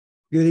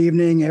Good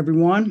evening,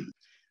 everyone.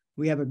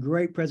 We have a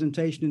great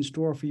presentation in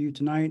store for you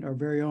tonight, our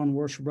very own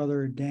Worshipful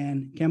Brother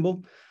Dan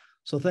Kemble.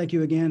 So thank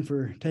you again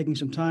for taking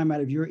some time out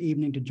of your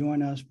evening to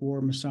join us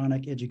for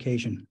Masonic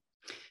Education.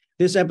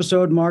 This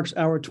episode marks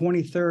our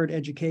 23rd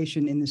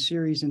education in the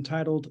series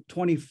entitled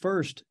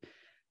 21st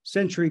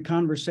Century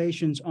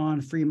Conversations on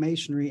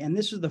Freemasonry. And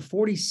this is the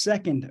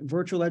 42nd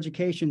virtual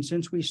education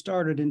since we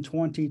started in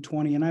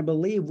 2020. And I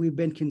believe we've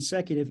been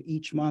consecutive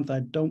each month. I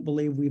don't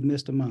believe we've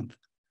missed a month.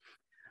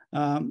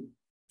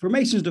 For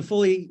Masons to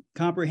fully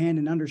comprehend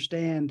and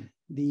understand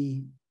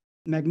the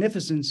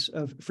magnificence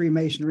of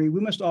Freemasonry, we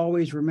must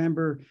always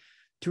remember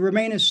to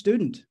remain a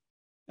student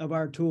of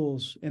our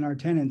tools and our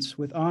tenets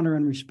with honor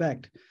and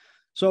respect.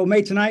 So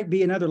may tonight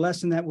be another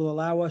lesson that will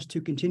allow us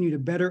to continue to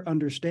better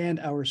understand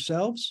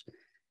ourselves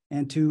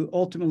and to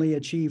ultimately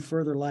achieve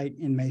further light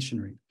in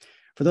Masonry.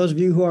 For those of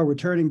you who are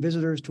returning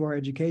visitors to our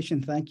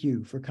education, thank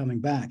you for coming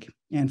back.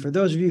 And for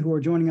those of you who are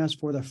joining us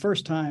for the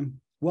first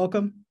time,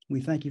 welcome. We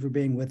thank you for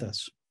being with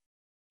us.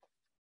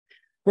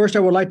 First,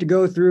 I would like to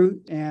go through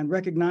and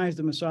recognize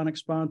the Masonic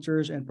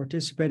sponsors and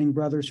participating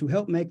brothers who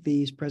help make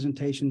these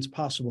presentations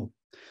possible.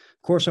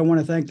 Of course, I want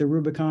to thank the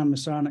Rubicon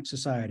Masonic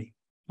Society.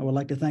 I would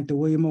like to thank the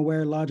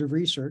Ware Lodge of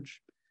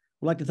Research.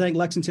 I'd like to thank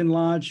Lexington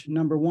Lodge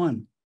No.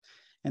 1.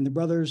 And the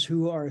brothers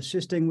who are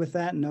assisting with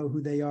that know who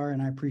they are,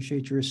 and I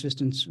appreciate your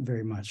assistance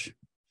very much.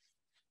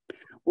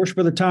 Worship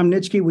Brother Tom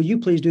Nitschke, will you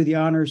please do the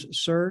honors,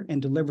 sir,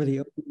 and deliver the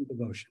opening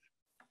devotion?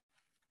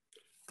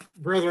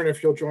 Brethren,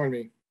 if you'll join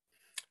me.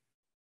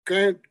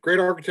 Great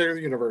architect of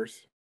the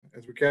universe,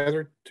 as we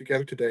gather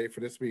together today for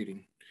this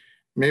meeting,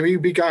 may we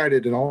be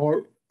guided in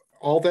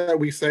all that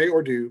we say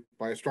or do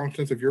by a strong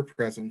sense of your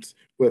presence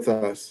with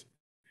us.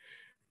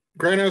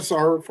 Grant us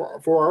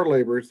for our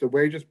labors the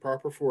wages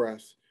proper for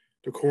us,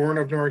 the corn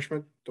of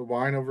nourishment, the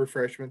wine of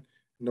refreshment,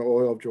 and the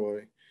oil of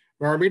joy.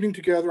 May our meeting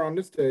together on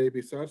this day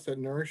be such that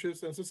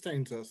nourishes and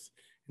sustains us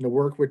in the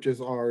work which is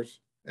ours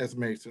as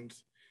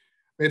Masons.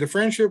 May the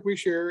friendship we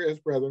share as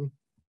brethren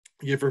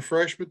give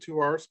refreshment to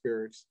our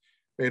spirits.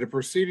 May the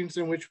proceedings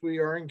in which we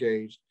are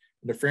engaged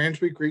and the friends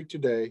we greet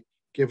today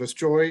give us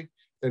joy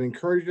that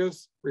encourages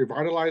us,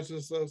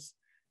 revitalizes us,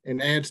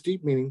 and adds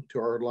deep meaning to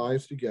our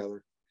lives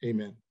together.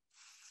 Amen.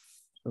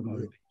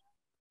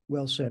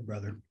 Well said,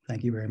 brother.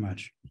 Thank you very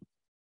much.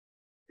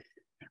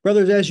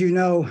 Brothers, as you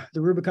know,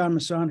 the Rubicon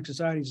Masonic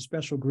Society is a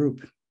special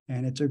group,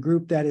 and it's a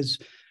group that is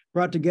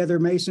brought together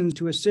Masons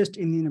to assist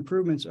in the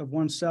improvements of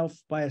oneself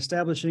by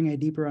establishing a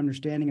deeper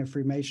understanding of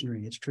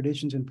Freemasonry, its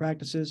traditions and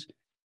practices,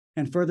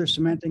 and further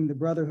cementing the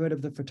brotherhood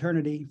of the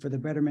fraternity for the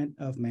betterment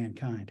of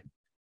mankind.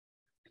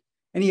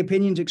 Any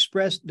opinions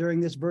expressed during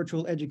this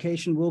virtual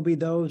education will be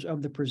those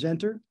of the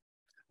presenter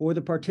or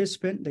the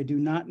participant. They do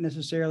not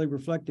necessarily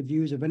reflect the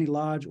views of any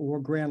lodge or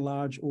Grand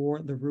Lodge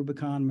or the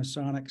Rubicon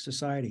Masonic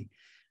Society.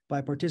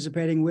 By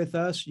participating with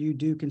us, you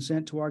do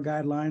consent to our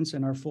guidelines,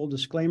 and our full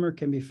disclaimer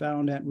can be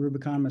found at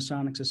Rubicon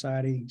Masonic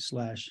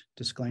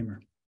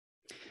Society/disclaimer.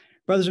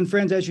 Brothers and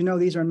friends, as you know,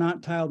 these are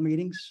not tiled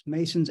meetings.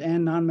 Masons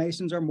and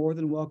non-Masons are more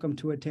than welcome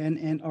to attend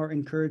and are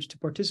encouraged to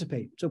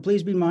participate. So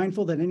please be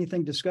mindful that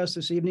anything discussed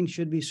this evening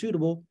should be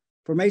suitable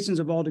for Masons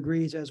of all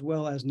degrees as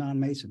well as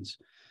non-Masons.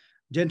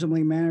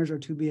 Gentlemanly manners are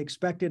to be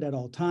expected at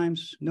all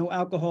times. No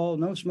alcohol,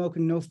 no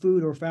smoking, no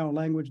food or foul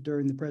language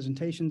during the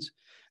presentations.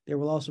 There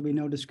will also be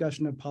no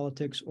discussion of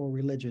politics or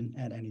religion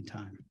at any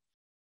time.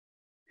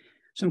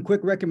 Some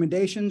quick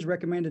recommendations.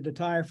 Recommended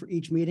attire for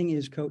each meeting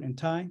is coat and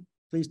tie.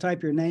 Please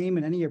type your name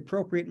and any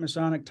appropriate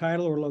Masonic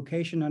title or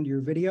location under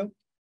your video.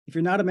 If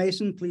you're not a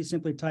Mason, please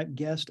simply type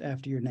guest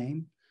after your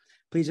name.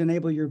 Please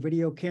enable your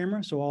video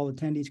camera so all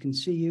attendees can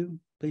see you.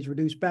 Please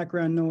reduce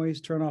background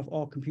noise, turn off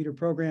all computer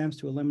programs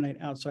to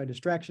eliminate outside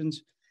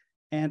distractions.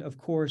 And of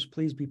course,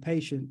 please be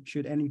patient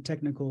should any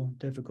technical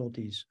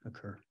difficulties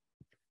occur.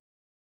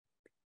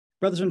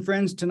 Brothers and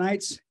friends,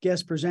 tonight's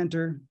guest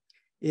presenter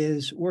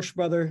is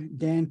Worshipful Brother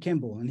Dan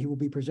Kemble, and he will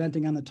be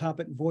presenting on the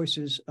topic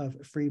Voices of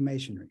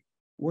Freemasonry.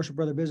 Worshipful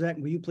Brother Bizak,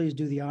 will you please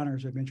do the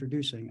honors of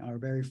introducing our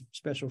very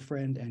special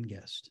friend and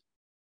guest?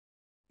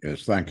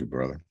 Yes, thank you,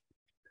 brother.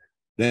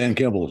 Dan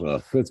Kemble is a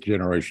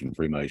fifth-generation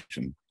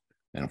Freemason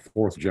and a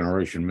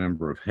fourth-generation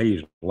member of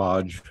Hayes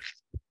Lodge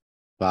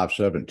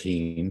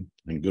 517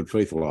 and Good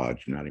Faith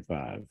Lodge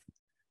 95.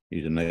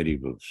 He's a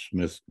native of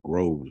Smith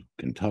Grove,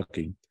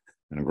 Kentucky,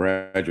 and a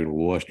graduate of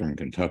Western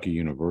Kentucky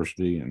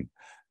University and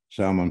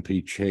Salmon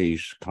P.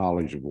 Chase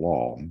College of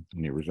Law, and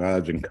he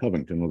resides in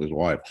Covington with his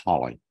wife,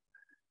 Holly.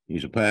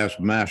 He's a past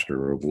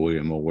master of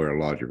Ware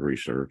Lodge of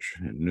Research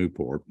in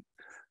Newport,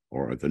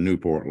 or at the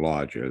Newport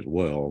Lodge as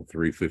well,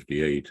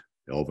 358,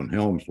 Elvin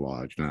Helms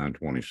Lodge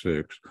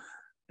 926,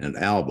 and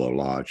Alba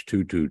Lodge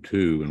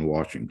 222 in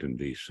Washington,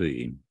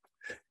 D.C.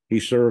 He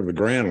served the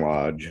Grand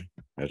Lodge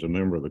as a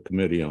member of the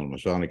Committee on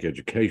Masonic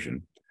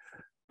Education,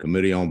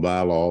 Committee on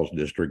Bylaws,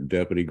 District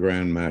Deputy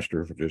Grand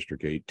Master for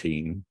District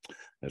 18,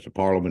 as a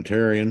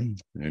Parliamentarian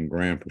and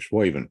Grand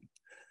Pursuivant.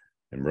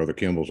 And Brother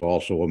Kemble's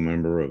also a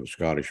member of the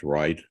Scottish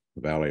Rite,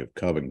 Valley of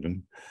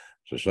Covington,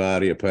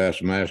 Society of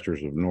Past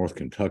Masters of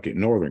Northern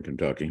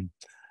Kentucky,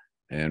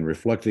 And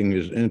reflecting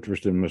his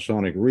interest in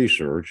Masonic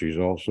research, he's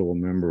also a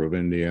member of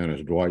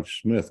Indiana's Dwight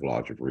Smith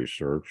Lodge of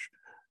Research,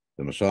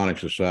 the Masonic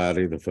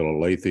Society, the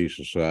Philalethes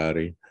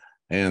Society,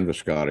 and the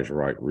Scottish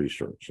Rite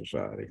Research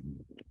Society.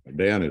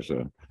 Dan is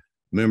a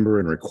member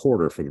and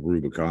recorder for the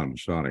Rubicon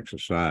Masonic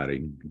Society,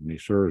 and he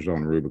serves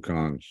on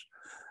Rubicon's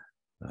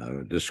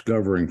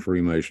Discovering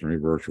Freemasonry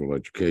Virtual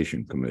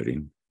Education Committee.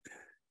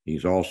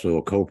 He's also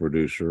a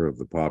co-producer of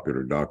the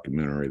popular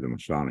documentary, The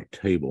Masonic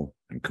Table,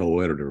 and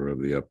co-editor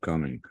of the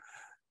upcoming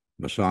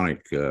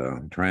Masonic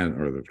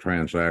the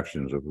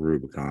Transactions of the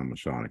Rubicon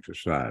Masonic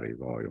Society,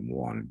 Volume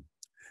 1.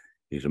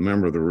 He's a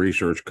member of the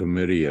research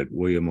committee at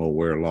William O.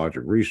 Ware Lodge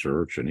of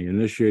Research, and he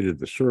initiated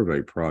the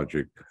survey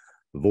project,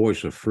 The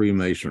Voice of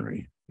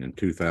Freemasonry, in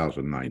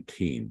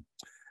 2019.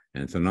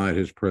 And tonight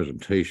his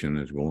presentation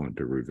is going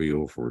to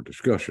reveal for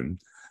discussion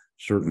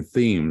certain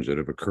themes that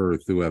have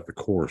occurred throughout the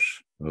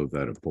course of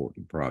that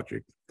important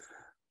project.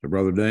 So,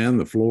 Brother Dan,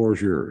 the floor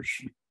is yours.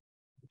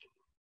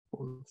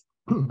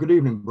 Good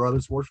evening,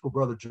 brothers. Worshipful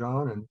Brother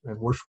John and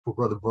Worshipful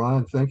Brother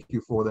Brian, thank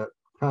you for that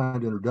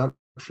kind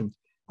introduction.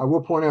 I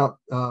will point out,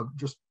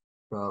 just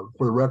for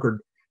the record,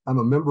 I'm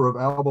a member of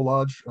Alba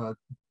Lodge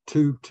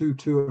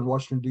 222 in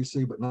Washington,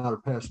 D.C., but not a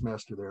past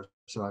master there.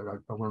 So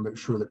I want to make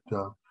sure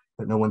that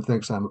that no one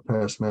thinks I'm a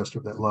past master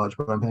of that lodge,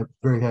 but I'm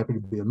very happy to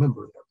be a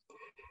member of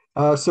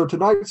that. So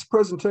tonight's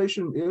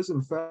presentation is,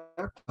 in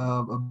fact,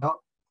 about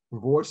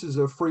Voices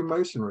of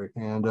Freemasonry,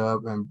 and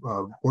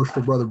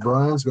Worshipful Brother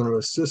Brian's going to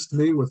assist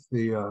me with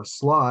the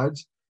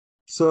slides.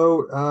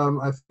 So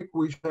I think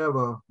we have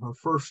a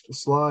first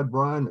slide,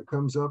 Brian, that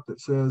comes up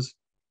that says,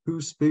 "Who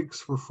speaks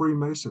for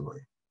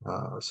Freemasonry?"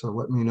 So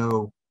let me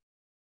know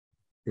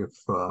if,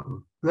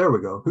 there we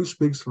go, who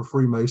speaks for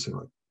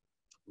Freemasonry?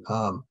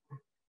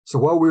 So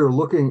while we are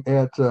looking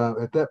at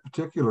that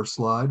particular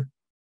slide,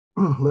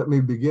 let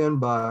me begin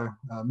by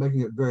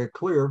making it very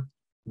clear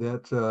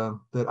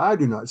that I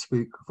do not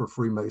speak for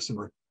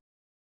Freemasonry.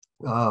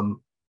 And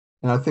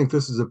I think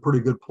this is a pretty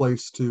good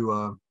place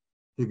to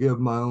give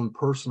my own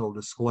personal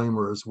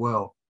disclaimer as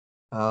well.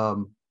 I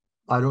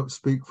don't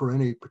speak for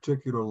any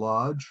particular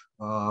lodge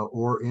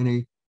or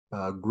any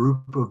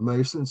group of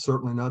Masons,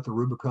 certainly not the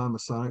Rubicon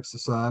Masonic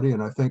Society.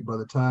 And I think by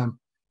the time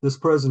this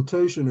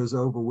presentation is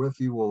over with,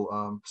 you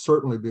will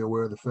certainly be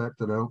aware of the fact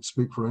that I don't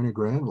speak for any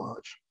Grand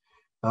Lodge.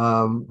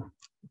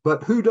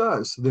 But who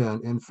does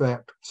then, in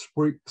fact,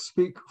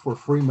 speak for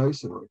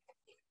Freemasonry?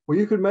 Well,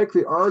 you could make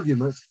the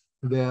argument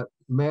that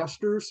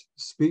masters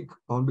speak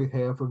on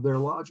behalf of their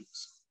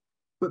lodges,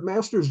 but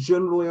masters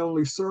generally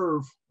only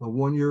serve a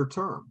one-year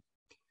term.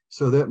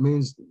 So that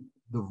means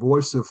the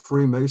voice of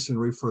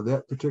Freemasonry for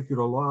that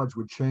particular lodge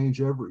would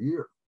change every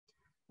year.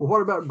 Well,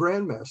 what about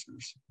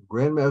grandmasters?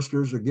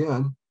 Grandmasters,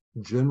 again,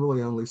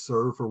 generally only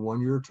serve for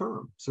one-year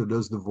term. So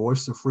does the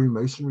voice of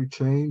Freemasonry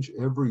change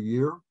every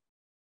year?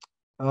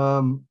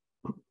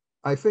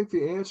 I think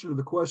the answer to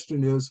the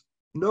question is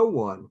no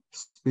one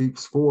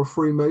speaks for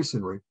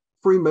Freemasonry.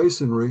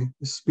 Freemasonry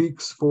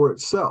speaks for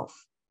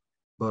itself,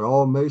 but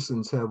all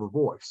Masons have a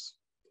voice.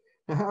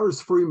 Now, how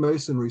does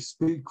Freemasonry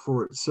speak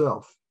for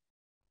itself?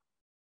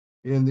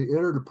 In the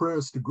entered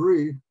apprentice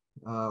degree,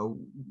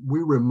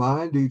 we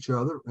remind each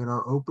other in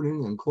our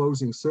opening and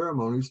closing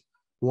ceremonies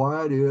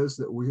why it is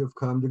that we have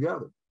come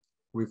together.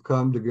 We've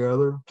come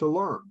together to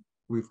learn.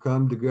 We've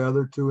come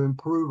together to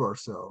improve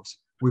ourselves.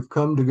 We've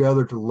come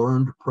together to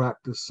learn to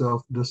practice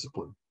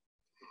self-discipline.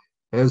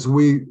 As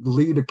we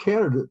lead a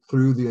candidate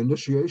through the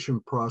initiation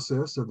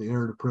process of the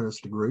entered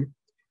apprentice degree,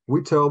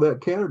 we tell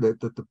that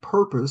candidate that the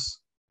purpose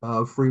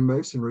of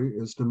Freemasonry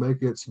is to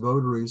make its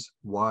votaries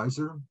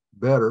wiser,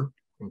 better,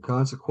 and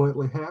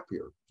consequently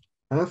happier.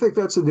 And I think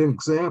that's an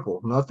example,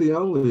 not the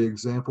only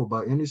example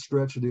by any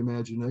stretch of the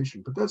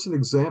imagination, but that's an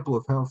example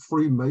of how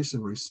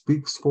Freemasonry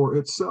speaks for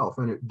itself,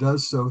 and it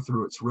does so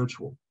through its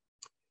ritual.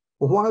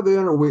 Well, why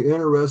then are we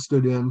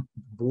interested in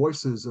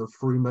voices of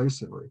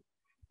Freemasonry?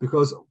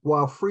 Because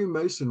while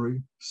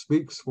Freemasonry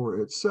speaks for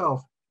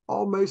itself,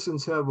 all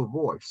Masons have a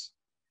voice.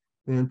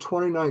 In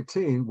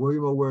 2019,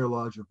 William O. Ware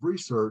Lodge of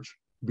Research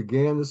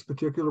began this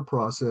particular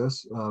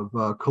process of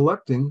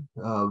collecting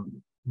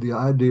the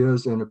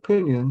ideas and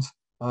opinions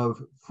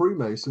of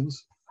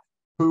Freemasons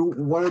who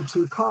wanted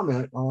to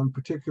comment on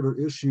particular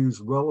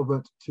issues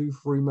relevant to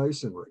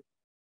Freemasonry.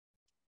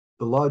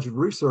 The Lodge of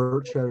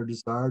Research had a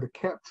desire to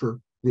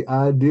capture the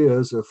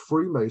ideas of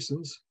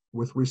Freemasons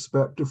with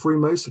respect to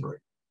Freemasonry.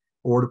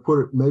 Or to put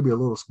it maybe a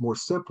little more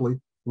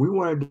simply, we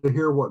wanted to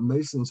hear what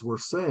Masons were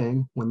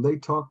saying when they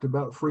talked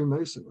about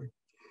Freemasonry.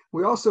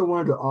 We also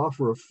wanted to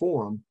offer a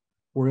forum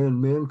wherein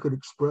men could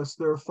express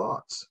their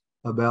thoughts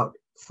about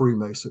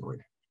Freemasonry.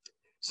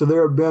 So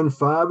there have been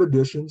 5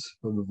 editions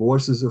of the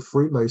Voices of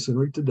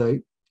Freemasonry to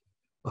date.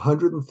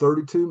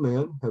 132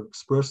 men have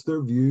expressed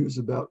their views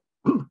about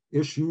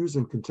issues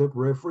in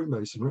contemporary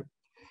Freemasonry.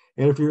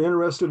 And if you're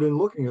interested in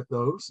looking at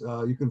those,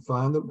 you can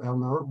find them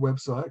on our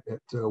website at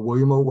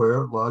William O.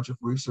 Ware Lodge of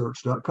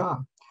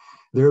Research.com.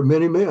 There are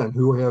many men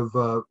who have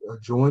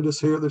joined us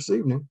here this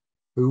evening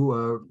who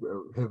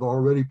have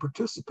already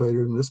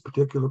participated in this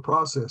particular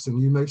process.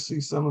 And you may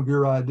see some of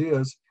your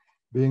ideas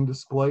being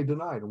displayed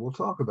tonight, and we'll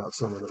talk about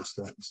some of those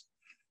things.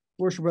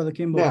 Worshipful Brother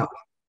Kemble, Now,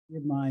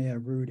 with my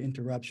rude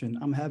interruption,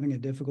 I'm having a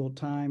difficult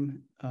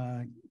time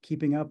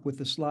keeping up with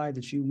the slide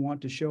that you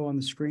want to show on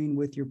the screen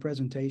with your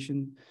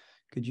presentation.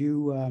 Could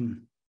you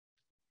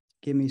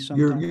give me some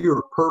time?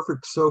 You're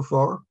perfect so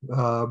far,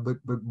 but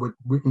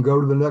we can go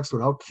to the next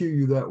one. I'll cue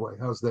you that way.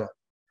 How's that?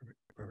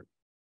 Perfect.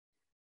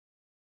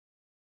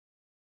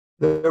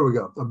 There we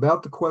go.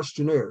 About the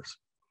questionnaires.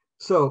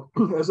 So,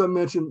 as I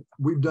mentioned,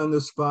 we've done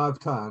this 5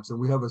 times, and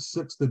we have a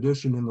 6th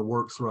edition in the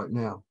works right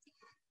now.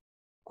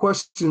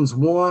 Questions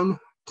 1,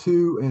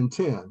 2, and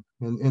 10,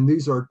 and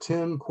these are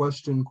 10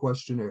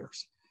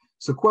 questionnaires.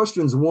 So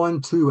questions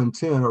 1, 2, and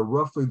 10 are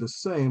roughly the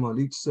same on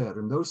each set,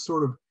 and those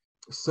sort of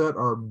set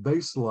our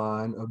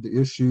baseline of the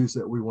issues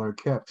that we want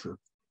to capture.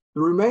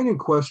 The remaining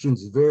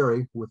questions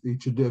vary with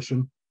each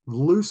edition,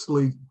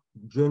 loosely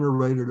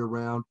generated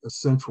around a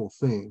central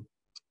theme.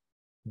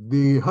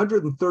 The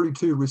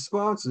 132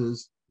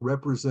 responses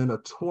represent a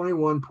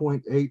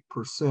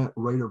 21.8%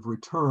 rate of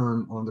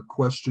return on the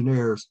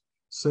questionnaires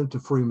sent to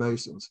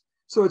Freemasons.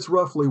 So it's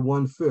roughly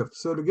 1/5.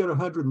 So to get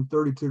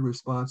 132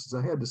 responses,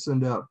 I had to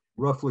send out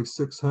roughly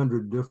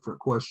 600 different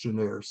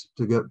questionnaires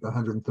to get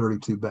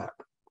 132 back.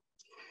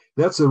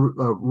 That's a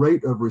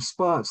rate of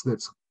response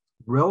that's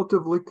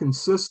relatively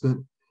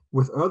consistent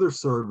with other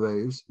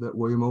surveys that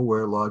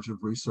Ware Lodge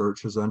of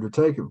Research has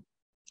undertaken.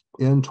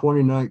 In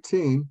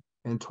 2019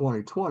 and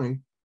 2020,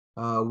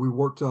 we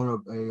worked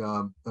on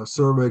a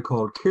survey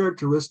called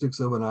Characteristics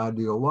of an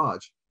Ideal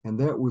Lodge, and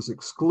that was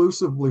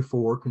exclusively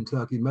for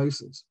Kentucky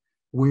Masons.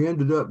 We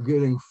ended up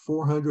getting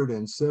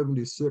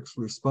 476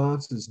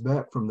 responses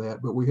back from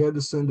that, but we had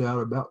to send out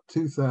about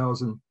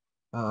 2,000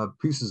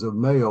 pieces of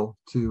mail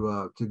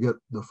to get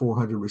the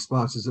 400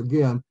 responses.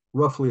 Again,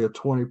 roughly a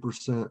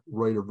 20%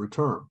 rate of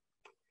return.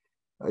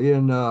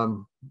 In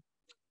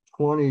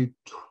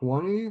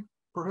 2020,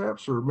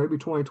 perhaps, or maybe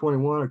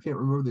 2021, I can't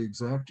remember the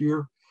exact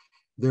year,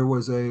 there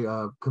was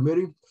a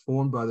committee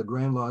formed by the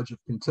Grand Lodge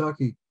of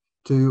Kentucky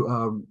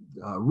to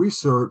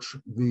research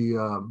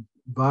the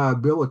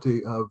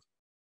viability of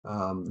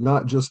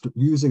not just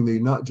using the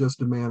Not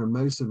Just a Man, a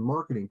Mason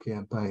marketing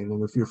campaign.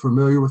 And if you're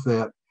familiar with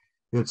that,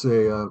 it's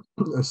a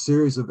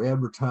series of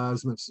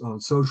advertisements on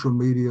social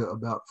media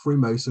about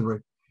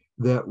Freemasonry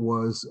that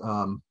was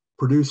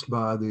produced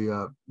by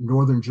the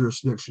Northern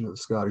jurisdiction of the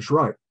Scottish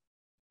Rite.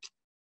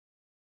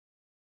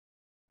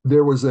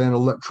 There was an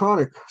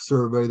electronic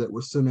survey that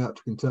was sent out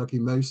to Kentucky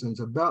Masons.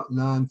 About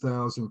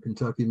 9,000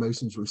 Kentucky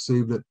Masons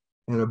received it,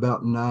 and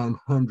about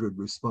 900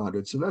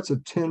 responded. So that's a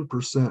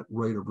 10%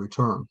 rate of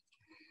return.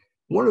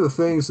 One of the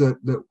things that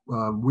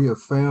we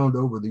have found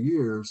over the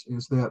years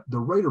is that the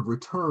rate of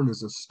return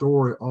is a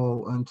story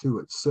all unto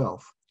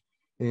itself.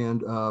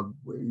 And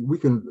we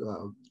can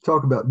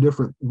talk about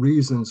different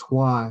reasons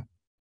why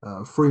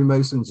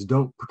Freemasons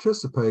don't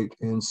participate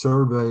in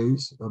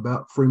surveys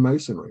about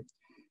Freemasonry.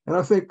 And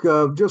I think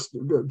just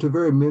to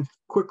very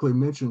quickly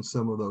mention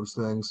some of those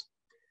things,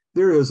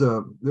 there's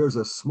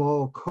a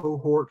small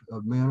cohort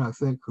of men, I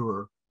think, who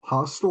are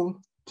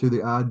hostile to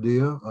the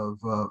idea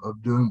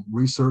of doing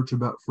research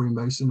about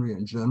Freemasonry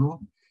in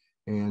general,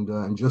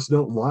 and just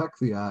don't like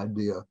the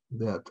idea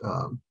that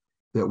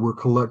that we're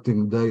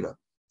collecting data.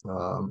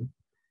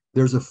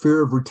 There's a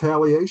fear of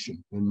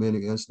retaliation in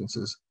many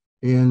instances.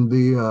 In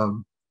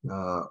the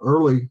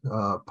early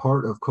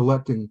part of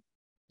collecting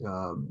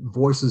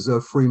voices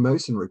of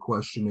Freemasonry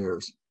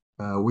questionnaires,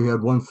 we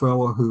had one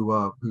fellow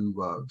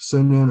who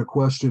sent in a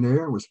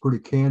questionnaire and was pretty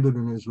candid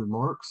in his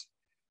remarks,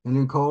 and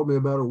then called me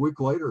about a week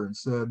later and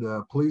said,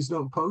 please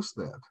don't post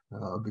that,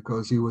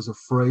 because he was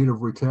afraid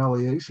of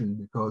retaliation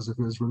because of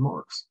his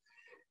remarks.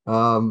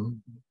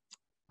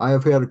 I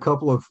have had a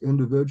couple of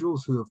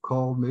individuals who have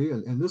called me,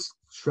 and this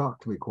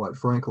shocked me, quite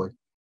frankly.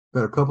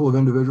 I've had a couple of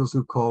individuals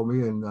who called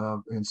me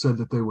and said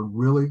that they would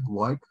really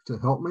like to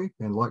help me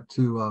and like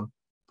to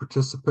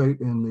participate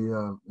in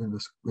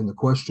the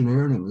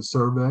questionnaire and in the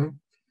survey,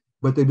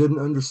 but they didn't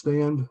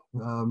understand.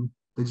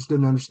 They just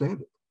didn't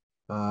understand it,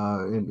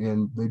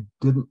 and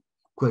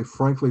they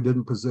frankly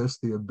didn't possess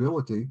the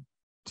ability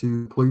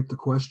to complete the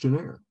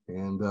questionnaire,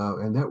 and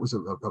that was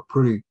a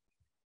pretty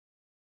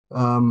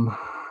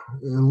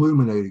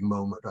illuminating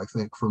moment, I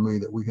think, for me,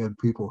 that we had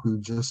people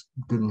who just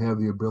didn't have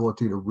the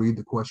ability to read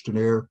the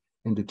questionnaire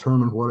and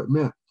determine what it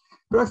meant.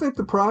 But I think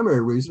the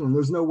primary reason, and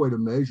there's no way to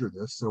measure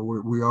this, so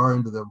we are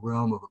into the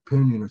realm of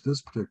opinion at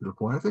this particular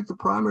point, I think the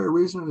primary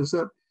reason is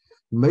that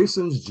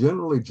Masons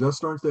generally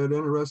just aren't that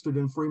interested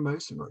in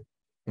Freemasonry.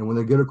 And when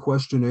they get a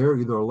questionnaire,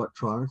 either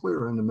electronically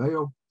or in the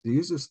mail, the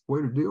easiest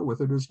way to deal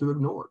with it is to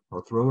ignore it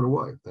or throw it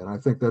away. And I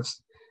think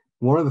that's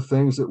one of the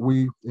things that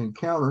we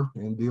encounter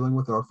in dealing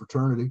with our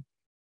fraternity.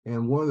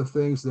 And one of the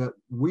things that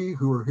we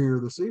who are here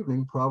this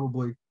evening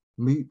probably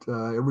meet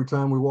every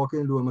time we walk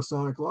into a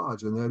Masonic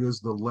lodge, and that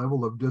is the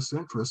level of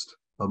disinterest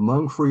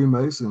among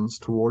Freemasons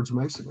towards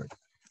Masonry.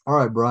 All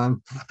right,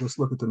 Brian, let's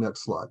look at the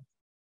next slide.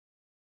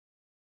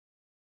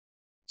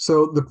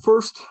 So the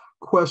first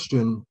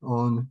question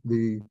on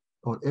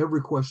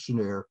every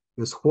questionnaire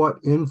is what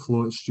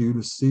influenced you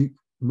to seek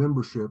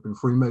membership in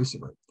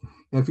Freemasonry.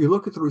 And if you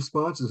look at the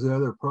responses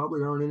there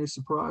probably aren't any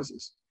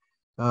surprises.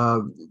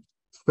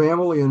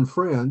 Family and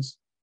friends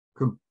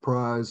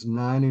comprise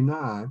 99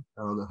 out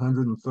of the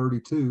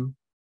 132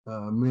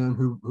 men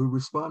who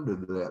responded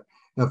to that.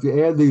 Now, if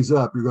you add these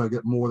up, you're going to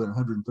get more than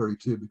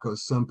 132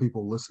 because some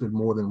people listed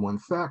more than one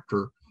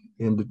factor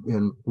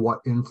in what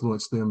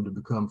influenced them to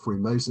become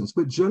Freemasons.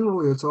 But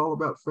generally, it's all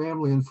about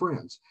family and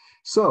friends.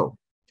 So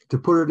to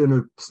put it in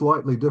a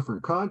slightly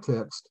different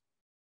context,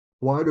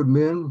 why do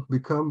men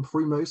become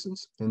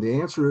Freemasons? And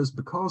the answer is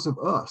because of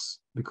us,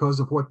 because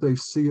of what they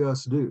see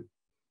us do.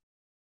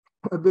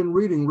 I've been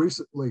reading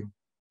recently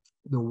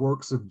the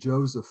works of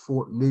Joseph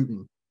Fort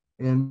Newton.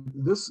 And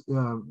this,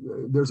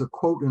 there's a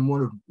quote in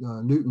one of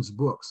Newton's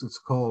books. It's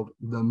called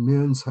The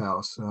Men's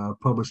House,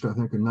 published, I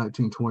think, in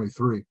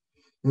 1923.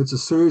 It's a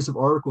series of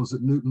articles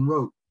that Newton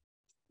wrote.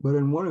 But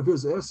in one of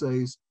his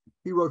essays,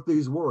 he wrote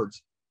these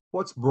words: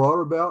 "What's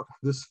brought about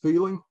this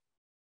feeling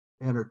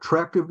and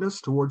attractiveness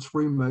towards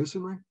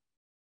Freemasonry?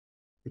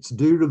 It's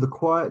due to the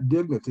quiet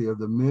dignity of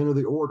the men of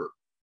the order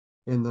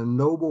and the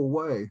noble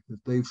way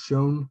that they've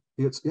shown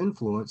its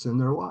influence in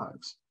their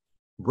lives.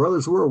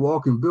 Brothers, we're a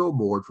walking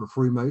billboard for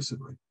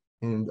Freemasonry."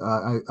 And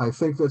I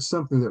think that's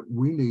something that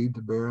we need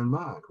to bear in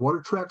mind. What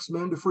attracts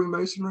men to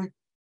Freemasonry?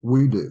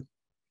 We do.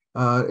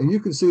 And you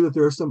can see that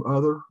there are some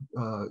other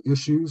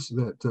issues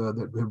that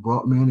have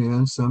brought men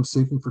in, some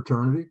seeking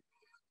fraternity,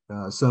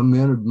 some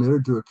men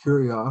admitted to a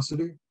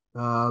curiosity.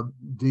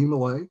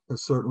 Demolay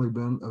has certainly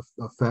been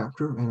a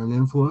factor and an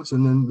influence.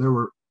 And then there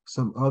were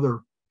some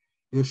other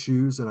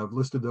issues, and I've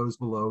listed those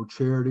below: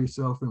 charity,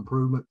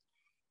 self-improvement,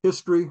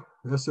 history,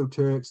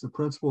 esoterics, the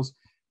principles.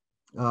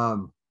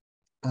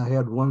 I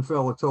had one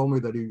fellow told me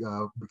that he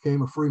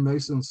became a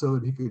Freemason so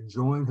that he could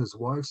join his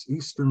wife's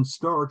Eastern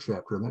Star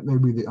chapter. And that may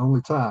be the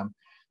only time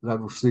that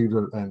I've received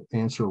an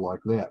answer like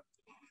that.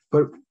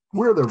 But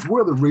we're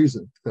the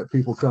reason that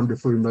people come to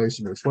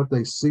Freemasonry. It's what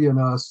they see in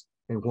us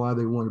and why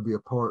they want to be a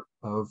part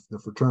of the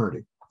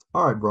fraternity.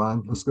 All right,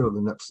 Brian, let's go to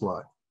the next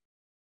slide.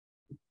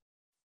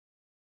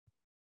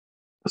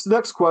 This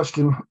next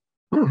question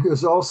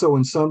is also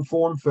in some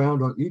form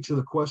found on each of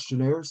the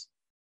questionnaires.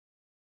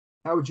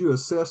 How would you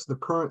assess the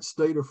current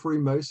state of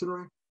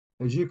Freemasonry?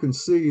 As you can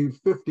see,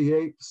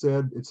 58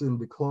 said it's in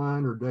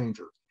decline or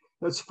danger.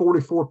 That's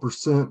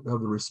 44% of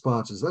the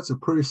responses. That's a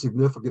pretty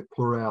significant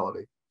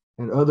plurality.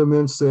 And other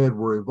men said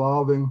we're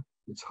evolving,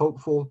 it's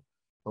hopeful.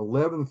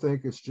 11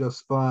 think it's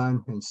just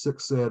fine, and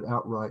 6 said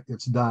outright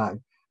it's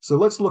dying. So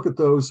let's look at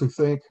those who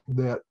think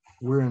that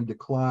we're in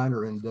decline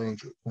or in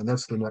danger. And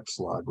that's the next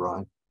slide,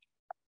 Brian.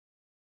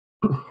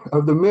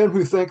 Of the men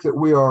who think that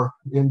we are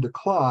in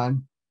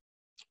decline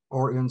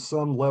or in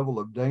some level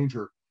of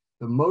danger,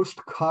 the most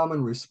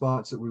common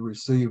response that we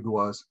received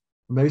was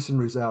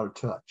Masonry's out of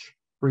touch.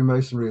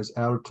 Freemasonry is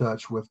out of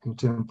touch with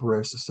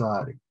contemporary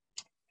society.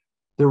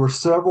 There were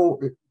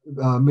several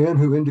men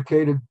who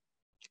indicated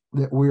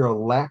that we are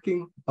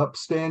lacking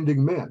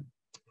upstanding men.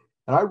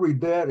 And I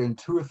read that in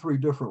 2 or 3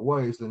 different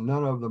ways, and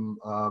none of them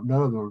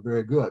are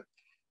very good.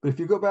 But if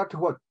you go back to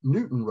what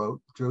Newton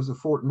wrote, Joseph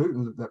Fort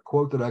Newton, that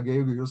quote that I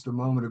gave you just a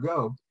moment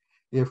ago,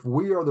 if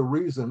we are the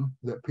reason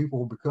that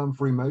people become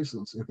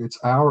Freemasons, if it's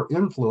our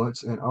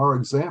influence and our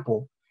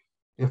example,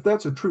 if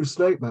that's a true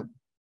statement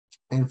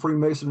and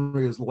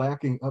Freemasonry is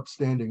lacking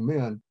upstanding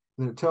men,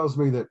 then it tells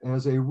me that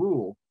as a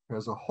rule,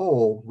 as a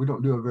whole, we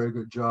don't do a very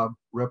good job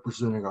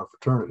representing our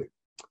fraternity.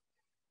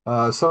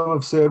 Some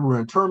have said we're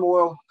in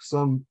turmoil.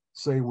 Some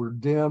say we're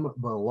dim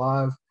but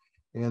alive.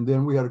 And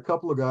then we had a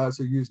couple of guys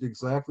who used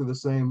exactly the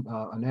same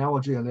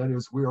analogy, and that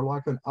is we are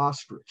like an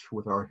ostrich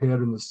with our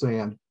head in the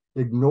sand,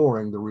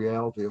 ignoring the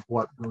reality of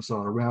what goes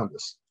on around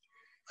us.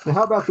 Now,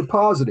 how about the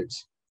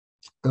positives?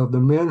 Of the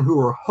men who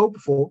are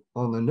hopeful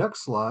on the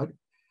next slide,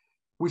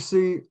 we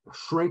see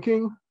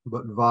shrinking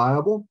but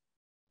viable,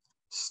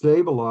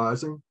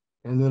 stabilizing,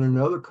 and then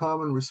another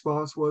common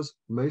response was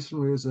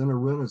Masonry is in a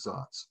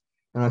renaissance.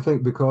 And I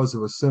think because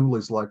of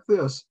assemblies like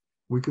this,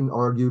 we can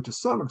argue to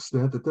some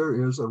extent that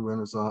there is a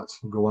renaissance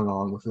going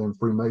on within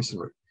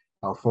Freemasonry.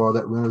 How far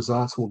that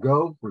renaissance will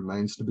go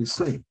remains to be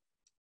seen.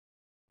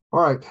 All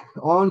right,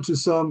 on to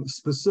some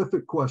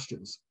specific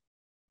questions.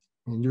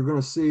 And you're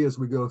going to see as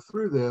we go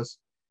through this,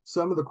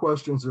 some of the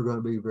questions are going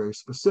to be very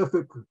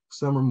specific,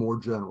 some are more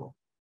general.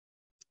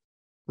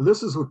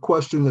 This is a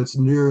question that's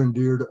near and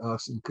dear to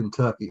us in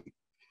Kentucky.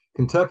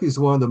 Kentucky is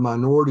one of the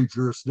minority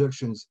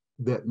jurisdictions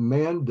that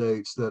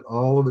mandates that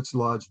all of its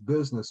lodge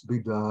business be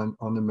done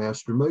on the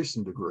Master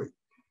Mason degree.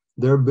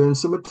 There have been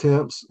some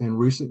attempts in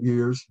recent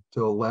years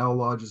to allow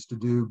lodges to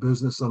do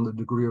business on the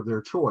degree of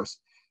their choice.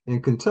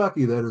 In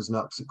Kentucky, that has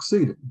not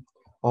succeeded,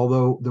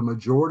 although the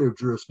majority of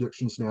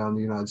jurisdictions now in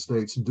the United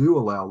States do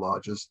allow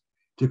lodges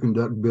to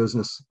conduct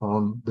business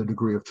on the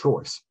degree of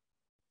choice.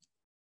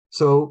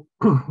 So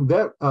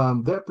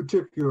that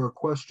particular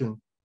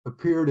question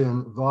appeared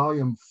in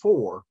volume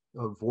 4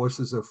 of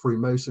Voices of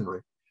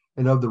Freemasonry.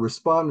 And of the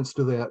respondents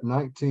to that,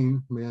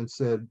 19 men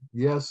said,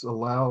 yes,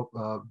 allow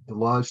the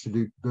lodge to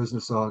do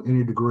business on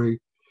any degree,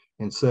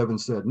 and 7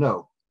 said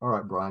no. All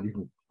right, Brian, you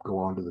can go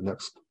on to the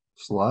next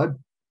slide.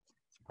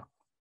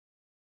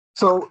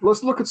 So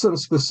let's look at some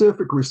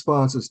specific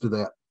responses to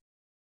that.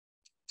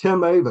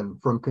 Tim Avon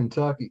from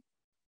Kentucky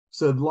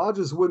said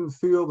lodges wouldn't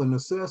feel the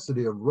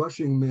necessity of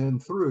rushing men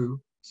through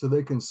so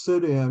they can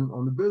sit in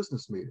on the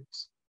business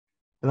meetings.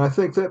 And I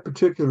think that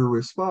particular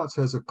response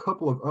has a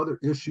couple of other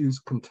issues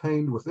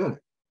contained within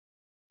it.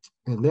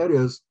 And that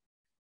is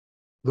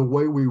the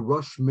way we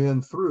rush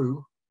men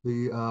through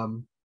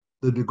the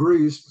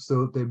degrees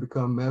so that they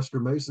become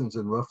Master Masons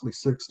in roughly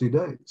 60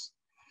 days.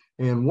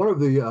 And one of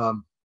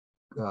the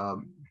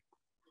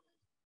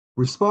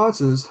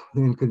responses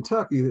in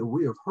Kentucky that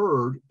we have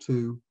heard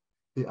to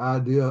the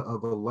idea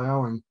of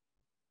allowing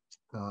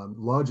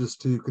lodges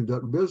to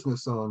conduct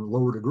business on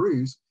lower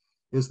degrees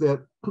is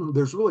that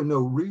there's really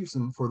no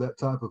reason for that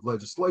type of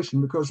legislation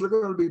because they're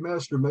going to be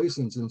Master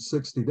Masons in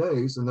 60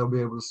 days and they'll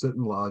be able to sit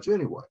in lodge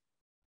anyway.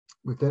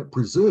 But that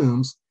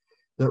presumes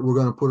that we're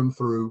going to put them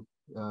through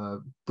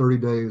 30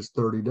 days,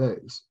 30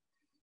 days.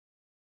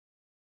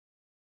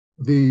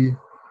 The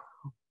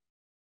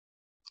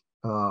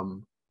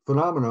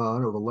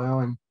phenomenon of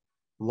allowing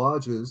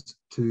lodges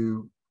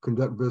to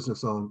conduct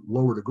business on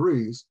lower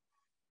degrees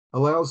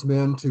allows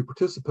men to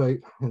participate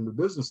in the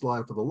business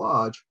life of the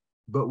lodge,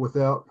 but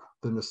without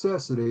the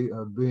necessity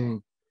of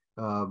being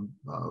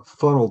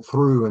funneled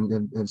through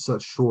in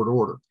such short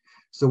order.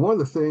 So one of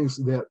the things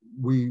that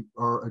we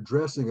are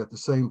addressing at the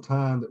same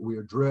time that we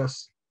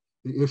address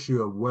the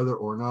issue of whether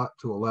or not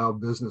to allow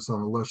business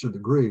on a lesser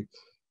degree,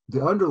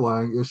 the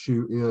underlying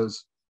issue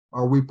is,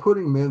 are we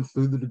putting men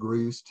through the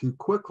degrees too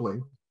quickly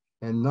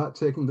and not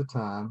taking the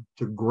time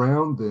to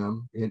ground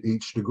them in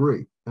each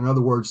degree? In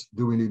other words,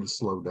 do we need to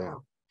slow down?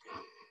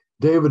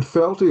 David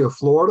Felty of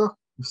Florida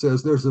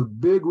says there's a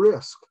big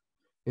risk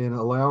in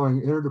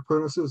allowing entered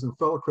apprentices and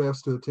fellow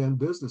crafts to attend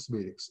business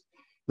meetings.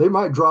 They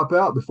might drop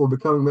out before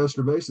becoming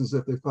Master Masons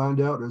if they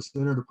find out as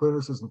entered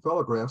apprentices and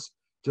fellow crafts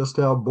just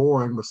how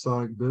boring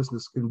Masonic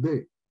business can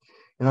be.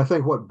 And I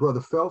think what Brother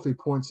Felty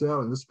points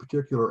out in this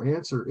particular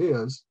answer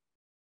is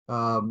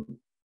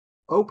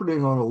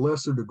opening on a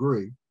lesser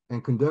degree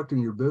and conducting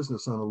your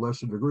business on a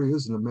lesser degree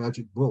isn't a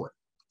magic bullet.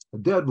 A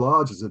dead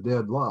lodge is a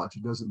dead lodge.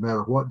 It doesn't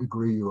matter what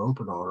degree you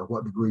open on or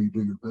what degree you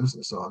do your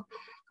business on.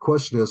 The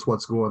question is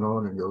what's going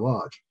on in your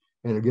lodge.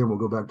 And again, we'll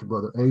go back to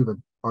Brother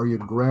Avon. Are you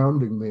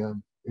grounding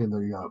men in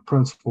the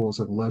principles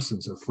and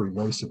lessons of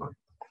Freemasonry?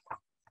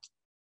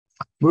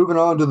 Moving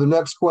on to the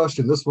next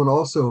question. This one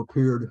also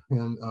appeared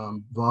in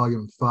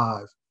volume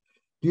 5.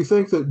 Do you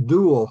think that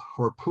dual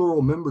or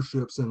plural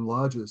memberships in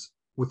lodges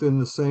within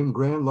the same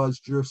Grand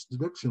Lodge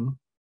jurisdiction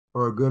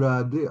are a good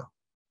idea?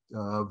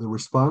 The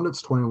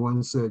respondents,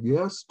 21 said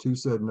yes, 2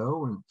 said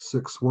no, and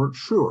 6 weren't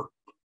sure.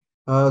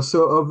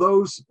 So of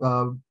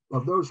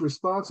those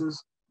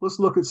responses, let's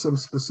look at some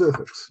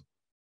specifics.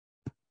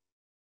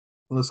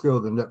 Let's go to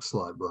the next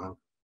slide, Brian.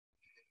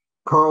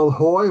 Carl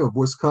Hoy of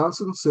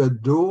Wisconsin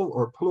said dual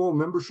or plural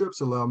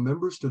memberships allow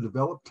members to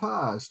develop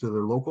ties to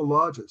their local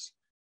lodges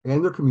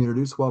and their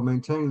communities while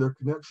maintaining their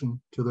connection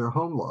to their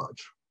home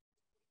lodge.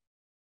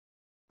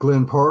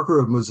 Glenn Parker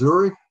of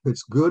Missouri,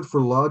 it's good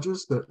for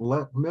lodges that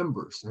lack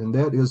members, and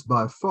that is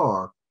by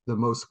far the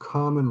most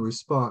common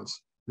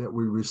response that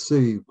we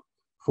receive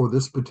for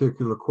this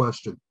particular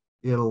question.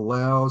 It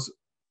allows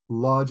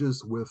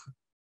lodges with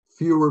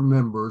fewer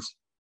members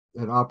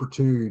an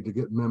opportunity to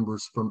get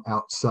members from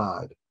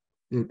outside.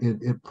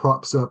 It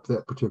props up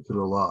that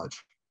particular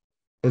lodge.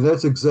 And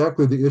that's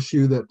exactly the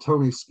issue that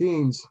Tony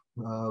Skeens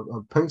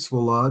of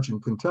Paintsville Lodge in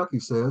Kentucky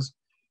says.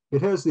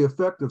 It has the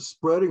effect of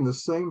spreading the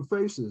same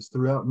faces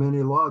throughout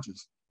many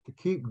lodges to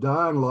keep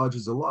dying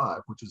lodges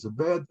alive, which is a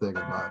bad thing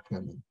in my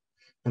opinion.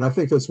 And I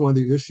think that's one of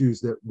the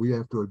issues that we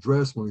have to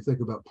address when we think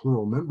about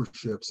plural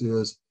memberships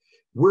is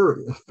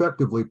we're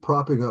effectively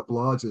propping up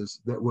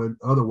lodges that would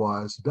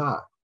otherwise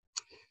die.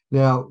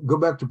 Now, go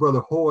back to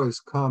Brother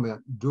Hoy's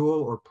comment,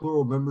 dual or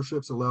plural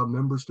memberships allow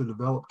members to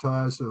develop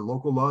ties to their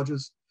local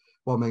lodges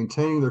while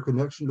maintaining their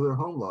connection to their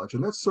home lodge.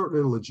 And that's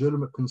certainly a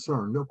legitimate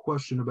concern, no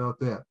question about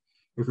that.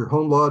 If your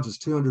home lodge is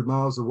 200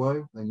 miles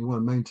away and you want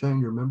to maintain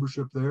your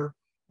membership there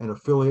and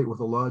affiliate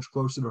with a lodge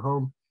closer to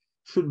home,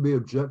 shouldn't be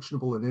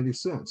objectionable in any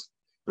sense.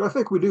 But I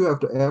think we do have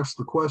to ask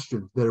the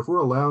question that if we're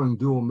allowing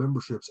dual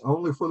memberships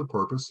only for the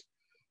purpose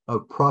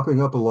of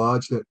propping up a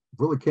lodge that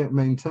really can't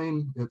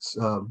maintain its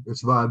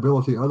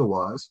viability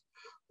otherwise,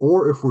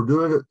 or if we're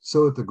doing it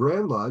so that the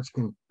Grand Lodge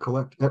can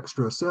collect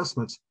extra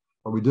assessments,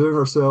 are we doing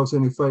ourselves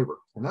any favor?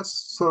 And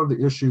that's sort of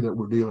the issue that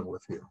we're dealing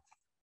with here.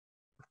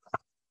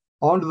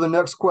 On to the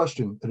next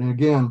question, and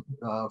again,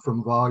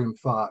 from volume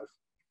 5.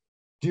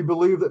 Do you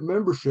believe that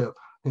membership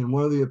in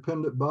one of the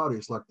appendant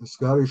bodies, like the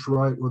Scottish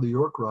Rite or the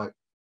York Rite,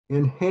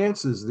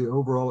 enhances the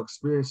overall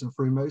experience in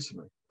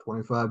Freemasonry?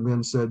 25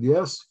 men said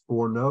yes,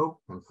 4 no,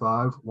 and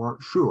 5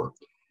 weren't sure.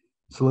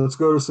 So let's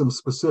go to some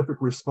specific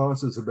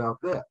responses about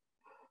that.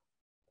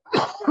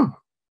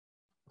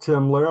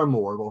 Tim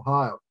Larimore of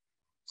Ohio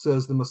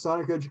says the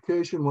Masonic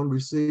education one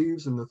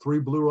receives in the 3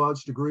 Blue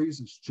Lodge degrees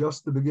is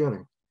just the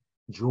beginning.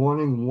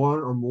 Joining one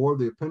or more of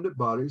the appendant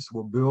bodies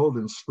will build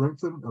and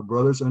strengthen a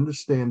brother's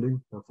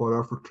understanding of what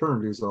our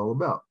fraternity is all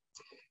about.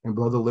 And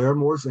Brother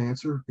Laramore's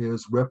answer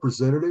is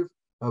representative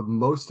of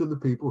most of the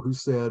people who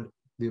said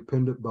the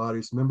appendant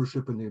bodies,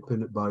 membership in the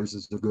appendant bodies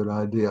is a good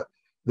idea.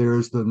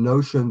 There's the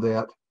notion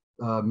that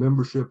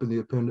membership in the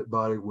appendant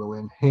body will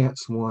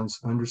enhance one's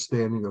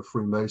understanding of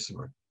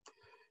Freemasonry.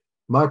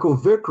 Michael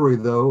Vickery,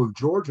 though, of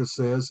Georgia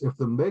says, if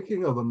the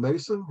making of a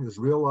Mason is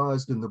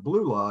realized in the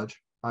Blue Lodge,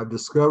 I've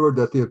discovered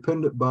that the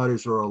appendant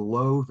bodies are a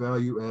low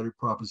value-added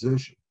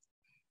proposition.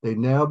 They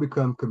now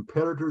become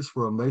competitors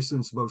for a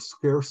Mason's most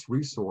scarce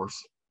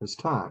resource is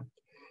time.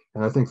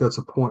 And I think that's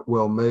a point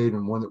well made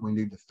and one that we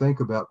need to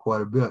think about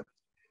quite a bit.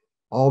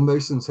 All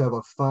Masons have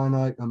a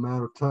finite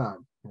amount of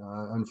time.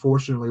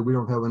 Unfortunately, we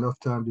don't have enough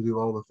time to do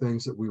all the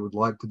things that we would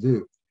like to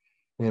do.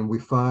 And we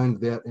find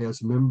that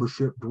as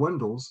membership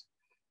dwindles,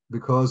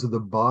 because of the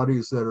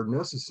bodies that are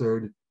necessary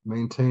to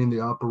maintain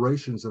the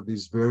operations of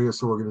these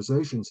various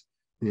organizations,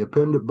 the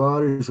appendant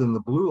bodies and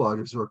the Blue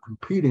Lodges are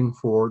competing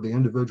for the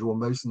individual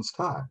Mason's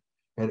time.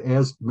 And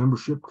as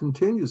membership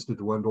continues to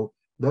dwindle,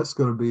 that's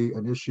going to be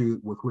an issue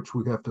with which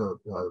we have to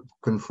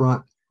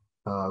confront,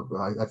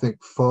 I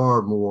think,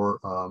 far more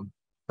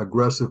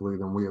aggressively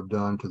than we have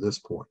done to this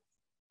point.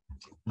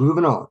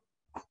 Moving on.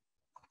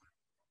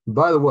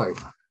 By the way,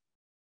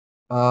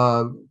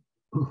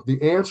 the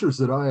answers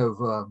that I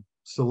have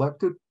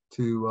selected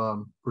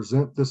to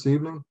present this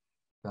evening,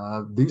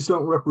 these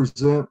don't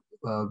represent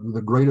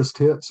the greatest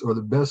hits or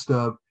the best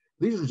of.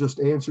 These are just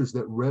answers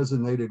that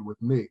resonated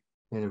with me.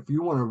 And if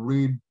you want to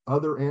read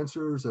other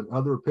answers and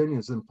other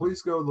opinions, then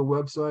please go to the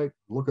website,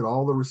 look at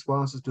all the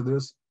responses to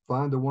this,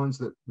 find the ones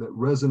that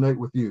resonate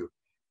with you.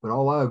 But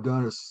all I've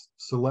done is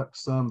select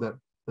some that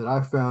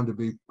I found to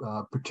be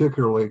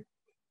particularly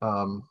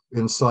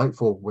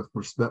insightful with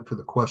respect to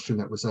the question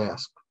that was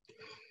asked.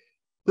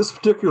 This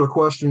particular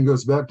question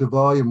goes back to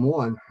volume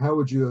 1. How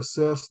would you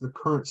assess the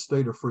current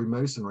state of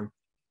Freemasonry?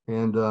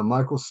 And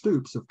Michael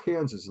Stoops of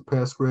Kansas, the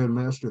past Grand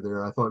Master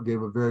there, I thought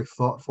gave a very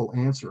thoughtful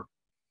answer.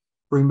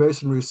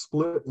 Freemasonry is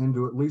split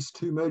into at least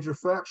 2 major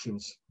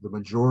factions. The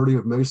majority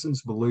of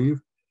Masons believe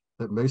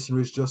that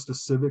Masonry is just a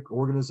civic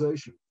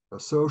organization, a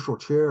social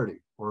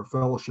charity, or a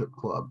fellowship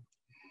club.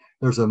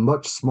 There's a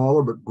much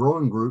smaller but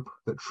growing group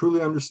that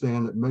truly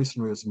understand that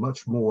Masonry is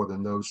much more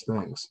than those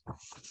things.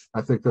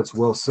 I think that's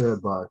well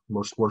said by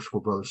Most Worshipful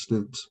Brother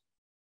Stoops.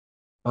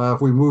 If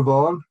we move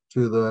on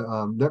to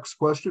the next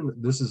question,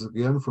 this is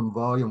again from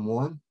volume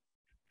 1.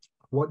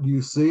 What do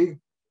you see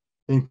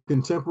in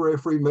contemporary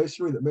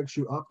Freemasonry that makes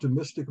you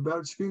optimistic about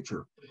its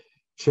future?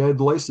 Chad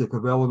Lasik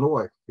of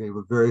Illinois gave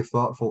a very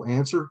thoughtful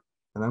answer,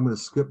 and I'm going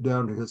to skip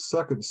down to his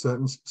second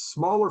sentence.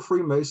 Smaller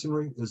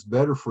Freemasonry is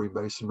better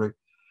Freemasonry,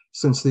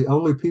 since the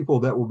only people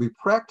that will be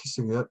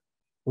practicing it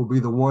will be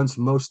the ones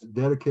most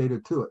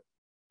dedicated to it.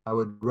 I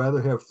would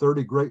rather have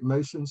 30 great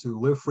Masons who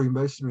live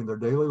Freemasonry in their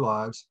daily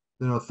lives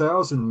than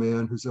 1,000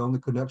 men whose only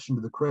connection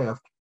to the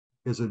craft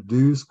is a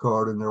dues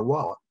card in their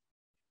wallet.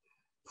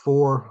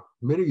 For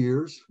many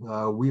years,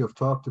 we have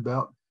talked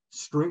about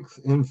strength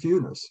in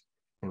fewness,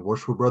 and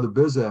Worshipful Brother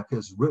Bizak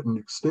has written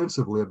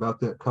extensively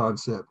about that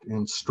concept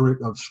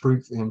of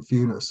strength in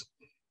fewness.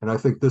 And I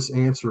think this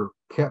answer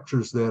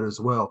captures that as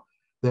well,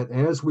 that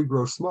as we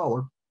grow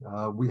smaller,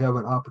 we have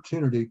an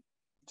opportunity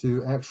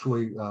to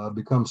actually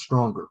become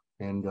stronger.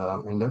 And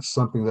that's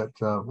something that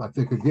I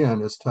think,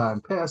 again, as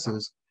time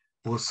passes,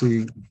 we'll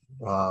see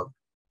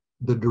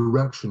the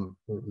direction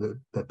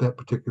that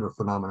particular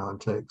phenomenon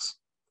takes.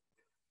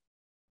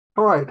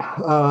 All right,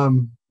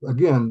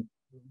 again,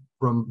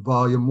 from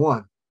volume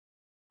 1.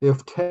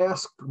 If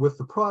tasked with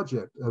the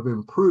project of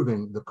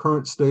improving the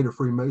current state of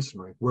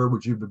Freemasonry, where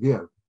would you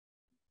begin?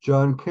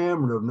 John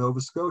Cameron of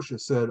Nova Scotia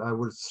said, I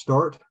would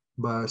start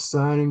by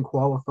assigning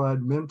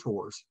qualified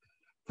mentors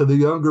to the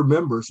younger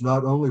members,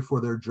 not only for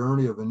their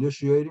journey of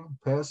initiating,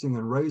 passing,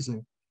 and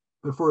raising,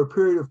 but for a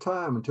period of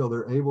time until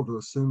they're able to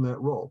assume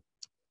that role.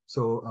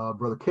 So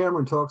Brother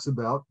Cameron talks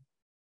about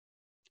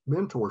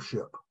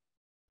mentorship.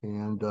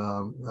 And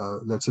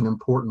that's an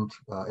important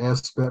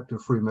aspect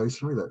of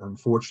Freemasonry that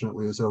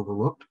unfortunately is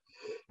overlooked.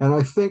 And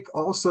I think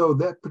also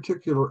that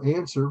particular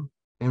answer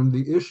and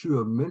the issue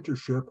of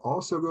mentorship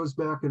also goes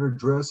back and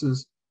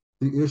addresses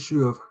the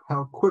issue of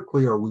how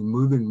quickly are we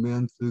moving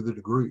men through the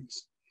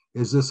degrees?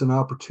 Is this an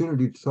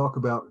opportunity to talk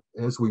about,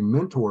 as we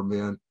mentor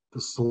men, to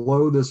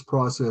slow this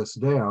process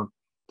down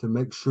to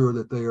make sure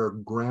that they are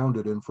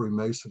grounded in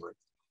Freemasonry?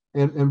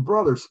 And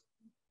brothers,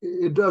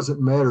 it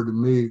doesn't matter to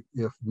me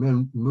if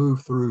men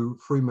move through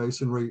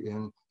Freemasonry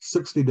in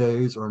 60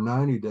 days or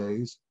 90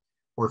 days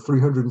or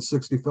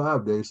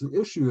 365 days.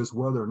 The issue is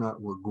whether or not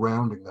we're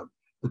grounding them.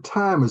 The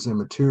time is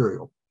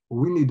immaterial.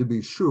 We need to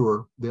be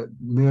sure that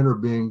men are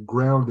being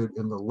grounded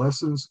in the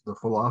lessons, the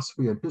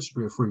philosophy, and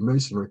history of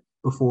Freemasonry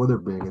before they're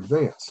being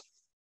advanced.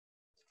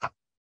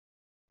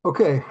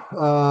 Okay,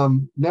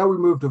 now we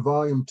move to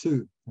volume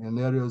 2, and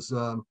that is,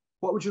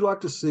 what would you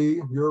like to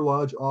see your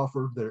lodge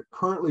offer that it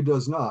currently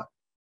does not?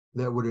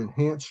 that would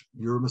enhance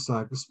your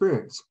Masonic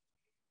experience.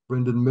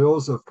 Brendan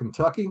Mills of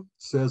Kentucky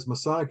says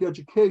Masonic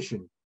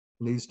education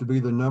needs to be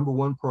the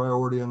 #1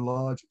 priority in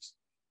lodges,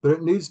 but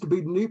it needs to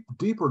be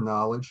deeper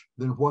knowledge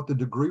than what the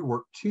degree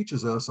work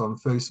teaches us on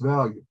face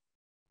value.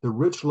 The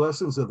rich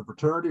lessons of the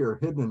fraternity are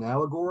hidden in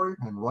allegory,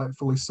 and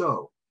rightfully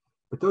so,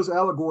 but those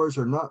allegories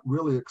are not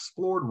really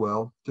explored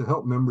well to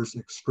help members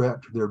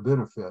extract their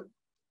benefit.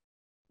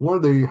 One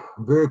of the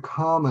very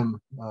common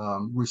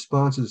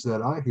responses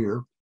that I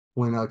hear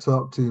when I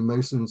talk to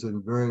Masons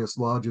in various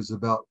lodges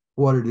about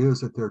what it is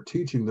that they're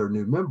teaching their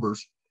new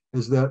members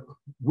is that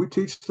we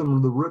teach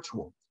them the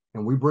ritual,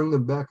 and we bring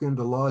them back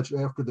into lodge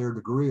after their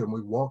degree, and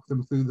we walk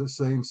them through the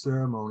same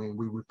ceremony, and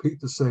we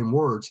repeat the same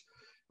words,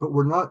 but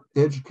we're not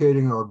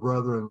educating our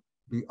brethren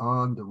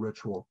beyond the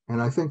ritual. And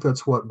I think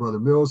that's what Brother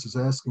Mills is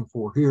asking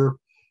for here,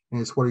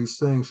 and it's what he's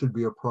saying should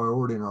be a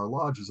priority in our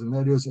lodges, and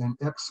that is an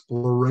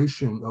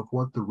exploration of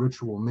what the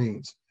ritual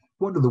means.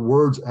 What do the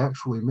words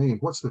actually mean?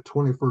 What's the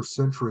 21st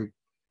century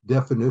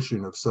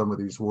definition of some of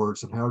these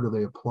words, and how do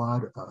they apply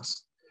to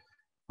us?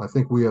 I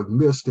think we have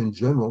missed in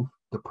general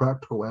the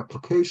practical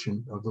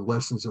application of the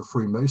lessons of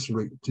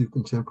Freemasonry to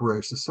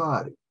contemporary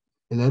society.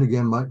 And that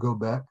again might go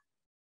back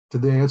to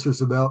the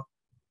answers about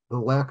the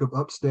lack of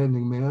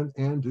upstanding men,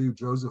 and to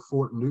Joseph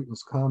Fort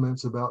Newton's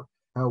comments about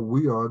how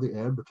we are the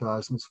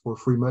advertisements for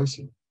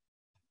Freemasonry.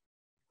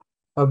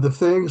 Of the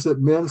things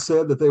that men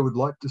said that they would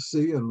like to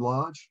see in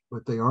lodge,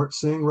 but they aren't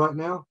seeing right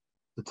now,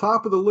 the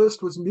top of the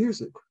list was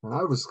music, and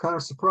I was kind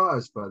of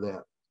surprised by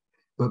that.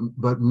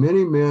 But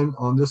many men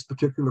on this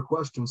particular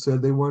question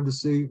said they wanted to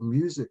see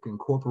music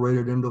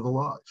incorporated into the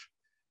lodge.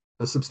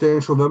 A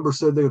substantial number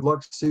said they would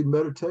like to see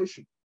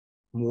meditation.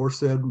 More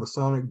said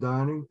Masonic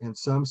dining, and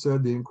some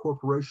said the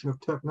incorporation of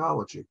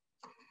technology.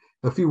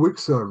 A few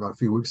months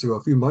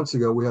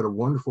ago, we had a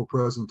wonderful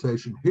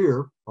presentation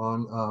here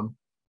on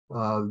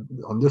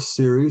this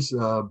series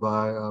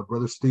by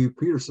Brother Steve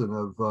Peterson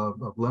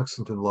of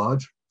Lexington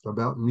Lodge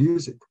about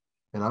music.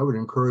 And I would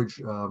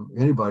encourage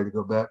anybody to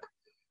go back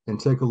and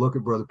take a look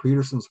at Brother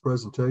Peterson's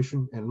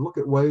presentation and look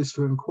at ways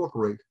to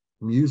incorporate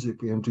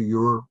music into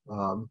your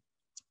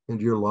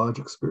lodge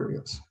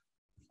experience.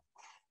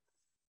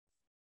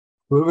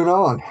 Moving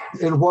on,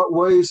 in what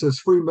ways has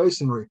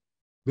Freemasonry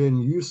been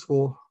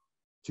useful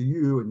to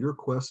you in your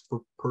quest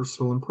for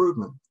personal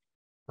improvement?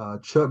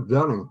 Chuck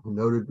Dunning, a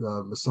noted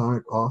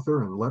Masonic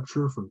author and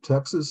lecturer from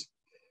Texas,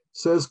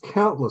 says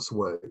countless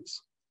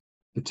ways.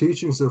 The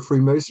teachings of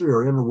Freemasonry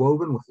are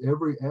interwoven with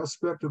every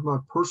aspect of my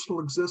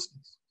personal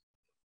existence.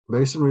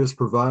 Masonry has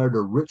provided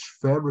a rich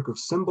fabric of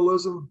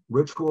symbolism,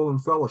 ritual,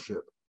 and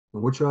fellowship,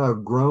 in which I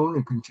have grown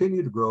and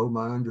continue to grow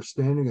my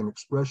understanding and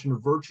expression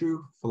of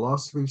virtue,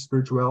 philosophy,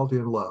 spirituality,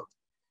 and love.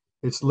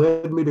 It's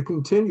led me to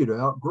continue to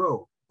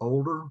outgrow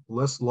older,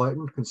 less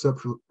lightened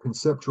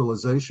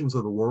conceptualizations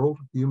of the world,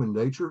 human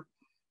nature,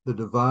 the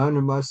divine,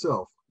 and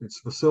myself. It's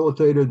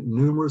facilitated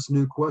numerous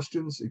new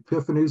questions,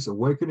 epiphanies,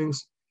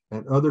 awakenings,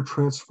 and other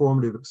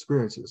transformative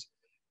experiences.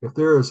 If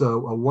there is a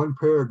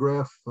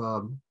one-paragraph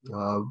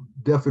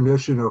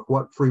definition of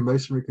what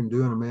Freemasonry can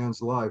do in a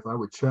man's life, I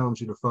would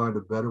challenge you to find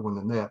a better one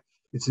than that.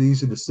 It's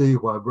easy to see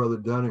why Brother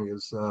Dunning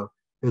is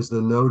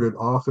the noted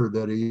author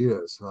that he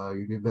is.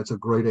 That's a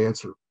great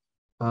answer.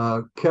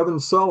 Kevin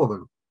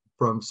Sullivan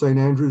from St.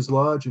 Andrew's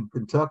Lodge in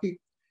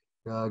Kentucky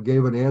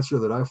gave an answer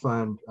that I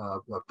find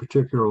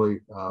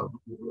particularly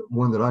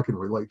one that I can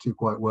relate to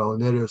quite well,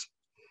 and that is,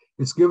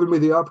 it's given me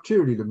the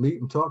opportunity to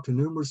meet and talk to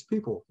numerous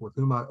people with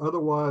whom I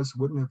otherwise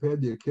wouldn't have had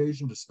the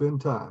occasion to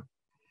spend time.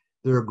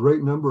 There are a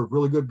great number of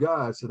really good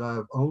guys that I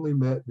have only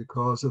met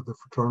because of the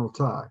fraternal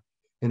tie.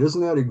 And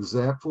isn't that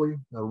exactly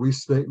a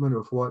restatement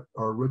of what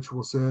our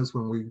ritual says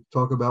when we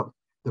talk about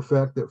the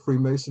fact that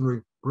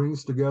Freemasonry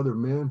brings together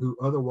men who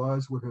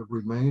otherwise would have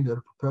remained at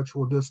a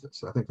perpetual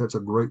distance? I think that's a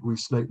great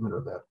restatement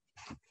of that.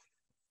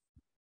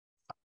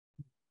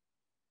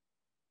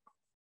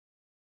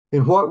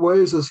 In what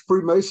ways has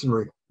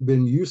Freemasonry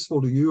been useful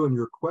to you in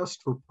your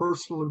quest for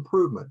personal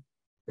improvement?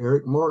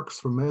 Eric Marks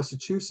from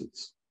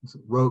Massachusetts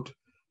wrote,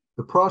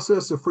 "The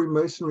process of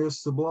Freemasonry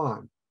is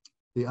sublime.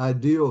 The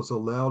ideals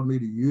allowed me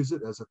to use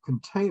it as a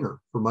container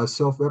for my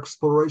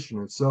self-exploration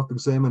and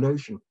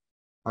self-examination.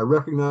 I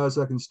recognize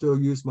I can still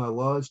use my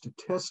lodge to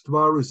test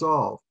my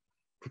resolve,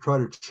 to try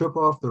to chip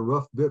off the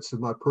rough bits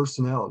of my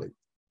personality,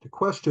 to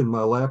question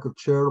my lack of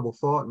charitable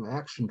thought and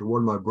action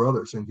toward my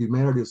brothers and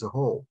humanity as a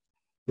whole.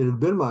 It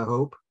had been my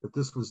hope that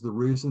this was the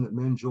reason that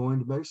men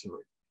joined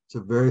Masonry." It's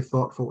a very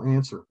thoughtful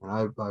answer, and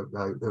I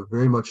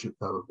very much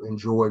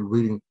enjoyed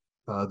reading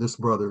this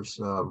brother's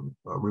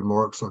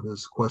remarks on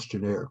his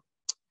questionnaire.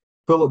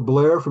 Philip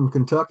Blair from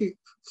Kentucky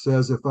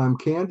says, "If I'm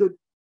candid,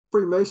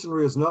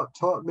 Freemasonry has not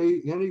taught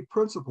me any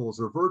principles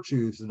or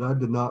virtues that I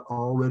did not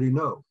already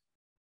know.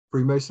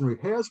 Freemasonry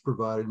has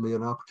provided me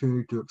an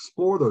opportunity to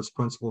explore those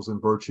principles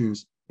and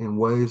virtues in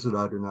ways that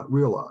I did not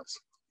realize."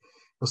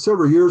 Now,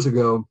 several years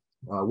ago,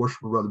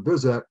 Worshipful Brother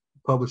Bizak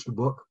published a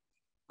book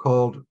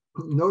called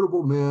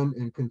 "Notable Men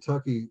in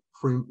Kentucky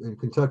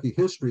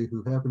History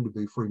Who Happen to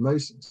be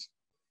Freemasons."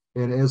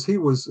 And as he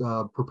was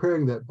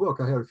preparing that book,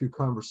 I had a few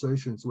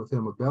conversations with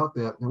him about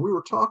that. And we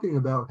were talking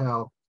about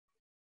how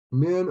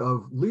men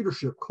of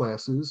leadership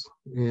classes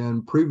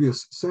in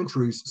previous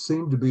centuries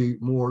seemed to be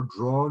more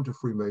drawn to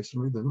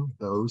Freemasonry than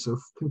those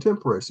of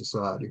contemporary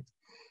society.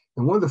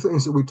 And one of the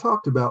things that we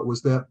talked about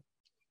was that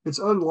it's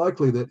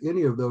unlikely that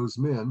any of those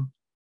men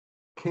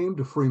came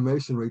to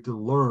Freemasonry to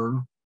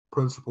learn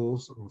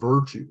principles,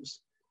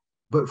 virtues,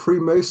 but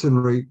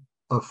Freemasonry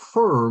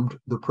affirmed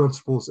the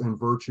principles and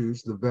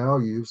virtues, the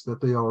values that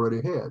they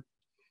already had.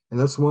 And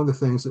that's one of the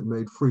things that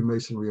made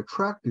Freemasonry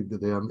attractive to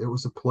them. It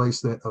was a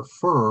place that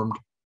affirmed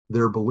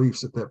their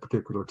beliefs at that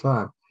particular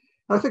time.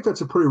 And I think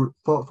that's a pretty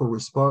thoughtful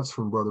response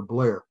from Brother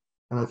Blair.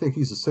 And I think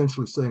he's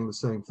essentially saying the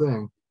same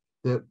thing,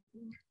 that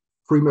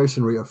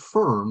Freemasonry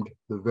affirmed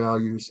the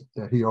values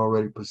that he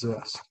already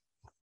possessed.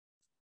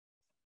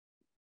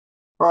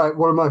 All right,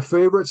 one of my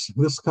favorites,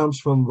 this comes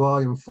from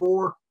volume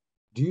 4.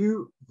 Do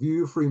you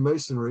view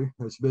Freemasonry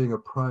as being a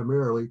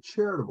primarily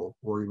charitable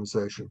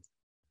organization?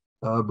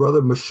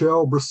 Brother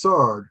Michel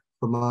Broussard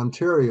from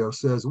Ontario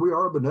says, we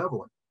are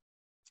benevolent.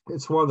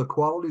 It's one of the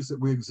qualities that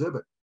we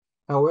exhibit.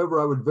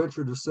 However, I would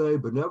venture to say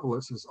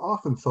benevolence is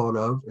often thought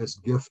of as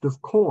gift of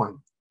coin,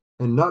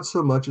 and not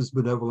so much as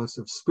benevolence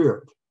of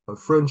spirit, of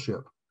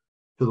friendship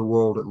to the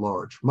world at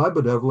large. My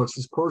benevolence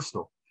is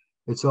personal.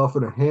 It's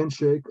often a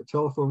handshake, a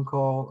telephone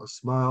call, a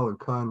smile, and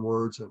kind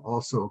words, and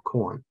also a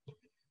coin.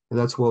 And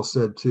that's well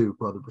said too,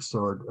 Brother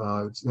Broussard.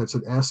 That's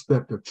an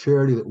aspect of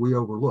charity that we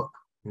overlook,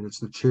 and it's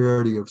the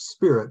charity of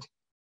spirit,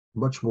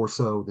 much more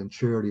so than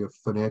charity of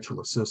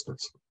financial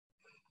assistance.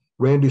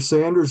 Randy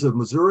Sanders of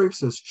Missouri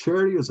says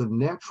charity is a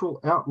natural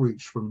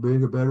outreach from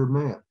being a better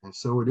man, and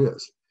so it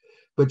is.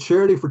 But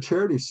charity for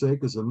charity's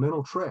sake is a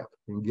mental trap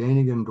in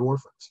gaining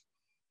endorphins.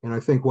 And I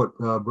think what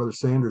Brother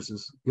Sanders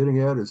is getting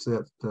at is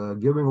that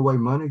giving away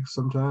money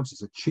sometimes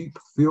is a cheap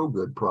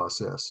feel-good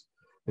process.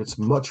 It's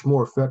much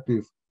more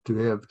effective to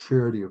have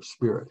charity of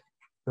spirit.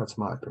 That's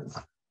my opinion.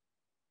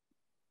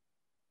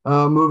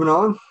 Moving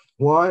on.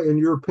 Why, in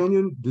your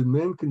opinion, do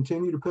men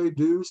continue to pay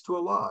dues to a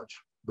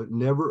lodge, but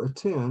never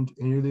attend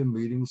any of the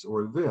meetings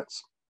or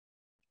events?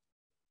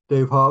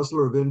 Dave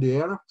Hosler of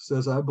Indiana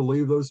says, I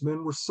believe those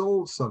men were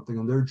sold something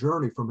in their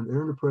journey from an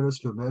errand apprentice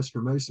to a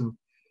master mason,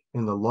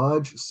 and the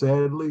lodge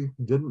sadly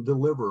didn't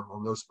deliver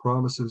on those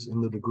promises in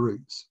the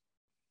degrees.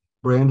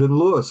 Brandon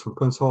Lewis from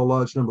Prince Hall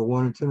Lodge No.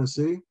 1 in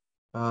Tennessee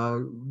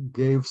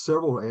gave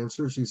several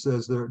answers. He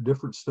says they're at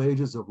different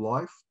stages of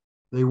life.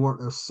 They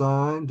weren't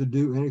assigned to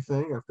do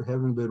anything after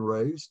having been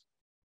raised.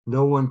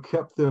 No one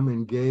kept them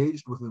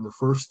engaged within the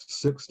first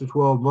 6 to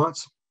 12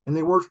 months, and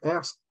they weren't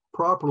asked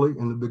properly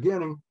in the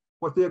beginning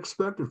what they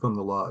expected from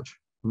the lodge.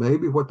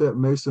 Maybe what that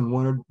Mason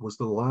wanted was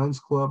the Lions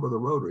Club or the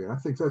Rotary. And I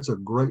think that's a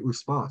great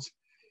response.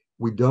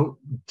 We don't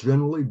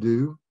generally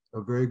do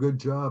a very good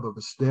job of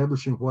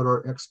establishing what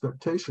our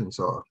expectations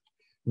are.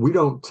 We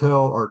don't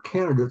tell our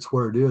candidates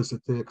what it is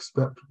that they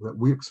expect, that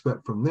we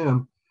expect from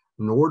them,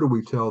 nor do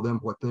we tell them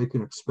what they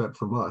can expect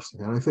from us.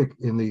 And I think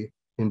in the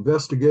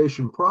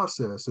investigation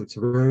process, it's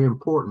very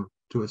important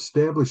to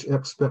establish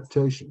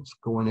expectations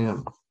going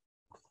in.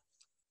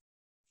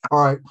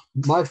 All right,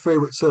 my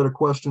favorite set of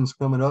questions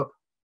coming up.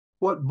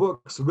 What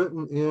books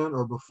written in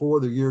or before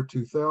the year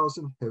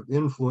 2000 have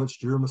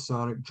influenced your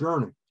Masonic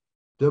journey?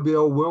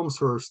 W.L.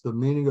 Wilmshurst, The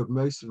Meaning of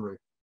Masonry,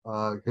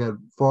 had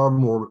far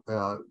more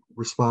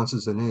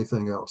responses than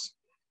anything else.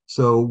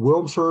 So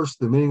Wilmshurst,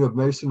 The Meaning of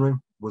Masonry,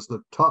 was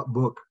the top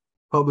book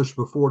published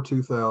before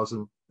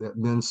 2000 that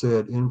men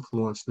said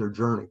influenced their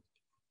journey.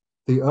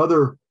 The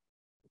other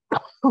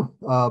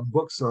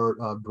books are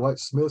Dwight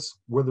Smith's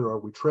Whither Are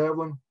We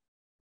Traveling?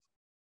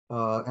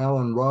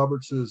 Alan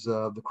Roberts's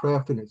The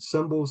Craft and Its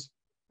Symbols,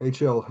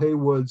 H.L.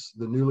 Haywood's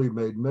The Newly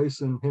Made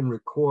Mason, Henry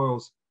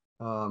Coyle's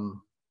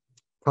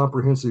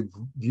Comprehensive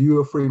View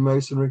of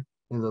Freemasonry,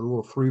 and the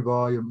little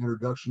 3-volume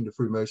Introduction to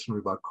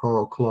Freemasonry by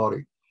Carl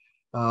Claudy.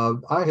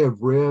 I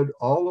have read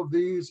all of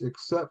these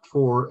except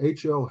for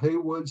H.L.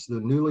 Haywood's The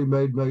Newly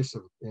Made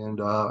Mason,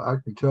 and I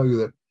can tell you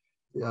that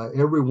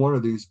every one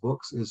of these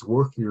books is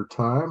worth your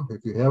time.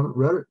 If you haven't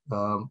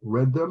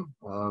read them,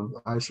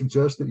 I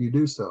suggest that you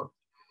do so.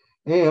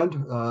 And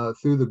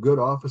through the good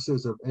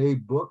offices of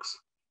Abe Books,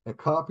 a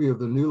copy of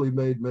The Newly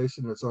Made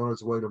Mason is on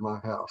its way to my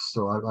house.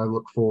 So I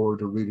look forward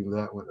to reading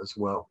that one as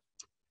well.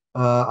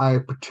 I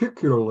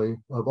particularly,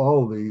 of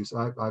all of these,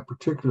 I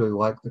particularly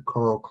like the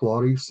Carl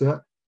Claudy set,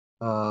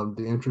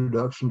 the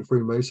Introduction to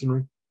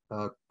Freemasonry.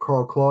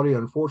 Carl Claudy,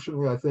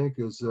 unfortunately, I think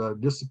is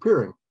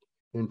disappearing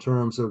in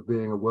terms of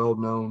being a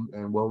well-known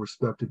and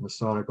well-respected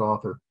Masonic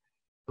author.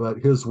 But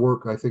his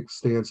work, I think,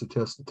 stands the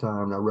test of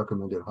time, and I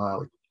recommend it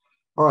highly.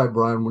 All right,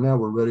 Brian, now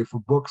we're ready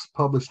for books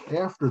published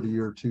after the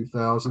year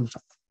 2000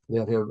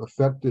 that have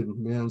affected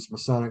men's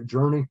Masonic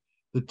journey.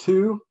 The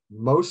two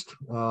most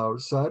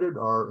cited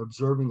are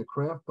Observing the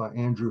Craft by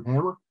Andrew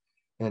Hammer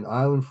and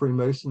Island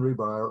Freemasonry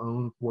by our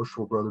own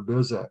Worshipful Brother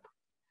Bizak.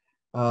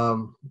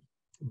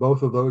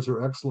 Both of those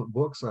are excellent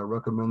books. I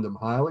recommend them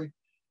highly.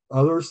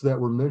 Others that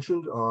were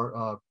mentioned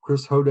are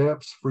Chris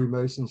Hodap's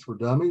Freemasons for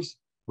Dummies,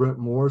 Brent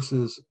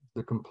Morris's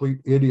The Complete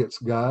Idiot's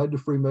Guide to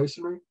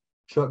Freemasonry,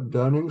 Chuck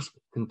Dunning's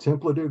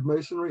Contemplative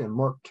Masonry, and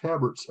Mark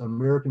Tabbert's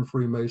American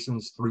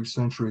Freemasons, 3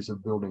 Centuries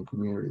of Building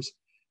Communities.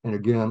 And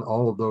again,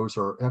 all of those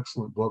are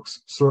excellent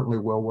books, certainly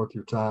well worth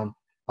your time.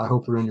 I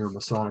hope they're in your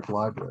Masonic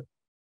library.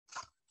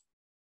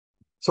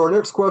 So our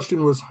next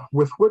question was,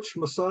 with which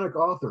Masonic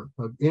author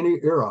of any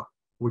era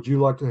would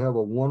you like to have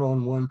a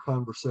one-on-one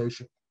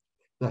conversation?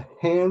 The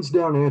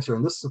hands-down answer,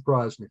 and this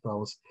surprised me,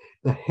 fellas,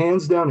 the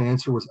hands-down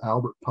answer was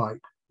Albert Pike.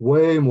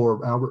 Way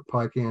more Albert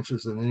Pike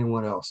answers than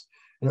anyone else.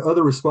 And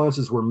other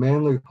responses were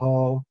Manly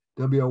Hall,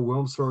 W.L.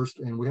 Wilmshurst,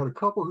 and we had a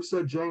couple who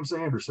said James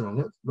Anderson,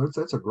 and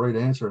that's a great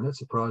answer, and that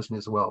surprised me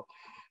as well.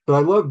 But I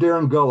love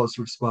Darren Gullah's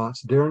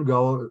response. Darren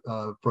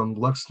Gullah from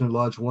Lexington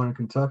Lodge 1 in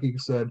Kentucky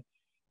said,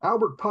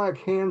 Albert Pike,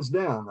 hands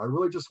down. I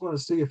really just want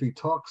to see if he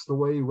talks the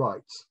way he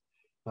writes.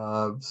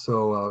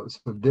 So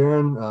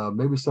Darren,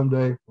 maybe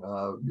someday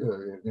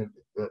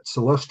at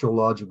Celestial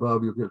Lodge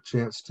above, you'll get a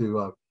chance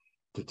to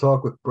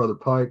talk with Brother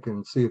Pike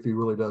and see if he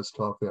really does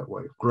talk that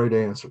way. Great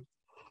answer.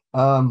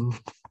 The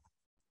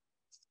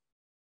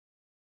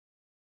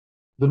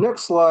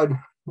next slide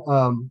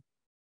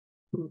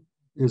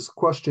is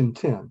question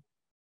 10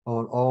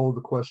 on all of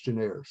the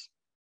questionnaires.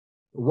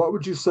 What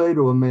would you say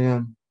to a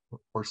man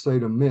or say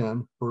to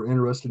men who are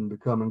interested in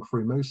becoming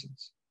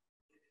Freemasons?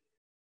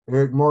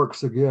 Eric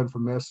Marks, again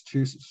from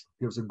Massachusetts,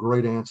 gives a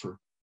great answer.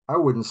 I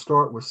wouldn't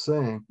start with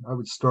saying, I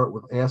would start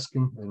with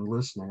asking and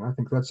listening. I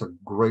think that's a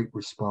great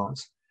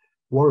response.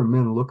 What are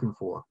men looking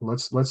for?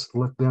 Let's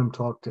let them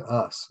talk to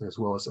us as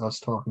well as us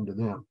talking to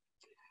them.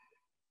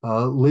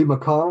 Lee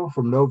McConnell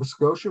from Nova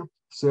Scotia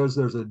says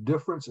there's a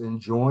difference in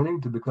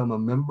joining to become a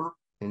member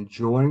and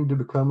joining to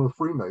become a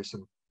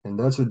Freemason. And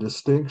that's a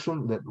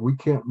distinction that we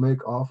can't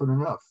make often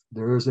enough.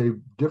 There is a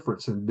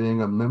difference in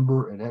being a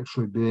member and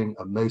actually being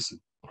a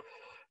Mason.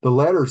 The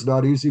latter is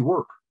not easy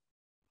work.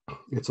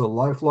 It's a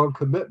lifelong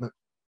commitment.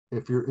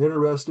 If you're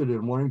interested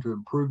in wanting to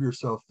improve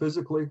yourself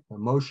physically,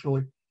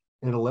 emotionally,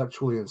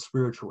 intellectually, and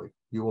spiritually,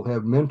 you will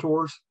have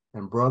mentors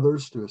and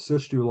brothers to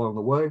assist you along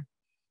the way,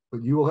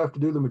 but you will have to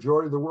do the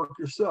majority of the work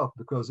yourself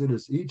because it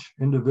is each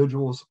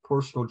individual's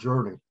personal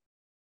journey.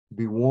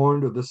 Be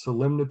warned of the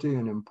solemnity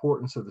and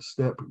importance of the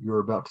step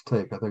you're about to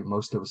take. I think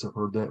most of us have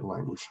heard that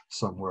language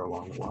somewhere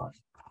along the line.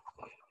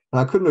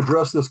 And I couldn't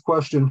address this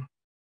question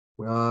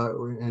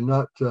and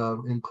not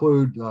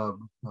include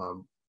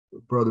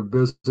Brother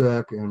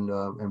Bizak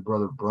and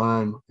Brother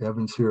Brian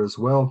Evans here as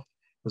well,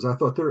 because I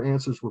thought their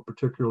answers were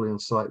particularly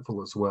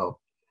insightful as well.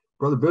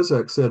 Brother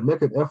Bizak said,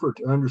 make an effort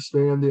to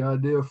understand the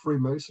idea of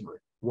Freemasonry,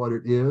 what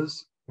it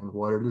is and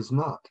what it is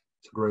not.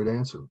 It's a great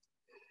answer.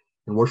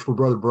 And Worshipful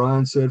Brother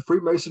Brian said,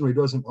 Freemasonry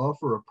doesn't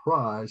offer a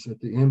prize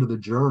at the end of the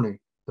journey.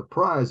 The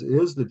prize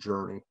is the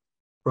journey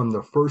from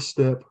the first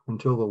step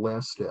until the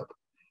last step.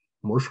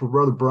 And Worshipful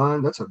Brother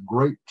Brian, that's a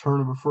great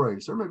turn of a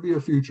phrase. There may be a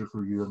future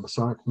for you in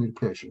Masonic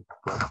communication.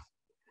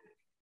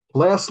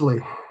 Lastly,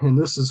 and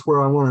this is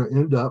where I want to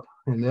end up,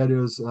 and that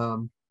is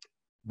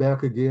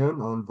back again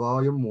on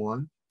volume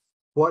 1.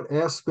 What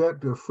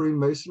aspect of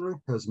Freemasonry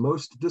has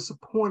most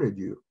disappointed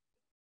you?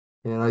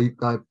 And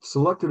I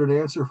selected an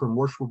answer from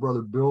Worshipful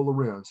Brother Bill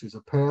Lorenz. He's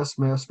a past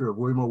master of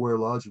William Ware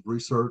Lodge of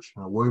Research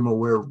and a William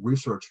Ware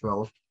Research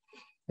Fellow.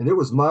 And it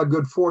was my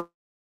good fortune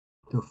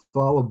to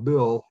follow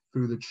Bill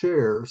through the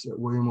chairs at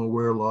William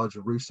Ware Lodge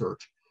of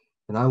Research.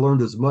 And I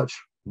learned as much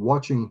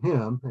watching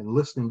him and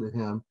listening to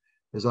him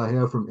as I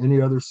have from any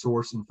other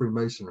source in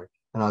Freemasonry.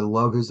 And I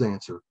love his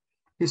answer.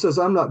 He says,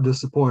 I'm not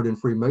disappointed in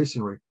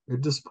Freemasonry. It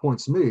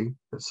disappoints me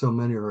that so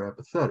many are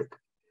apathetic.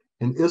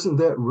 And isn't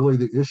that really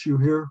the issue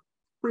here?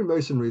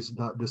 Freemasonry is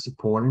not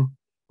disappointing.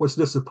 What's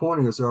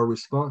disappointing is our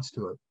response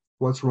to it.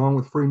 What's wrong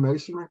with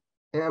Freemasonry?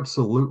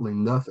 Absolutely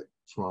nothing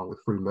is wrong with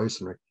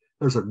Freemasonry.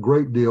 There's a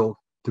great deal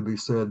to be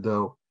said,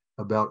 though,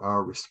 about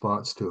our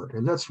response to it.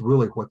 And that's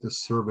really what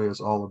this survey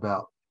is all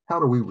about. How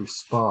do we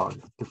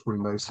respond to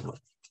Freemasonry?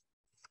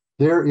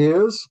 There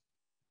is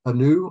a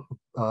new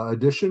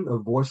edition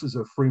of Voices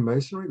of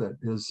Freemasonry that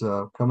is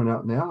coming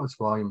out now. It's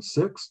volume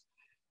 6.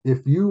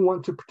 If you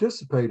want to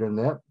participate in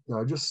that,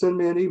 just send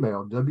me an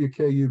email,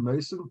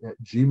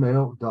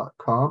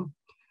 wkumason@gmail.com.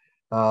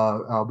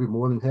 I'll be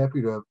more than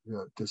happy to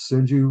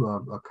send you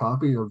a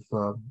copy of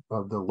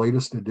the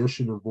latest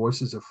edition of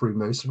Voices of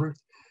Freemasonry.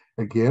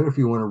 Again, if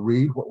you want to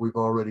read what we've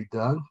already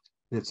done,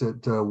 it's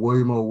at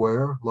William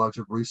Ware Lodge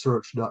of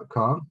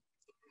Research.com.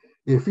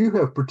 If you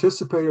have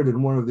participated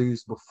in one of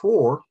these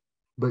before,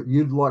 but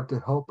you'd like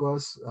to help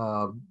us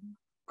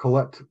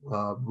collect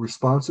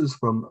responses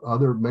from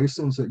other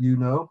Masons that you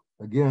know,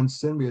 again,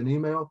 send me an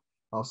email.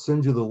 I'll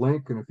send you the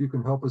link. And if you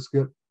can help us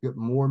get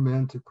more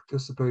men to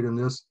participate in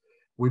this,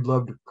 we'd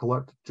love to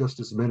collect just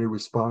as many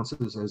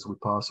responses as we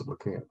possibly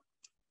can.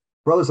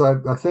 Brothers,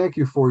 I thank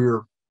you for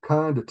your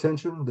kind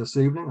attention this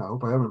evening. I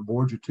hope I haven't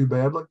bored you too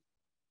badly.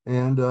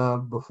 And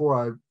before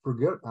I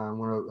forget, I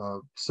want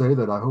to say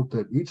that I hope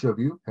that each of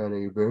you had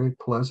a very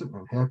pleasant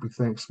and happy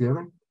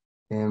Thanksgiving.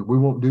 And we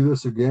won't do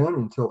this again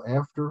until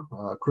after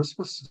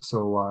Christmas.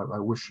 So I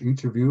wish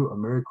each of you a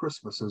Merry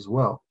Christmas as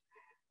well.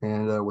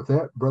 And with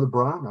that, Brother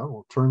Brian, I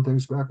will turn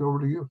things back over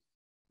to you.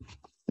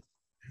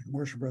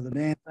 Worshipful Brother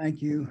Dan,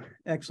 thank you.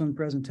 Excellent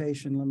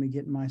presentation. Let me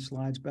get my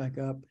slides back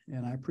up.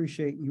 And I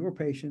appreciate your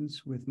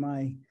patience with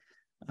my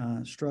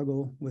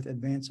struggle with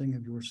advancing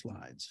of your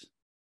slides.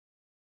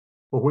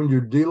 Well, when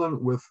you're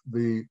dealing with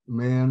the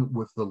man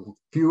with the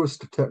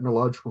fewest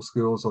technological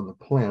skills on the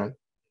planet,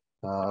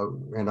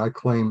 and I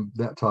claim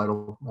that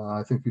title,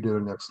 I think you did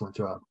an excellent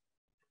job.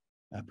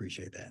 I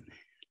appreciate that.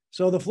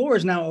 So the floor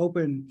is now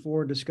open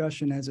for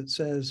discussion, as it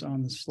says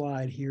on the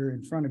slide here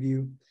in front of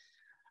you.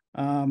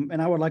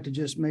 And I would like to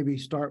just maybe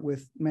start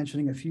with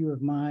mentioning a few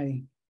of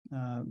my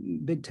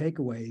big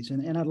takeaways.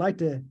 And I'd like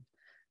to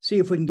see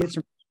if we can get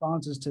some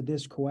responses to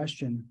this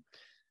question.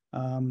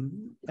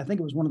 I think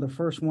it was one of the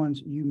first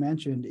ones you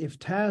mentioned. If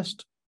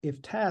tasked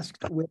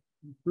with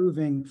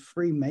improving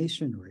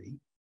Freemasonry,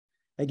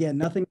 again,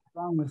 nothing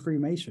wrong with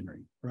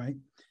Freemasonry, right?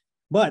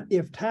 But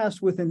if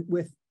tasked with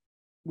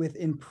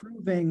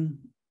improving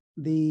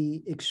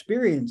the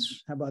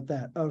experience, how about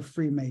that, of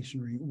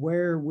Freemasonry,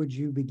 where would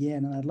you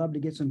begin? And I'd love to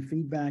get some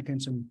feedback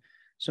and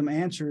some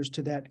answers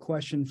to that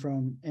question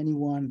from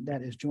anyone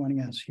that is joining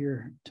us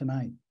here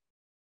tonight.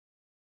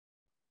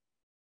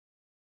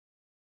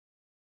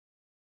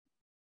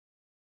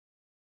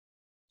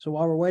 So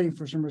while we're waiting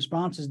for some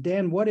responses,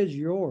 Dan, what is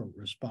your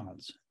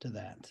response to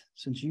that?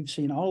 Since you've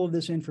seen all of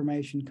this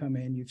information come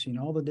in, you've seen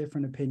all the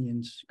different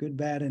opinions, good,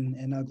 bad,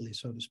 and ugly,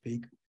 so to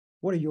speak.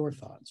 What are your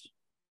thoughts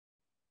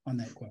on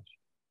that question?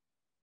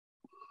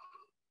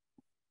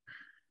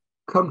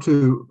 Come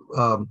to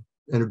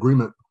an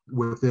agreement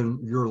within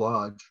your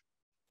lodge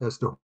as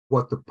to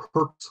what the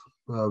purpose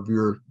of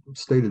your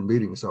stated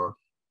meetings are.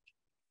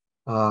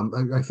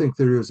 I think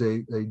there is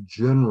a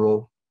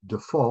general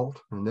default,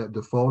 and that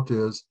default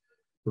is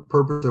the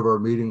purpose of our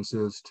meetings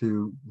is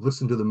to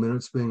listen to the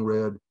minutes being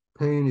read,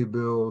 pay any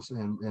bills,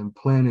 and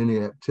plan any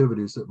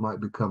activities that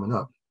might be coming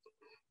up.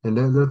 And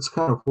that's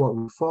kind of what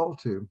we fall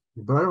to.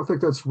 But I don't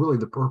think that's really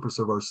the purpose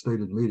of our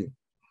stated meeting.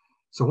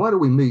 So why do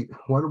we meet?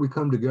 Why do we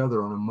come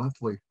together on a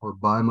monthly or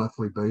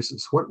bi-monthly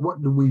basis? What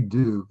do we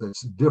do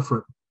that's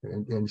different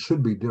and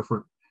should be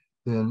different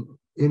than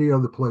any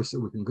other place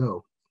that we can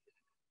go?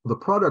 The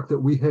product that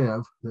we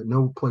have that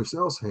no place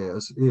else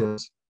has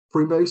is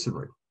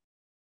Freemasonry.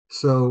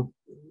 So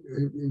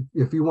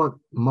if you want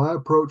my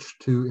approach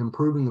to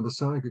improving the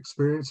Masonic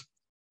experience,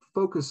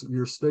 focus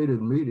your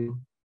stated meeting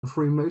on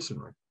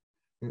Freemasonry.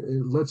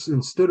 Let's,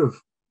 instead of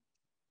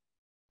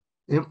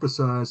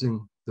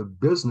emphasizing the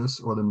business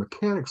or the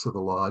mechanics of the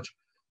lodge,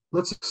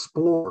 let's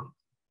explore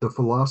the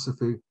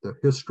philosophy, the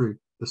history,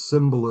 the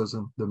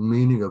symbolism, the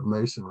meaning of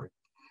Masonry.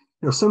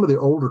 You know, some of the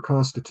older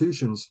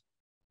constitutions,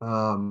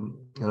 and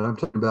I'm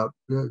talking about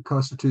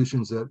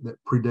constitutions that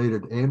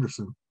predated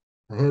Anderson,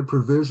 had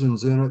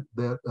provisions in it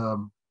that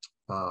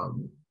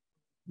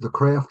the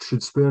craft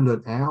should spend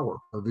an hour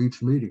of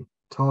each meeting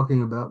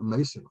talking about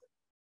Masonry.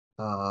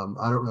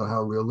 I don't know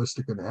how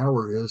realistic an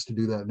hour is to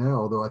do that now,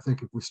 although I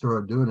think if we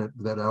started doing it,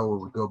 that hour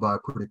would go by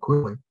pretty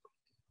quickly.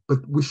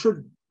 But we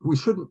shouldn't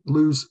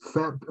lose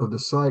fact of the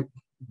sight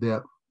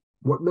that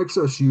what makes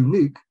us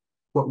unique,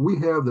 what we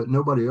have that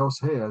nobody else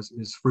has,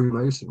 is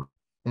Freemasonry.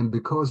 And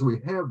because we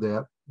have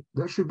that,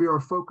 that should be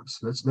our focus.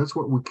 That's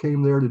what we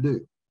came there to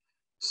do.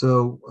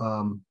 So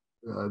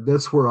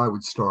that's where I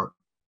would start,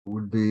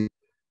 would be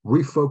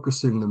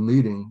refocusing the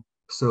meeting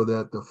so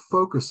that the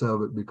focus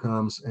of it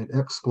becomes an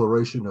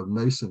exploration of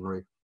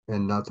Masonry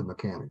and not the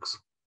mechanics.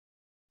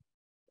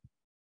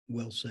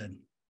 Well said.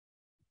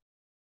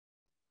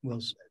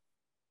 Well said.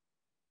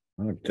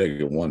 I'm going to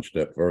take it one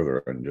step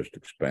further and just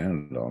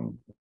expand on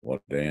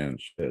what Dan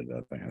said.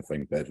 I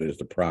think that is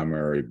the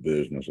primary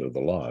business of the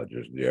lodge,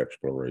 is the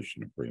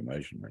exploration of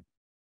Freemasonry.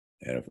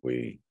 And if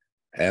we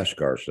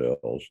ask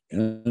ourselves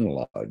in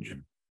the lodge,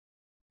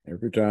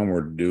 every time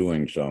we're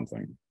doing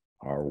something,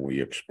 are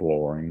we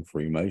exploring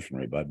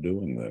Freemasonry by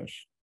doing this?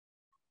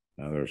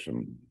 Now, there's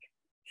some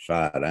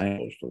side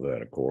angles to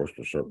that, of course.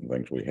 There's certain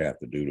things we have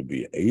to do to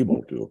be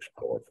able to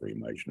explore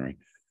Freemasonry,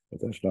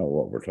 but that's not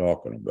what we're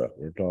talking about.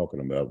 We're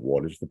talking about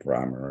what is the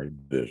primary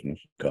business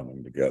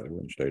coming together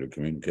in state of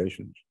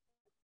communications.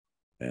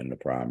 And the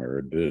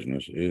primary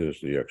business is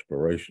the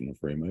exploration of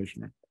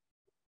Freemasonry.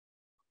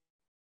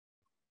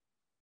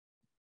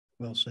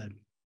 Well said.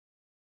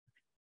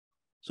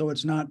 So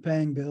it's not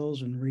paying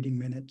bills and reading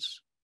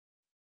minutes.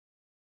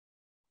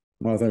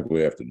 Well, I think we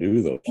have to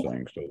do those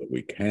things so that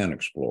we can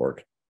explore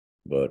it.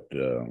 But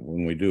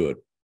when we do it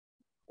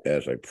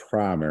as a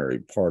primary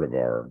part of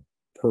our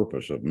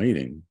purpose of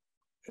meeting,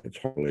 it's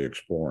hardly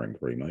exploring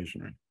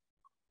Freemasonry.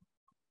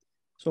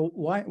 So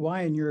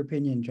why, in your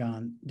opinion,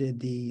 John,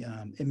 did the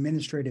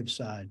administrative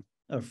side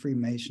of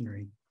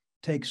Freemasonry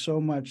take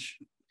so much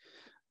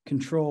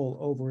control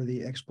over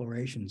the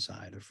exploration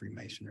side of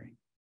Freemasonry?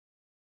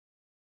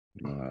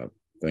 I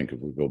think if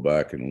we go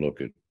back and look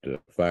at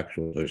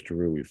factual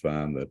history, we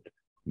find that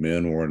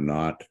men were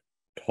not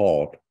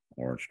taught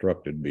or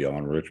instructed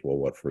beyond ritual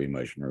what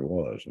Freemasonry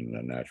was, and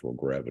the natural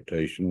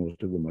gravitation was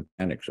to the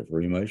mechanics of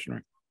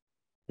Freemasonry.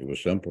 It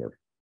was simpler.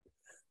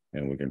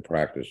 and we can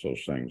practice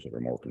those things that are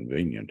more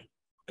convenient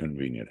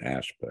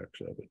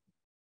aspects of it.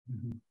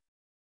 Mm-hmm.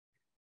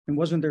 And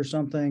wasn't there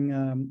something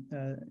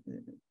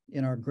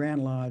in our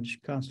Grand Lodge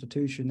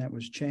Constitution that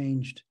was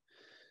changed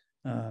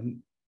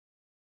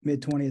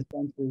mid-20th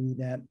century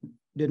that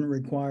didn't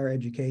require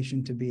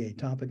education to be a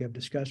topic of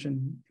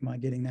discussion? Am I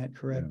getting that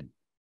correct? Yeah.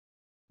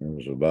 There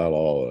was a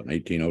bylaw, an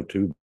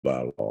 1802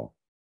 bylaw,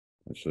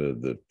 that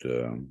said that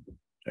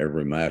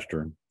every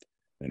master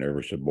and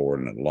every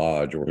subordinate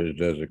lodge or his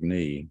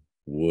designee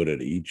would,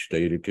 at each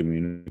stated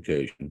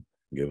communication,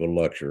 give a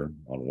lecture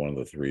on one of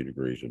the 3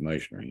 degrees of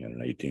Masonry. And in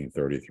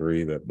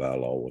 1833, that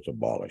bylaw was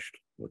abolished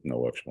with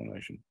no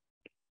explanation.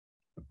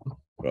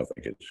 But I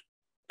think it's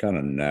kind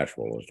of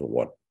natural as to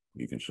what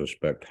you can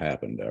suspect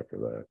happened after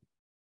that.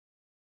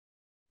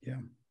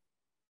 Yeah.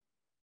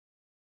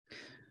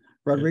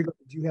 Rodrigo,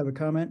 did you have a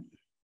comment?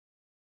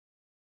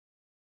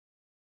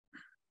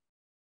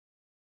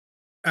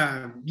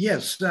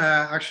 Yes,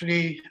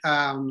 actually,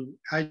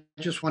 I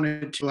just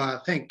wanted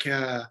to thank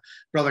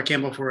Brother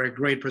Kemble for a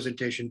great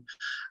presentation.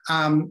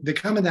 The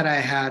comment that I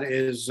had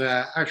is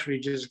actually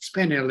just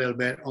expanding a little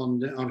bit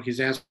on his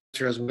answer,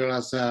 as well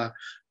as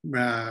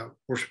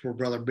Worshipful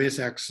Brother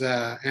Bisak's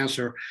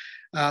answer,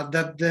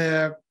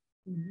 that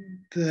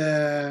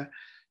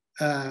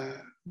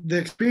the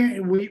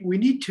experience, we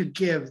need to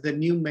give the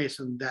new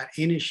Mason that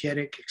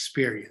initiatic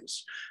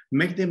experience,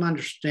 make them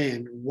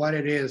understand what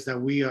it is that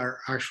we are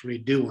actually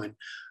doing,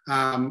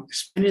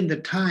 spending the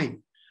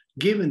time,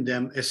 giving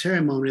them a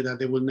ceremony that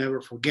they will never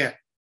forget.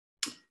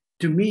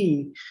 To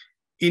me,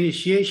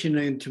 initiation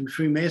into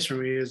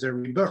Freemasonry is a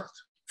rebirth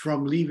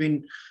from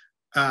leaving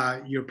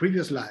your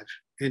previous life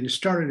and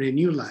starting a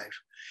new life.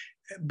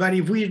 But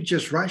if we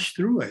just rush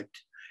through it,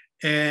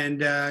 and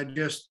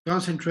just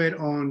concentrate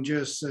on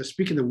just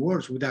speaking the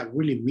words without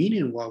really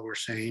meaning what we're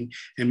saying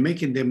and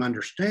making them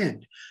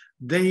understand,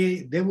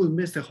 they will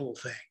miss the whole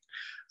thing.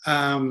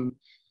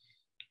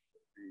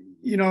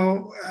 You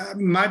know,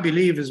 my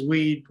belief is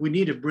we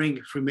need to bring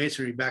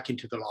Freemasonry back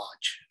into the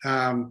lodge.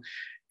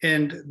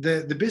 And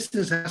the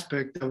business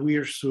aspect that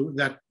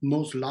that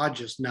most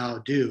lodges now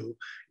do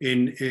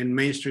in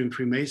mainstream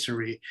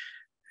Freemasonry,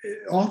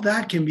 all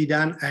that can be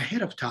done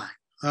ahead of time.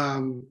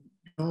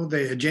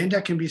 The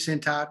agenda can be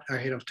sent out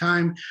ahead of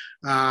time.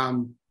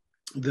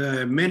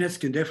 The minutes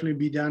can definitely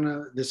be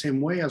done the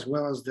same way, as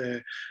well as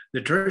the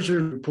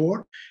treasury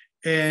report.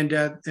 And,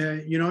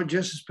 you know,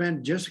 just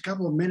spend just a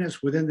couple of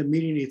minutes within the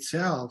meeting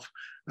itself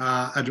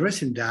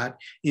addressing that,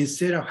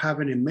 instead of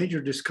having a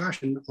major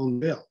discussion on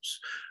bills.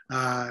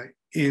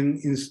 In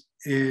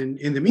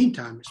the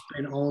meantime,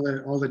 spend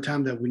all the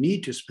time that we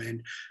need to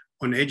spend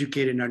on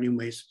educating our new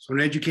Masons, on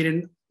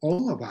educating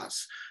all of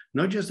us,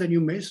 not just the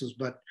new Masons,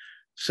 but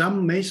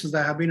some Masons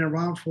that have been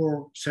around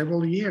for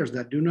several years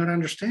that do not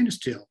understand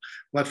still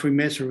what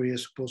Freemasonry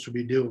is supposed to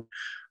be doing.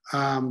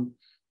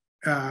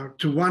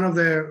 To one of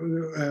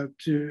the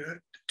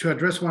to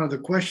address one of the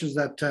questions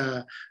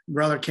that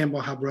Brother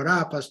Kemble had brought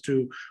up as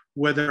to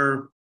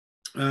whether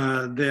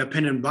the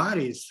appendant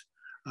bodies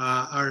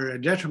are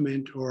a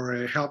detriment or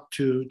a help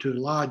to the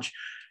lodge,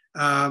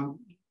 I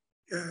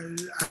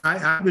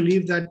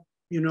believe that,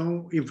 you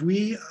know, if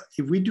we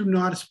do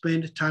not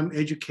spend time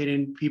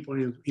educating people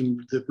in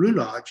the Blue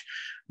Lodge,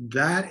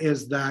 that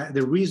is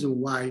the reason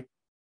why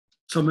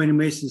so many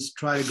Masons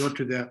try to go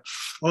to the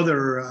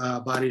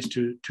other bodies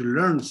to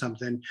learn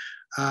something.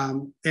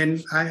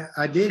 And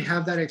I did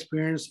have that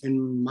experience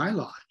in my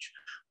lodge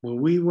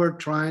when we were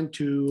trying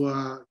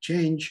to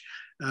change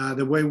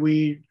the way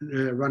we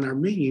run our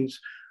meetings,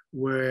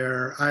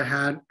 where I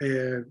had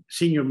a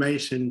senior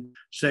Mason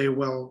say,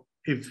 well,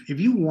 if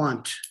you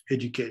want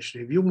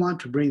education, if you want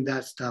to bring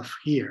that stuff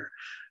here,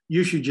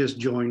 you should just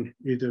join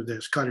either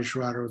the Scottish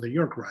Rite or the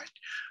York Rite,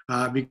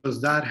 because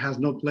that has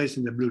no place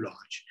in the Blue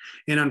Lodge.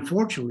 And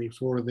unfortunately,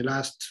 for the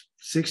last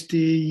 60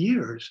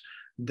 years,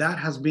 that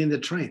has been the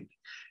trend.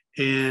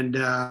 And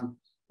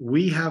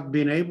we have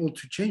been able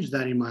to change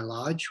that in my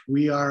lodge.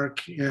 We are,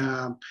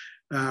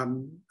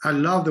 I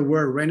love the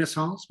word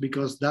Renaissance,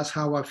 because that's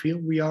how I feel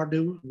we are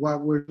doing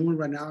what we're doing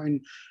right now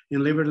in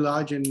Liberty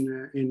Lodge in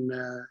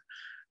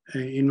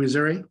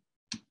Missouri.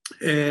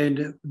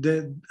 And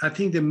I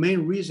think the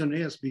main reason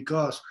is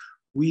because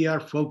we are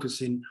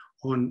focusing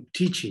on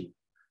teaching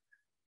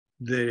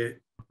the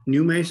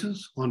new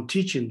Masons, on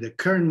teaching the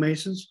current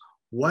Masons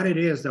what it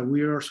is that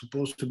we are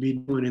supposed to be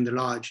doing in the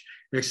lodge,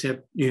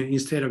 except, you know,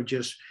 instead of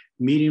just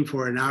meeting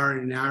for an hour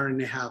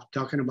and a half,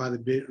 talking about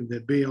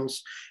the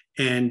bills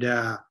and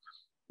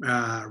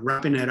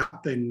wrapping it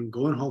up and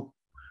going home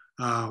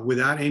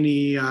without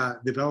any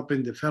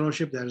developing the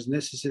fellowship that is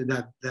necessary,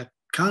 that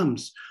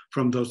comes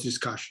from those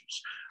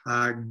discussions.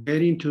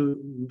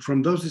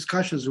 From those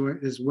discussions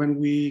is when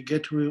we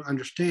get to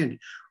understand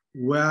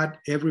where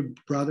every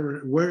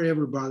brother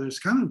is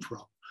coming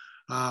from,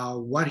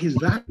 what his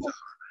values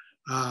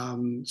are.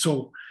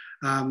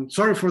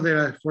 Sorry for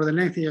the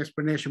lengthy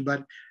explanation,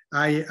 but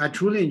I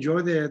truly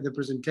enjoyed the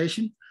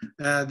presentation.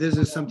 This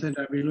is something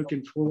I've been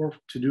looking forward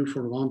to do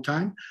for a long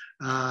time,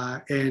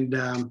 and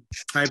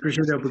I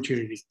appreciate the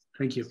opportunity.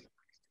 Thank you.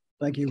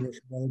 Thank you,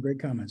 Worshipful Brother. Great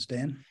comments.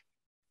 Dan?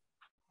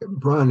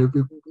 Brian,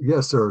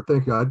 yes, sir.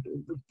 Thank you.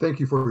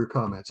 Thank you for your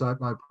comments. I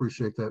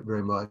appreciate that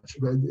very much.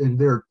 And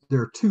there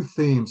are two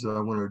themes that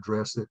I want to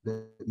address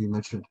that you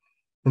mentioned.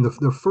 And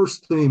the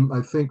first theme,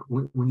 I think,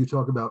 when you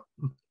talk about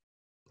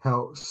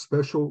how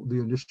special the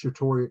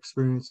initiatory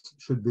experience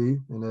should be,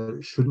 and that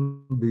it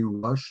shouldn't be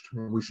rushed,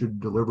 and we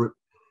should deliver it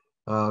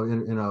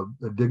in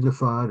a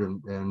dignified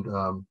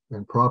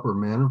and proper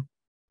manner.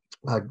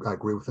 I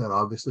agree with that,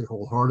 obviously,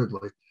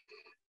 wholeheartedly.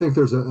 I think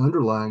there's an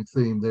underlying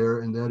theme there,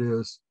 and that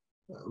is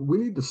we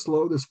need to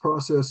slow this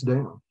process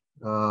down.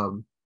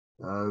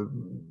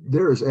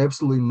 There is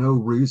absolutely no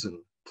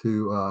reason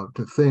to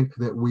think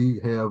that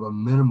we have a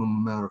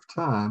minimum amount of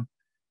time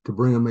to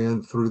bring a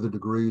man through the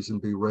degrees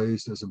and be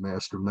raised as a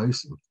Master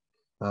Mason.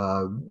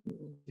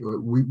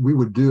 We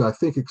would do, I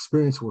think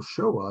experience will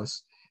show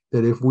us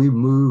that if we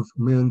move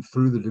men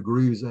through the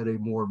degrees at a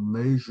more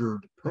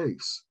measured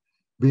pace,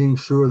 being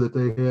sure that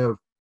they have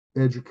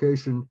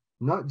education,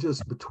 not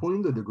just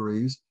between the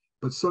degrees,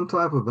 but some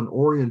type of an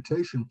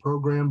orientation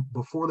program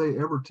before they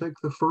ever take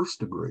the first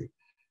degree.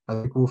 I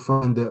think we'll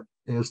find that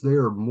as they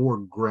are more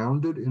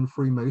grounded in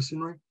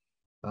Freemasonry,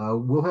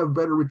 we'll have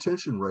better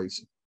retention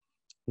rates.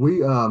 We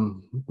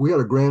had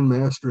a Grand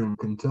Master in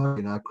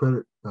Kentucky, and I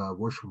credit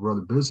Worshipful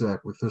Brother Bizak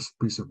with this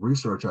piece of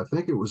research. I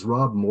think it was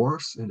Rob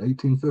Morris in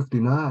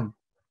 1859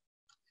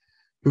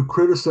 who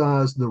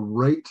criticized the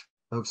rate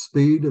of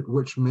speed at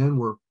which men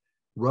were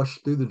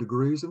rushed through the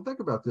degrees. And think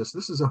about this.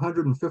 This is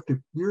 150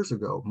 years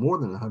ago, more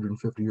than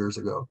 150 years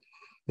ago.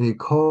 And he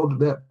called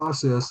that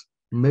process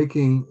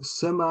making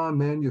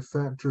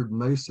semi-manufactured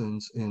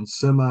Masons in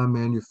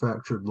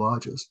semi-manufactured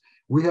lodges.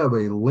 We have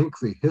a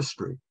lengthy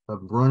history of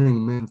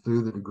running men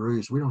through the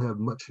degrees. We don't have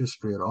much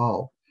history at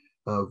all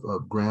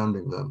of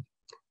grounding them.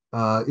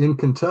 In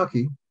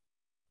Kentucky,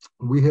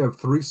 we have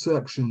 3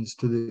 sections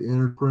to the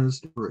entered apprentice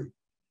degree.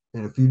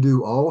 And if you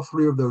do all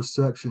 3 of those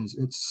sections,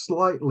 it's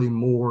slightly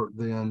more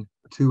than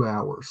 2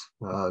 hours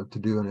to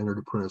do an entered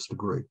apprentice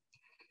degree.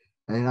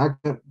 And I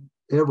can't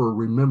ever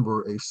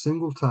remember a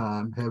single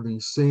time having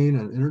seen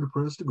an entered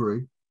apprentice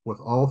degree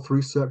with all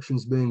 3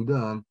 sections being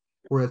done,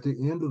 where at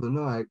the end of the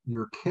night,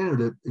 your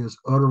candidate is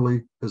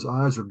utterly, his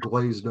eyes are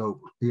glazed over.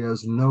 He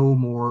has no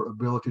more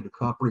ability to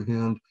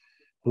comprehend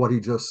what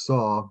he just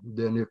saw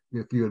than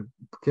if you had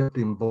kept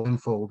him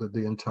blindfolded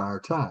the entire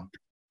time.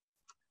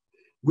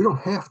 We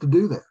don't have to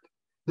do that.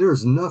 There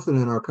is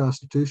nothing in our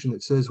Constitution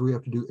that says we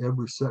have to do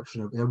every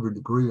section of every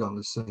degree on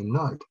the same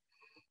night.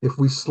 If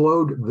we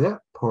slowed that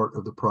part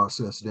of the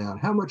process down,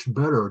 how much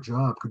better a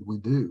job could we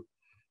do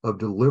of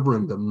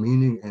delivering the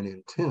meaning and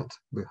intent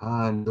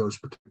behind those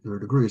particular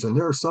degrees? And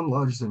there are some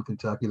lodges in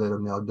Kentucky that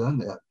have now done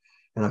that,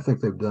 and I think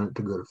they've done it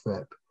to good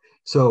effect.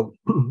 So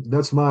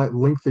that's my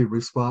lengthy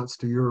response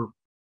to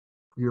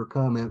your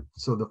comment.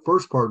 So the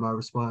first part of my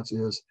response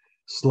is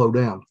slow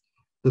down.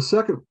 The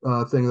second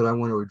thing that I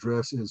want to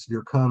address is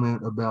your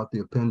comment about the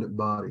appendant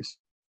bodies.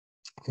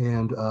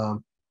 And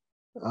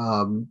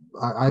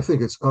I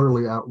think it's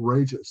utterly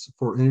outrageous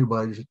for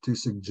anybody to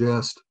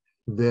suggest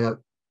that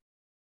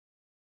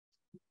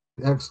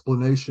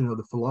explanation of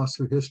the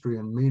philosophy, history,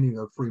 and meaning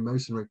of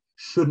Freemasonry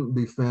shouldn't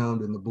be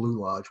found in the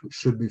Blue Lodge, which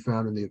should be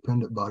found in the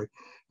appendant body.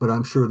 But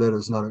I'm sure that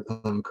is not an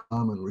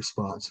uncommon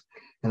response.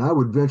 And I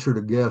would venture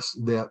to guess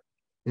that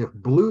if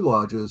Blue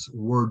Lodges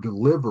were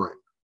delivering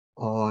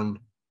on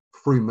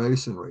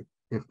Freemasonry,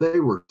 if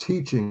they were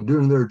teaching,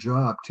 doing their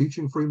job,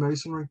 teaching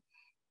Freemasonry,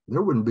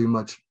 there wouldn't be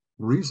much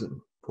reason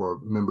for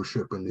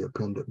membership in the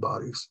appendant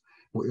bodies.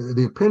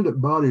 The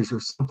appendant bodies are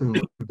something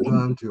that we've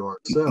done to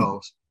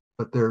ourselves,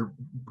 but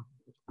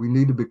we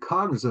need to be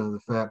cognizant of the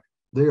fact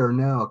they are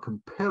now a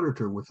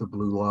competitor with the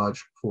Blue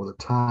Lodge for the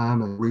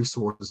time and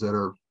resources that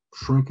are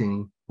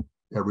shrinking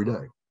every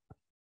day.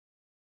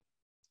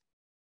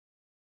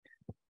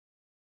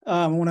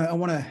 I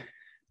want to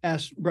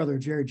ask Brother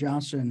Jerry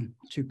Johnson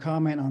to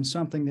comment on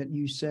something that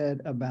you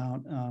said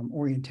about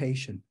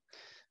orientation.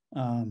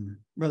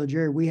 Brother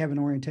Jerry, we have an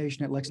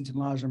orientation at Lexington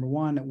Lodge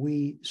No. that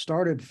we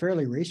started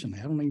fairly recently.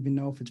 I don't even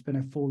know if it's been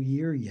a full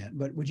year yet,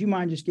 but would you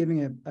mind just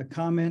giving a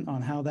comment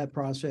on how that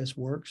process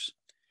works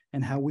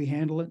and how we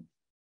handle it?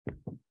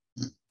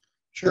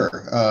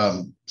 Sure.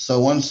 So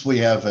once we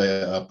have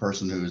a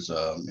person who's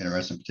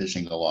interested in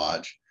petitioning the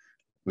lodge,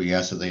 we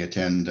ask that they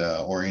attend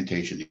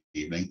orientation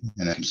evening,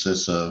 and it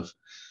consists of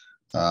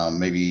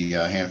maybe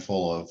a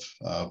handful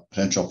of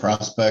potential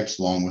prospects,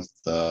 along with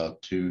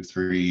 2,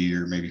 3,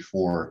 or maybe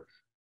 4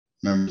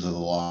 members of the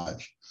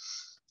lodge.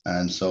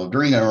 And so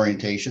during that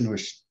orientation,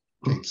 which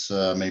takes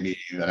maybe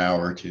an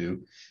hour or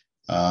 2,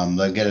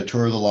 they'll get a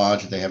tour of the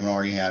lodge if they haven't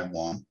already had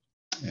one.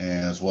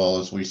 And as well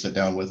as we sit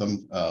down with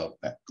them,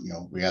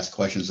 we ask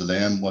questions of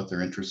them, what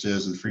their interest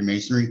is in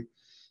Freemasonry,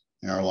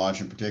 in our lodge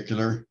in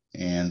particular,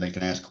 and they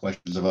can ask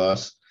questions of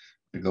us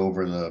to go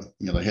over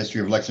the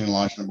history of Lexington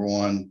Lodge No.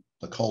 1,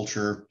 the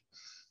culture,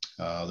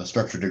 the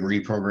structured degree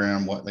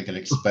program, what they can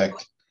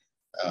expect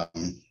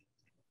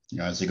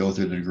as they go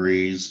through the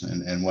degrees,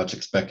 and what's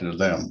expected of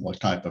them, what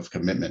type of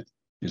commitment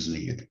is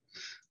needed.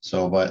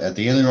 So, but at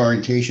the end of the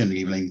orientation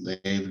evening,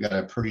 they've got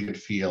a pretty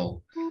good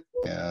feel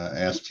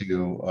as to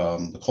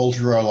the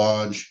culture of our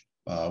lodge,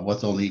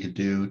 what they'll need to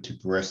do to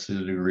progress through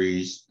the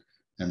degrees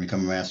and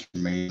become a Master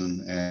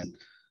Mason. And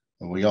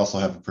we also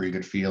have a pretty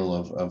good feel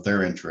of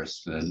their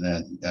interest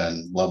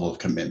and level of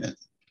commitment.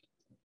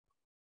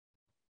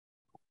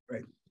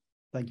 Great.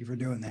 Thank you for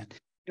doing that.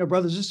 You know,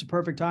 brothers, this is a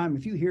perfect time.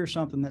 If you hear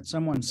something that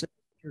someone said,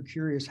 you're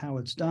curious how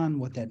it's done,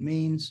 what that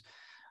means,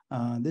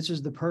 this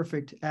is the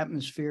perfect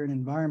atmosphere and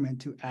environment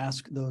to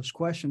ask those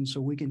questions so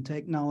we can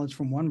take knowledge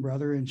from one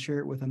brother and share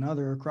it with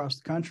another across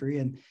the country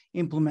and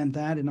implement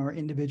that in our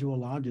individual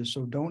lodges.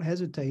 So don't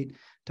hesitate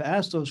to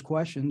ask those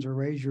questions or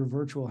raise your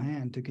virtual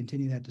hand to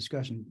continue that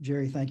discussion.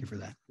 Jerry, thank you for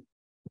that.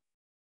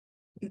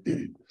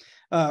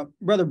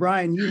 Brother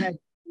Brian, you had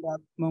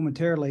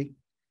momentarily.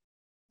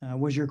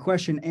 Was your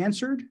question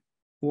answered,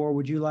 or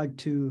would you like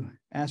to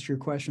ask your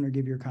question or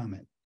give your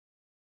comment?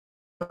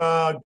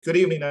 Good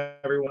evening,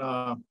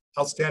 everyone.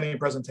 Outstanding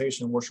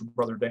presentation, Worshipful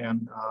Brother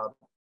Dan.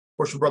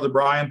 Worshipful Brother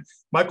Brian.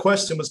 My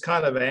question was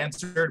kind of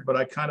answered, but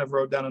I kind of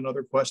wrote down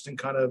another question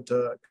kind of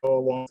to go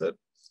along with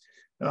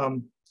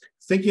it.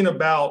 Thinking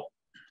about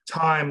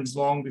times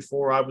long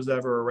before I was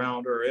ever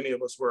around, or any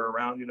of us were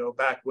around, you know,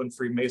 back when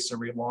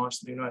Freemasonry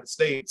launched in the United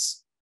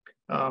States.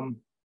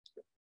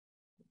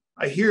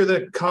 I hear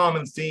the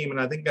common theme,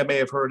 and I think I may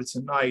have heard it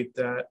tonight,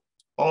 that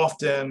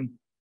often,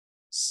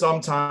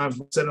 sometimes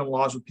we sit in a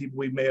lodge with people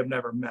we may have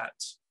never met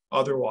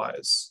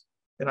otherwise.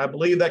 And I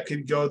believe that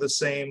could go the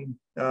same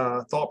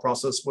thought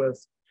process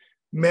with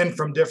men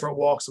from different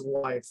walks of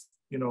life.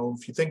 You know,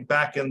 if you think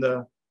back in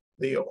the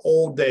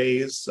old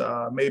days,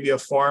 maybe a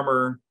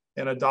farmer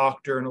and a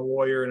doctor and a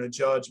lawyer and a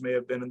judge may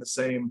have been in the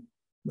same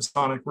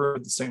Masonic room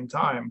at the same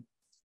time.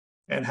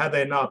 And had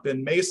they not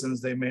been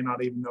Masons, they may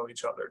not even know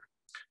each other.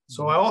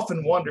 So I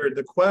often wondered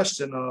the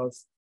question of,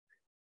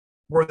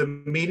 were the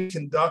meetings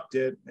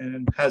conducted,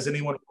 and has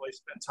anyone really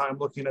spent time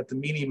looking at the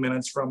meeting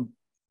minutes from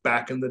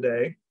back in the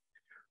day?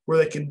 Were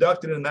they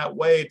conducted in that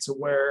way to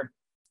where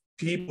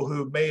people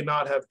who may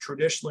not have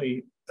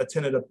traditionally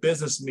attended a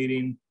business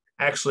meeting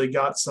actually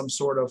got some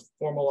sort of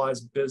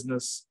formalized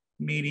business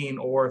meeting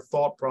or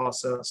thought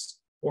process,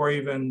 or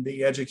even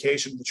the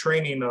education, the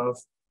training of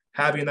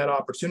having that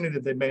opportunity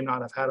that they may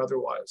not have had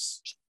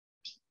otherwise?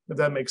 If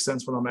that makes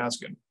sense what I'm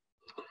asking.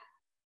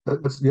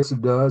 Yes,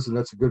 it does. And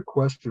that's a good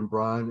question,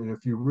 Brian. And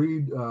if you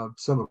read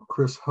some of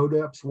Chris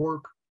Hodap's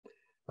work,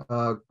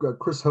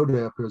 Chris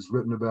Hodap has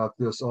written about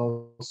this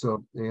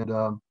also.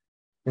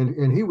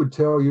 And he would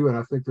tell you, and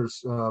I think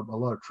there's a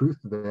lot of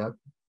truth to that,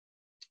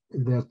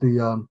 that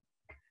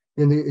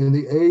in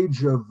the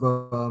age of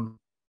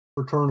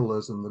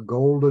fraternalism, the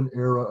golden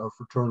era of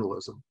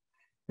fraternalism,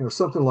 you know,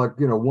 something like,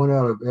 you know, 1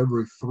 out of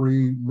every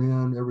 3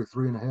 men, every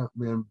 3.5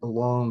 men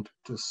belonged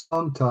to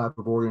some type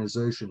of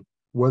organization,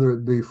 whether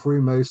it be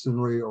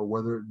Freemasonry or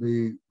whether it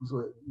be,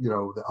 you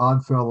know, the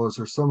Odd Fellows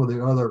or some of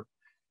the other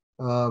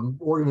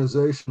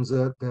organizations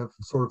that have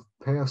sort of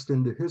passed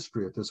into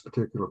history at this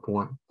particular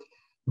point.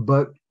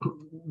 But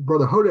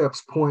Brother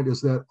Hodap's point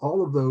is that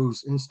all of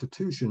those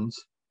institutions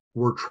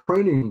were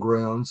training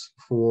grounds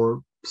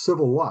for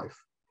civil life.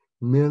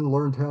 Men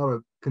learned how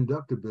to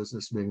conduct a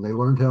business meeting. They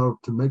learned how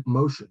to make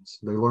motions.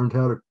 They learned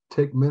how to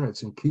take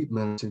minutes and keep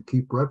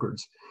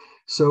records.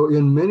 So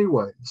in many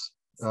ways,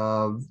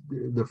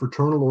 the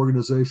fraternal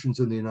organizations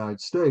in the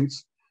United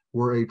States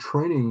were a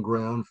training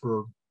ground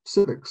for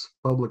civics,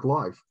 public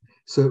life.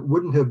 So it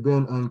wouldn't have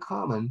been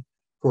uncommon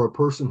for a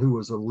person who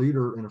was a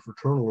leader in a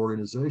fraternal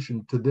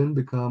organization to then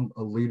become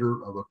a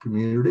leader of a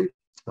community,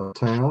 a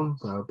town,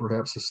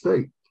 perhaps a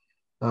state.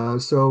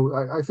 So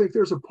I think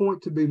there's a point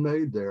to be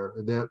made there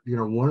that, you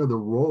know, one of the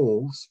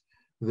roles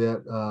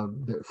that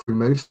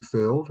Freemason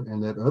filled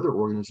and that other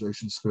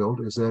organizations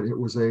filled is that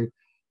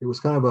it was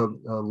kind of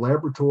a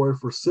laboratory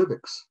for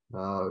civics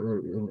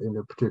in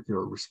a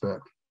particular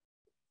respect.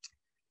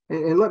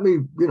 And let me,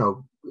 you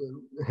know,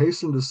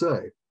 hasten to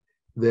say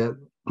that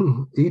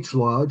each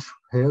lodge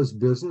has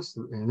business,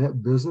 and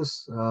that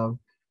business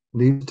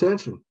needs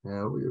attention.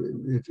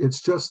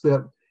 It's just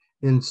that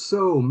in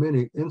so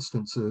many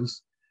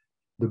instances,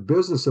 the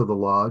business of the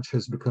lodge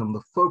has become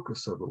the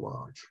focus of the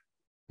lodge.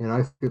 And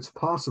I think it's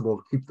possible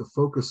to keep the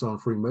focus on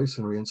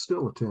Freemasonry and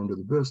still attend to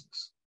the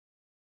business.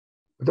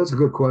 But that's a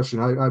good question.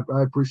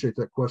 I appreciate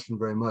that question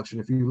very much.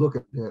 And if you look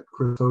at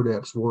Chris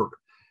Hodap's work,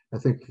 I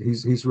think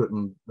he's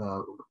written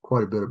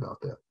quite a bit about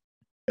that.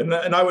 And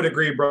I would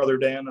agree, Brother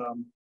Dan.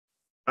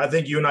 I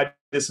think you and I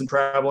did some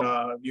travel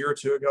a year or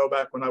two ago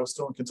back when I was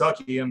still in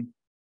Kentucky. And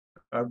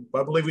I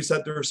believe we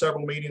sat through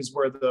several meetings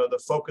where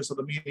the focus of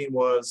the meeting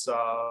was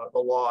the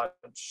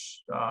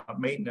lodge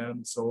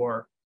maintenance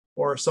or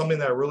something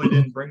that really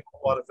didn't bring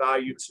a lot of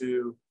value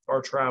to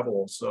our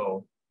travel.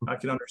 So I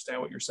can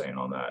understand what you're saying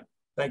on that.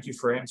 Thank you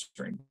for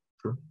answering.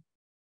 Sure.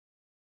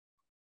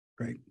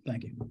 Great.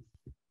 Thank you.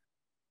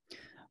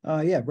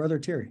 Yeah, Brother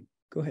Terry,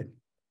 go ahead.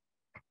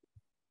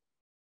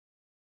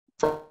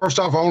 First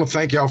off, I want to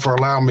thank y'all for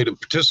allowing me to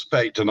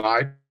participate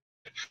tonight.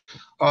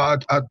 I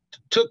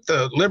took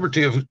the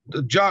liberty of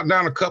jotting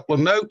down a couple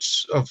of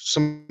notes of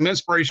some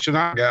inspiration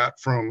I got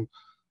from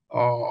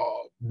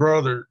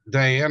Brother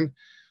Dan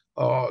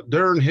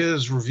during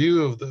his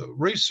review of the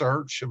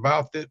research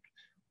about that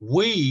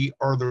we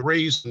are the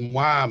reason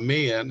why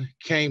men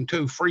came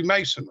to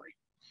Freemasonry,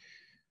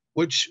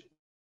 which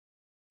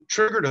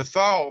triggered a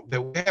thought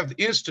that we have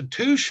the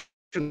institutional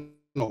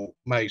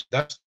Mason.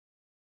 That's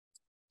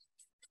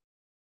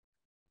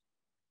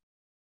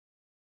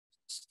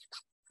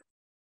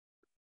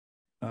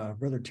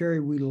Brother Terry,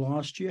 we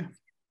lost you.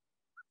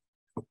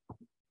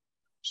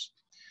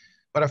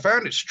 But I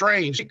found it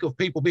strange of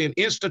people being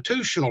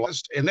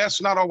institutionalized, and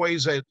that's not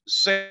always a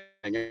saying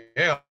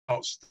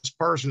else. This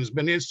person has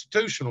been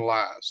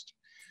institutionalized.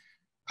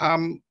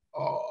 I'm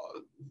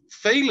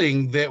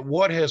feeling that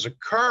what has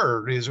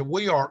occurred is that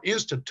we are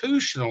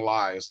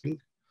institutionalizing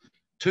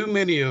too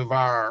many of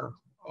our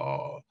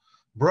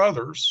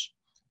brothers,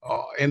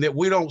 and that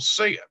we don't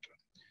see it,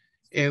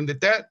 and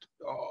that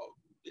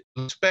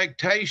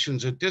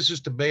expectations that this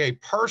is to be a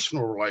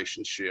personal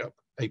relationship,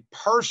 a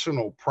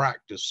personal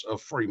practice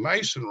of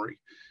Freemasonry.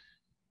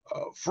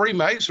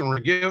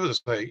 Freemasonry gives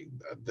us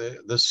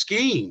the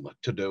scheme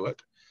to do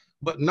it,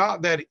 but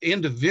not that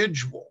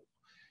individual.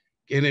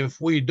 And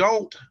if we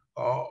don't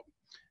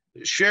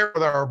share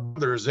with our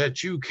brothers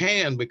that you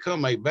can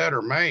become a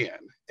better man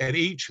at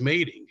each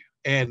meeting,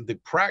 and the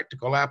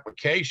practical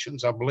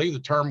applications, I believe the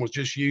term was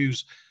just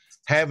used,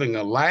 having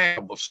a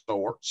lab of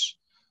sorts,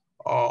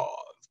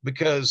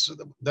 because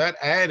that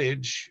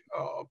adage,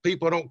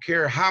 people don't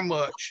care how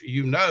much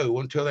you know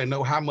until they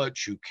know how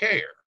much you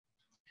care.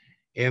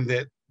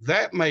 And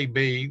that may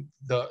be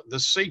the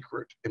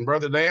secret. And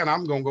Brother Dan,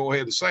 I'm going to go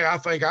ahead and say, I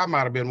think I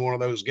might have been one of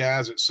those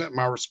guys that sent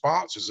my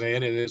responses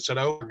in and it said,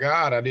 oh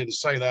God, I didn't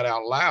say that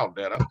out loud,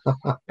 did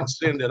I? And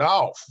send it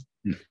off.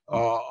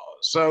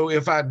 So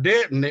if I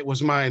didn't, it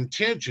was my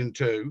intention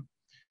to.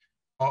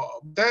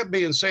 That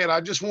being said, I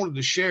just wanted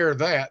to share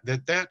that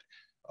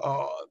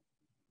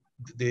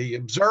the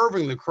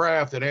Observing the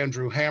Craft that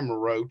Andrew Hammer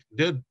wrote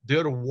did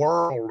a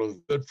world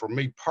of good for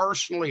me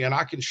personally, and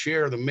I can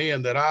share the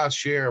men that I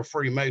share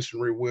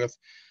Freemasonry with.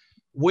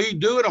 We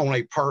do it on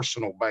a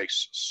personal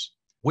basis.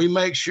 We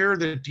make sure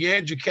that the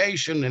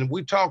education, and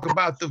we talk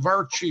about the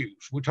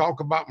virtues, we talk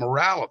about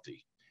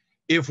morality.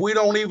 If we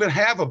don't even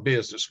have a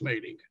business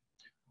meeting,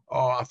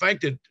 I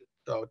think that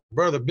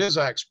Brother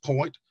Bizak's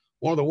point,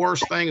 one of the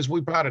worst things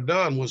we might have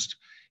done was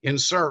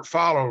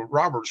follow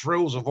Robert's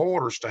Rules of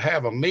Orders to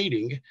have a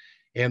meeting,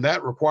 and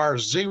that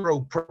requires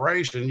zero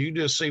preparation. You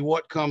just see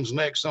what comes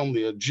next on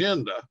the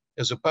agenda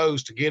as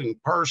opposed to getting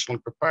personally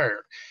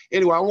prepared.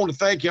 Anyway, I want to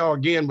thank y'all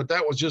again, but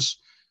that was just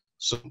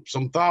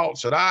some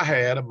thoughts that I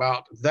had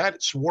about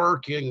that's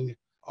working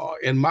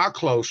in my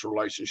close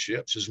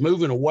relationships, is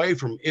moving away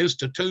from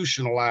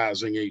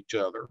institutionalizing each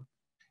other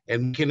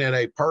and making it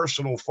a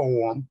personal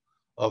form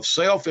of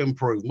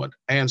self-improvement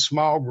and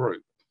small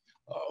group.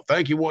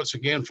 Thank you once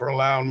again for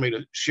allowing me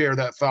to share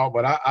that thought,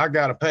 but I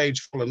got a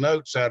page full of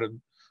notes out of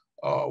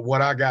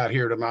what I got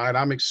here tonight.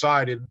 I'm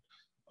excited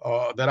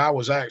that I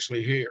was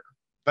actually here.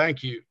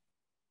 Thank you.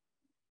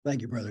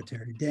 Thank you, Brother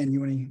Terry. Dan, you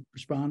want to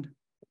respond?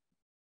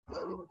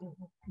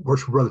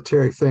 Worshipful Brother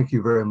Terry, thank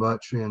you very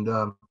much. And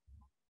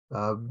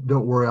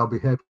don't worry, I'll be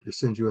happy to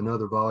send you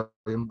another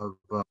volume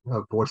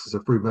of Voices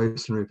of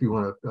Freemasonry if you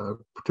want to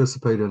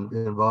participate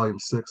in volume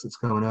 6 that's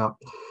coming out.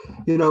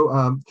 You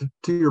know,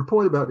 to your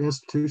point about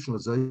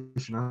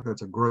institutionalization, I think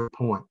that's a great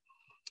point.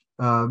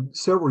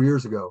 Several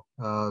years ago,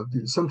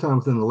 sometime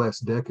within the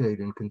last decade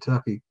in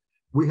Kentucky,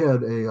 we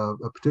had a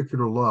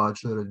particular lodge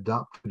that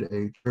adopted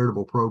a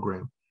charitable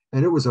program.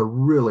 And it was a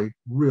really,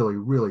 really,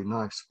 really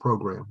nice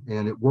program,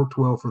 and it worked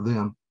well for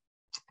them.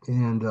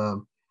 And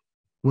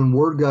when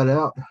word got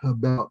out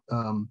about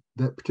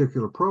that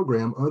particular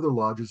program, other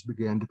lodges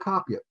began to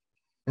copy it.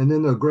 And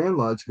then the Grand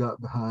Lodge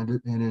got behind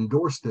it and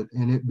endorsed it,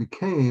 and it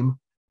became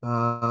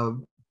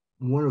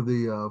one of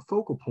the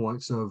focal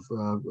points of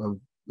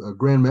a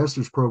Grand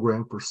Master's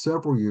program for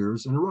several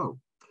years in a row.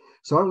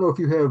 So I don't know if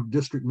you have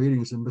district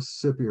meetings in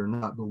Mississippi or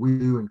not, but we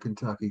do in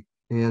Kentucky.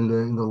 And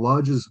the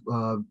lodges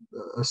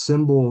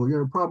assemble,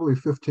 probably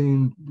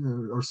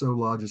 15 or so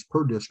lodges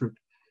per district,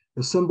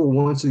 assemble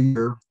once a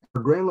year.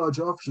 Our Grand Lodge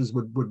officers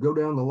would go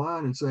down the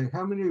line and say,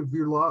 how many of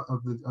your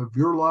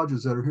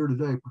lodges that are here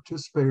today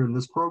participated in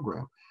this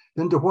program?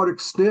 Then to what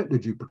extent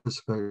did you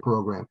participate in the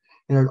program?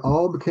 And it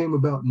all became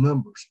about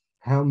numbers.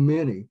 How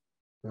many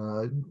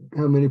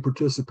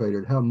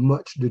participated? How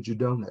much did you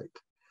donate?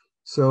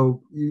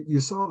 So you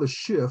saw the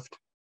shift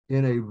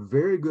in a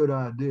very good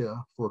idea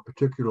for a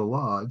particular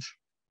lodge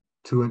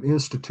to an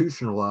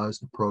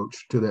institutionalized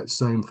approach to that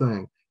same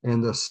thing.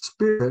 And the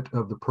spirit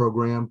of the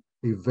program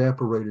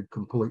evaporated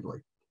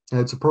completely.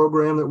 And it's a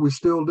program that we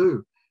still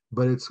do,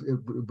 but it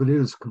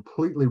is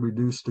completely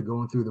reduced to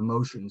going through the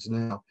motions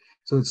now.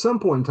 So at some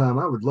point in time,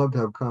 I would love to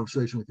have a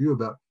conversation with you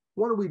about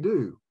what do we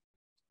do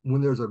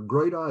when there's a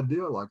great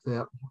idea like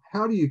that?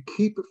 How do you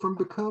keep it from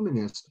becoming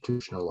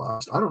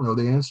institutionalized? I don't know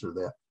the answer to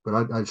that,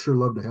 but I'd sure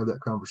love to have that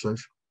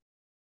conversation.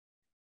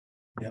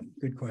 Yep,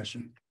 good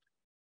question.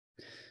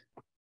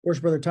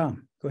 Worshipful Brother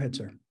Tom, go ahead,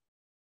 sir.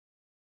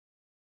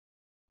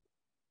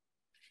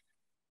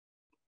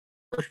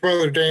 Worshipful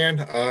Brother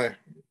Dan,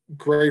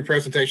 great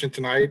presentation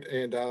tonight,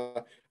 and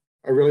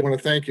I really want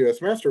to thank you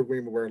as Master of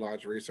Ware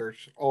Lodge of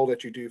Research, all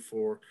that you do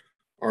for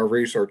our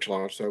research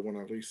lodge. So I want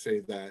to at least say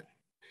that.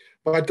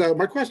 But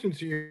my question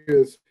to you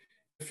is,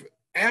 if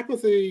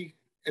apathy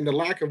and the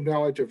lack of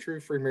knowledge of true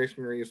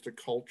Freemasonry is the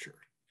culture,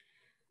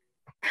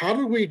 how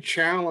do we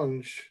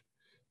challenge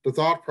the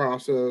thought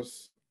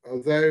process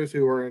of those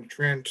who are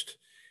entrenched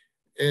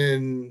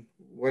in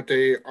what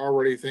they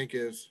already think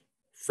is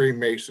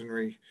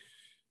Freemasonry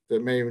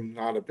that may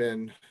not have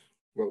been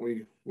what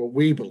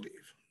we believe?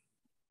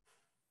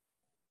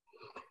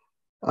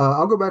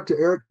 I'll go back to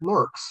Eric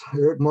Marks.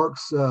 Eric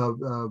Marks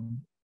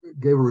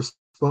gave a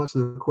response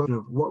to the question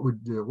of what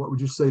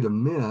would you say to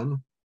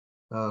men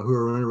who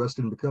are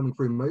interested in becoming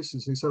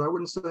Freemasons? He said, I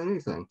wouldn't say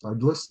anything.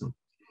 I'd listen.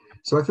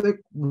 So I think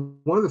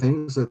one of the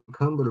things that's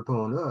incumbent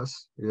upon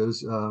us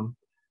is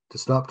to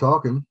stop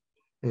talking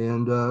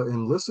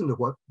and listen to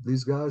what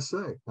these guys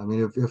say. I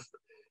mean,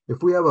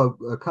 if we have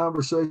a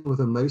conversation with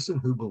a Mason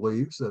who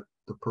believes that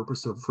the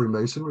purpose of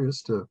Freemasonry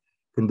is to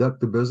conduct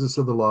the business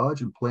of the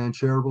lodge and plan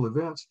charitable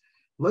events,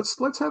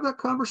 let's have that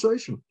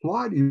conversation.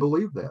 Why do you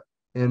believe that?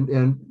 And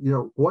you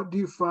know, what do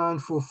you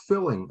find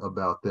fulfilling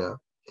about that?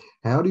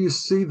 How do you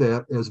see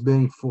that as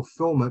being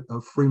fulfillment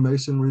of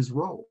Freemasonry's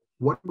role?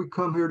 What do we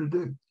come here to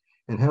do?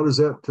 And how does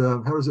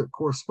that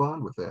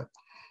correspond with that?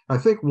 I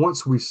think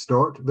once we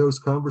start those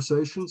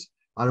conversations,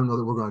 I don't know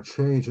that we're going to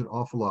change an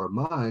awful lot of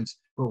minds,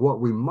 but what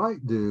we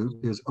might do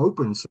is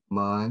open some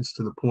minds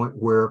to the point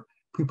where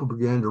people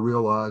begin to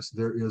realize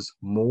there is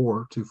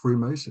more to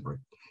Freemasonry.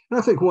 And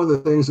I think one of the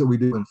things that we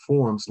do in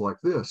forums like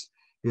this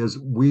is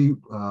we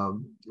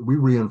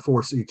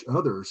reinforce each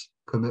other's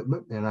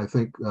commitment, and I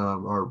think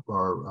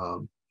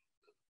our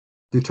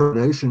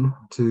determination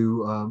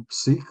to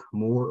seek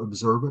more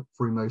observant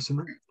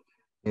Freemasonry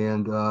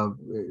and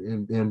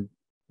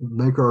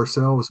make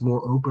ourselves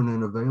more open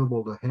and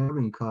available to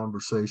having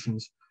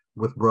conversations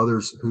with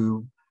brothers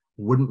who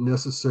wouldn't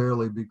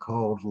necessarily be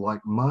called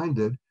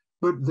like-minded,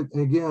 but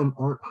again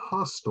aren't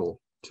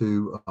hostile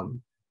to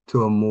a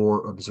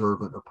more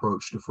observant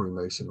approach to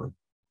Freemasonry.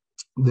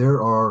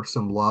 There are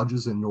some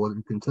lodges in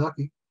northern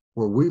Kentucky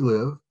where we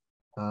live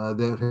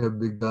that have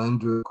begun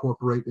to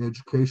incorporate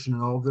education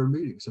in all of their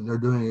meetings, and they're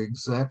doing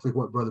exactly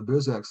what Brother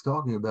Bizak's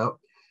talking about.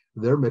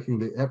 They're making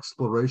the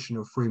exploration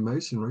of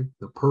Freemasonry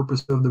the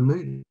purpose of the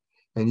meeting.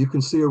 And you can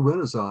see a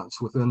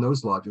renaissance within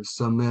those lodges.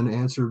 Some men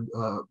answered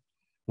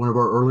one of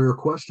our earlier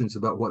questions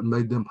about what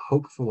made them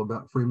hopeful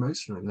about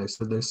Freemasonry, and they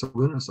said they saw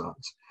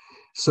renaissance.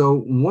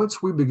 So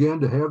once we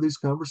begin to have these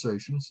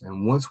conversations,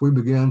 and once we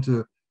begin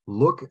to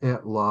look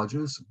at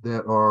lodges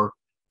that are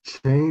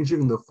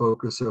changing the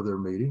focus of their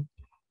meeting,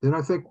 then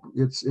I think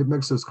it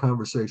makes those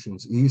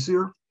conversations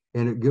easier.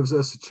 And it gives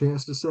us a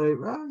chance to say,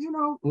 well, you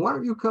know, why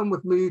don't you come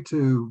with me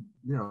to,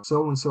 you know,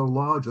 so-and-so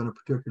lodge on a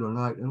particular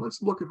night, and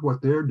let's look at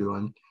what they're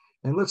doing,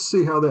 and let's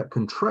see how that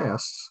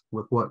contrasts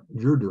with what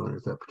you're doing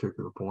at that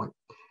particular point.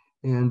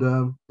 And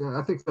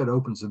I think that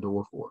opens the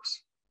door for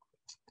us.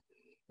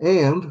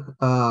 And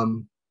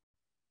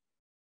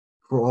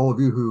for all of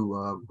you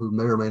who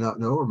may or may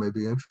not know or may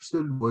be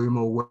interested, William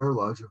O. Ware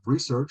Lodge of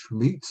Research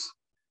meets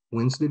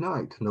Wednesday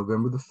night,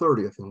 November the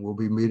 30th, and we'll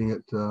be meeting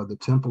at the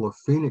Temple of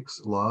Phoenix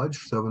Lodge,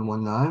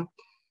 719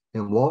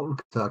 in Walton,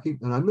 Kentucky.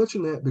 And I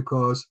mention that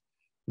because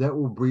that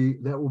will be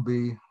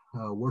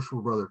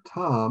Worshipful Brother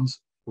Tom's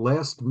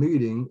last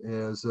meeting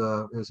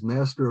as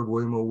Master of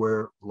William O.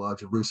 Ware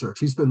Lodge of Research.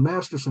 He's been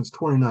Master since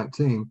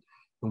 2019,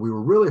 and we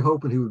were really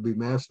hoping he would be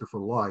Master for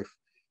life,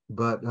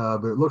 but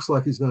it looks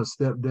like he's going to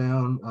step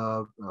down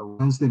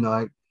Wednesday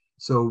night.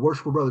 So,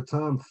 Worshipful Brother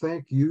Tom,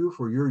 thank you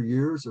for your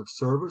years of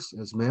service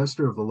as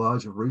Master of the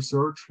Lodge of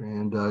Research,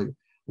 and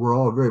we're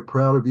all very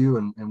proud of you,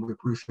 and we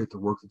appreciate the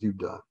work that you've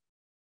done.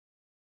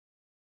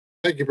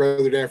 Thank you,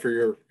 Brother Dan, for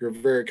your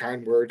very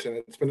kind words, and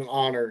it's been an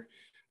honor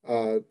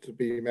to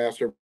be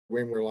Master of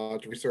Ware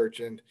Lodge of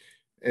Research and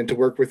to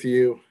work with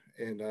you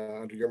and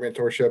under your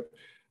mentorship.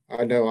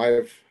 I know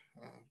I've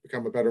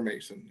become a better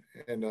Mason,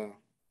 and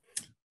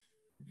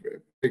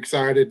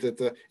excited that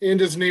the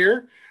end is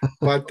near,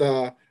 but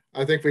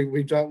I think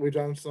we've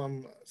done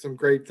some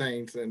great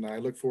things, and I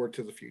look forward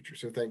to the future.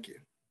 So thank you.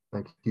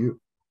 Thank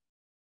you.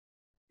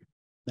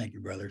 Thank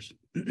you, brothers.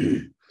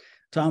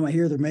 Tom, I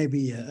hear there may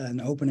be an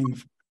opening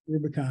for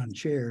Rubicon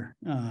chair.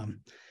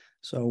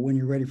 So when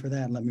you're ready for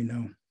that, let me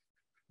know.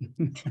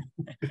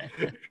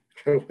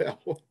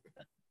 Well.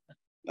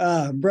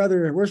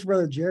 Worshipful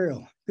Brother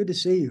Jeriel, good to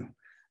see you.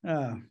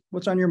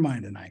 What's on your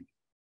mind tonight?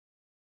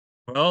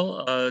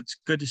 Well, it's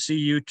good to see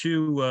you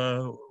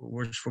too,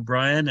 Worshipful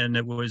Brian, and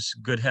it was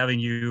good having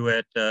you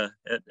at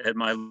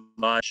my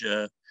lodge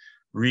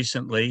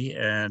recently.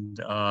 And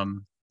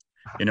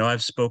you know,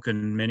 I've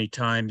spoken many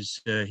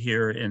times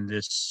here in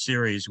this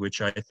series,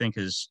 which I think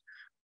is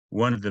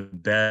one of the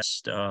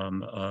best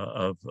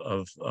of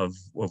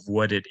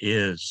what it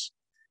is.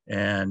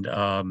 And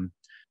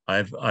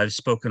I've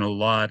spoken a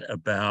lot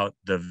about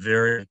the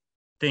very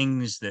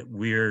things that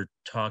we're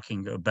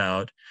talking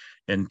about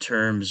in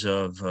terms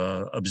of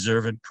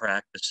observant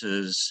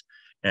practices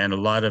and a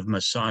lot of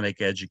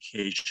Masonic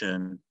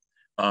education.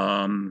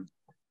 I'm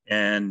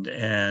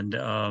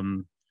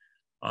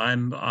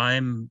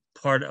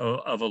part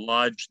of a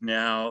lodge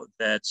now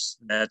that's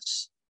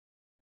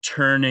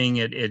turning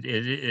it. It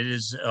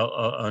is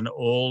an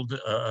old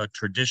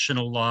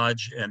traditional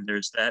lodge, and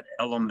there's that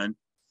element,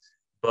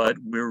 but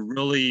we're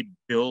really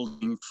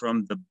building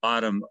from the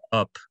bottom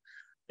up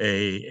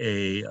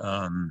a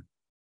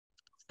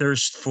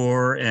thirst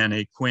for and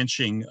a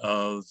quenching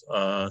of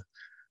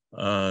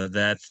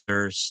that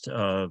thirst,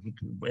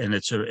 and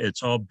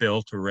it's all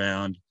built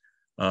around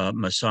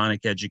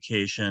Masonic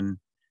education,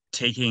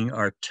 taking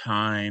our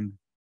time,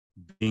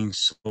 being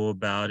slow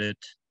about it.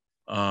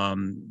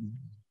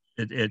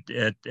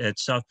 At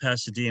South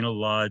Pasadena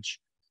Lodge,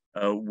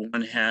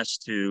 one has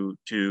to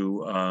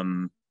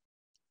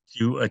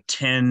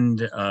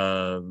attend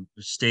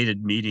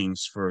stated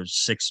meetings for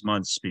 6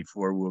 months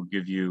before we'll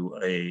give you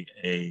a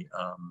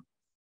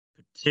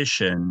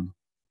petition.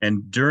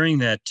 And during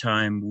that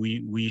time,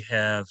 we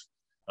have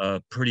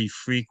pretty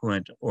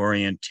frequent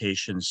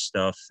orientation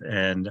stuff,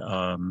 and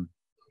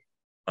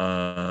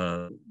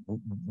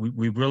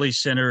we really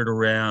centered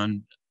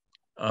around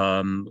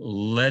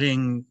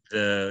letting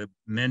the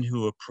men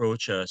who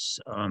approach us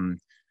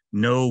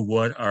know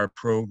what our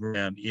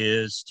program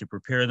is, to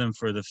prepare them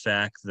for the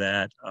fact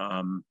that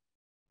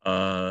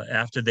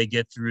after they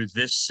get through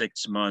this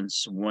 6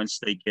 months, once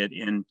they get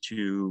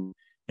into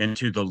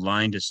the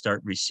line to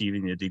start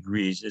receiving the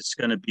degrees, it's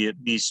going to be at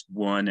least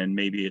 1 and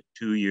maybe a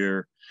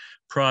 2-year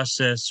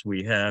process.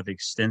 We have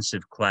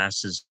extensive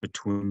classes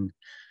between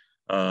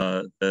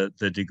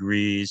the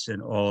degrees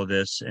and all of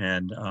this,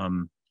 and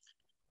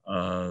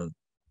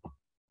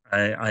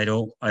I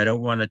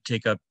don't want to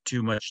take up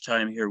too much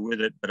time here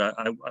with it, but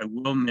I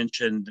will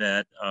mention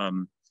that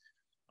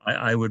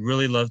I would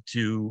really love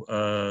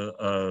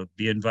to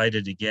be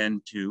invited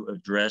again to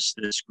address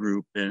this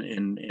group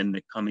in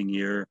the coming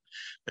year.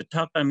 The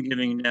talk I'm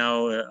giving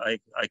now, I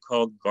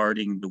call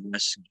Guarding the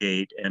West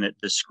Gate, and it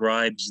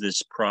describes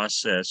this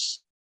process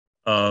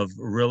of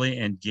really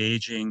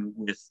engaging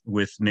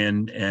with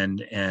men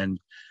and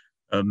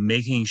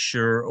making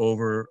sure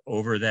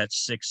over that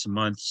 6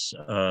 months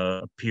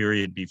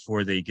period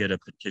before they get a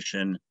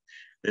petition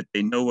that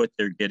they know what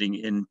they're getting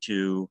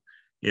into.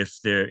 If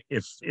they're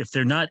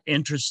not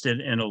interested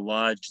in a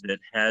lodge that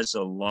has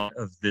a lot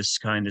of this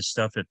kind of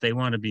stuff, if they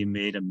want to be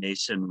made a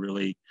Mason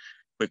really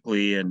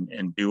quickly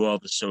and do all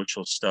the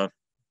social stuff,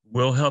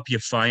 we'll help you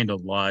find a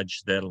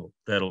lodge that'll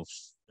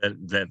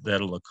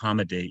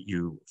accommodate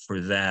you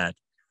for that.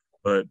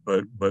 But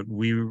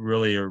we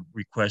really are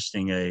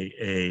requesting a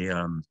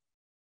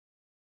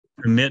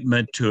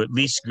commitment to at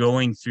least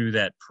going through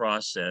that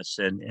process,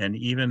 and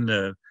even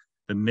the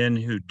men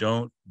who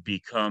don't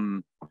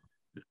become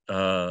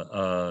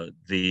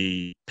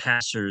the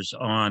passers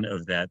on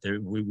of that.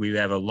 We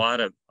have a lot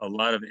of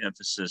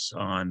emphasis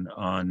on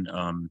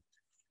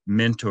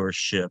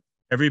mentorship.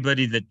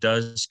 Everybody that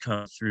does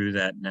come through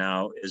that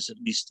now is at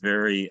least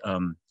very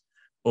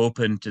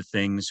open to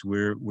things.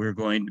 We're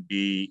going to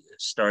be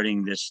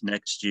starting this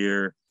next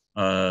year,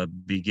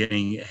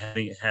 beginning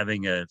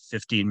having a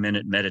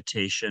 15-minute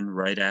meditation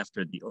right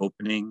after the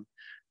opening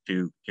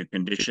to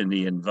condition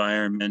the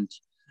environment.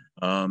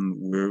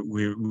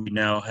 We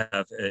now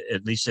have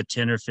at least a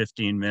 10 or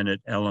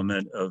 15-minute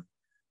element of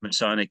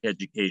Masonic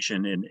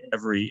education in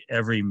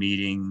every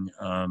meeting,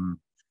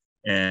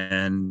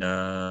 and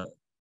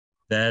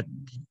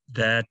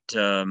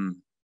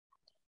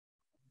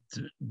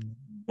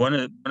one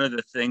of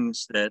the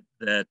things that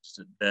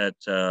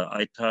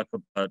I talk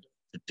about,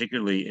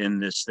 particularly in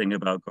this thing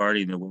about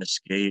guarding the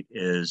West Gate,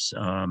 is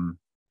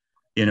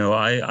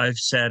I've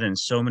sat in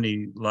so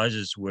many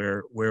lodges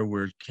where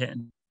we're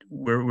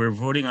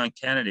voting on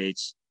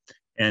candidates,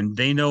 and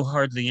they know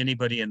hardly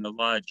anybody in the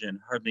lodge, and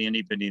hardly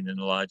anybody in the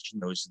lodge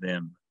knows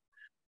them.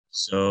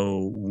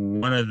 So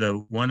one of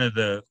the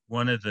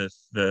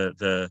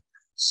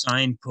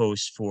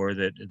signposts for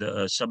that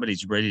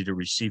somebody's ready to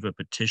receive a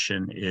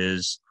petition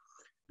is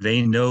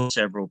they know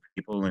several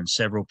people and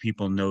several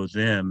people know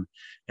them.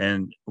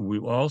 And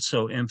we're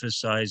also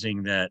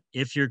emphasizing that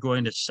if you're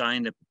going to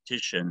sign a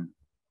petition,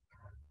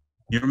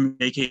 you're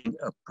making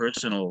a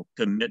personal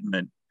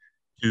commitment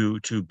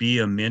to be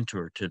a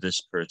mentor to this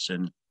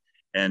person.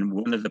 And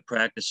one of the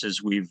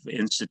practices we've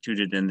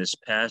instituted in this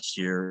past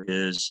year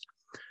is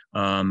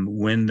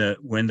when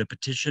the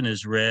petition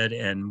is read,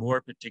 and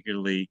more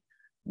particularly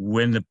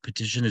when the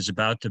petition is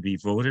about to be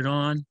voted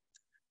on,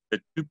 the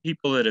 2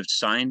 people that have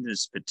signed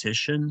this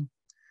petition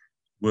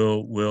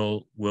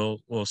will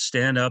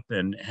stand up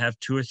and have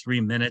 2 or 3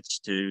 minutes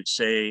to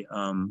say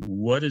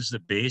what is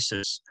the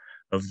basis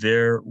of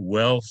their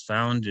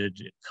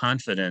well-founded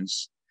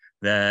confidence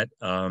that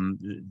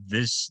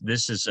this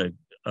is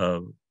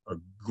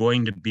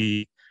going to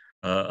be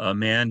a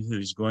man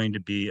who's going to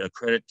be a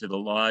credit to the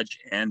lodge,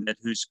 and that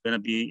who's going to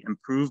be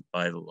improved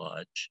by the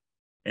lodge.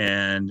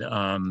 And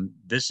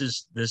this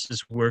is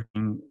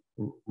working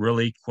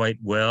really quite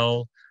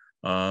well.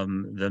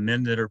 The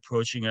men that are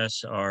approaching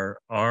us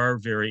are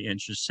very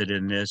interested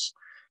in this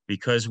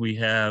because we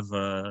have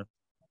a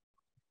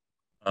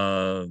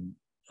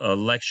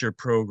lecture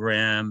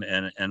program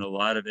and a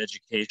lot of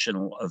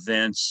educational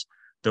events.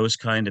 Those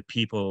kind of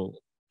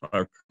people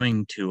are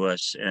coming to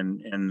us,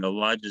 and the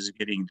lodge is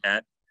getting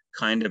that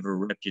kind of a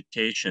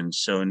reputation.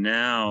 So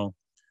now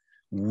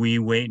we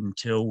wait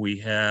until we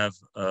have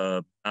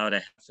about a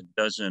half a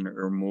dozen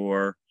or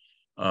more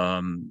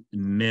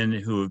men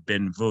who have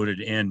been voted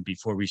in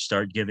before we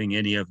start giving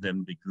any of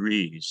them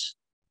degrees.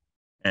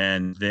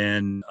 And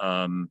then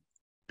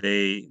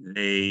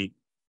we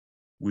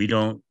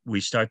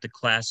start the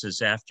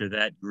classes after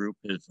that group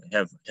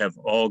have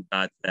all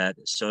got that.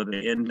 So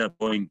they end up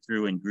going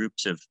through in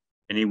groups of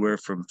anywhere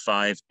from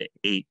 5 to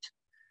 8.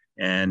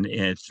 And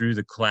through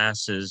the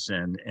classes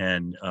and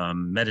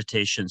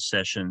meditation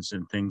sessions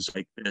and things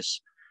like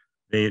this,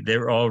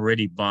 they're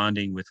already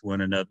bonding with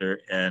one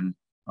another. And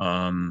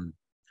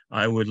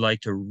I would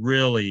like to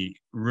really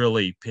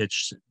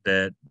pitch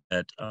that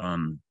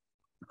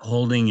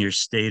holding your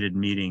stated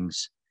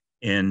meetings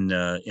in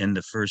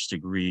the first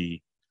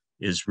degree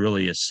is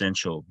really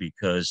essential,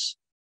 because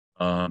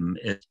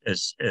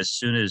as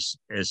soon as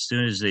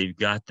they've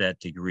got that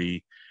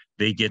degree,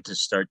 they get to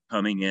start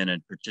coming in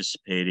and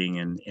participating,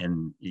 and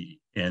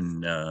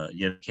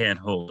can't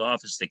hold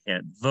office, they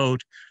can't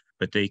vote,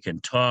 but they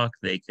can talk,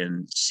 they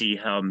can see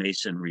how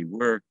Masonry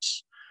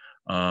works,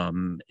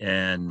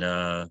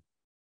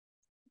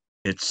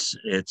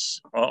 it's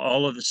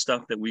all of the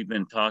stuff that we've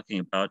been talking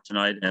about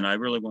tonight. And I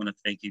really want to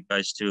thank you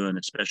guys too, and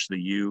especially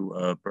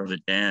you, Brother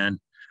Dan.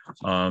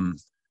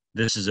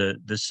 This is a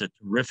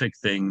terrific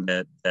thing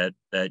that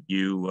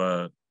you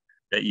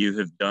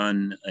have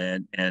done,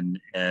 and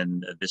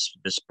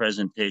this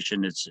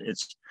presentation,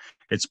 it's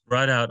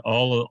brought out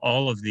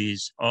all of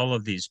these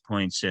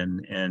points,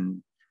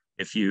 and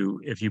if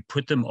you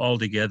put them all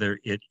together,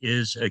 it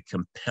is a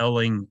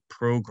compelling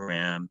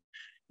program.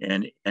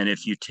 And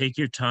if you take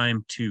your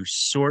time to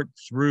sort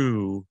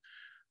through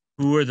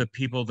who are the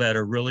people that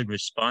are really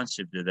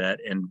responsive to that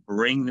and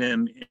bring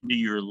them into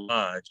your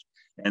lodge,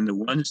 and the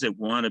ones that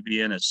want to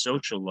be in a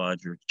social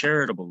lodge or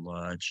charitable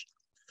lodge,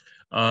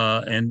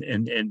 and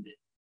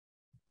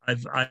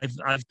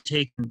I've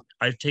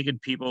taken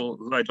people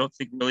who I don't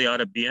think really ought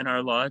to be in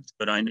our lodge,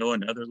 but I know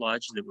another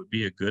lodge that would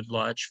be a good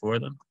lodge for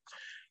them,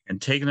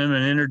 and taken them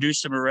and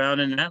introduced them around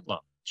in that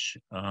lodge.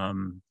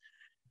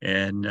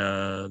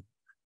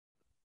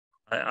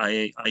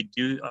 I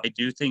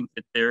do think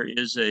that there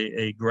is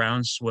a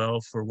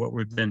groundswell for what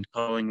we've been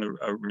calling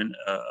a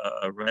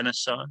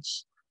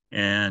renaissance,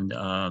 and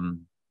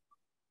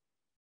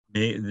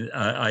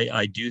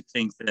I do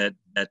think that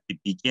at the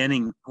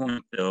beginning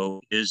point,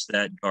 though, is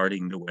that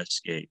guarding the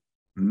West Gate,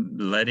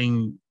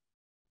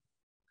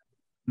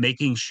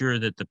 making sure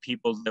that the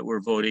people that we're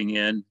voting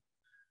in,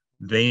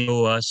 they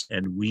know us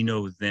and we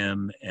know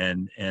them,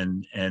 and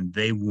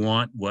they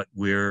want what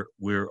we're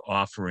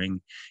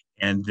offering,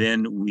 and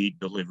then we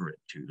deliver it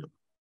to them.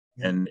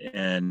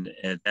 And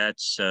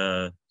that's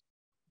a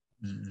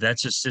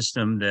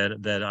system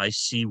that I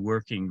see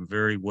working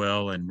very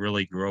well and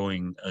really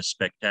growing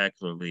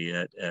spectacularly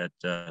at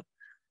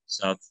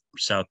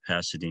South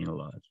Pasadena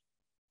Lodge.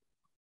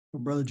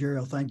 Well, Brother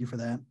Gerald, thank you for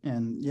that.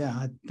 And yeah,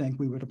 I think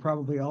we would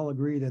probably all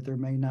agree that there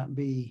may not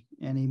be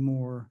any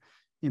more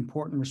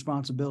important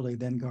responsibility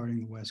than guarding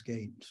the West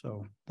Gate.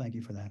 So thank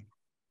you for that.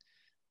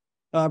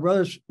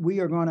 Brothers, we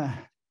are going to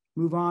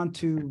move on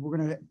to, we're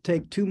going to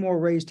take 2 more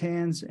raised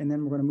hands, and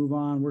then we're going to move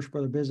on. Worship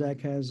Brother Bizak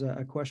has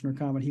a question or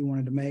comment he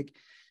wanted to make,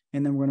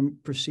 and then we're going to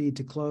proceed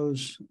to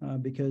close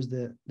because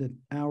the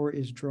hour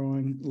is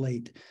drawing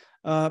late.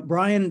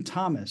 Brian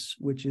Thomas,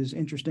 which is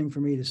interesting for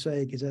me to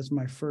say because that's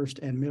my first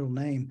and middle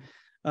name.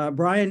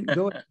 Brian,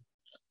 go ahead.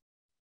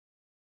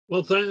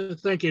 Well,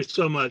 thank you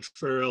so much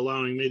for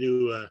allowing me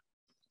to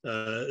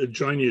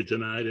join you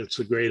tonight. It's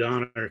a great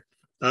honor.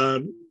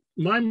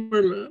 My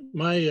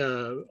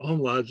home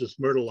lodge is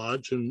Myrtle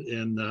Lodge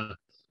in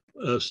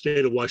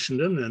state of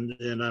Washington,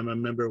 and I'm a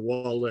member of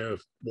Walter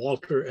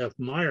F.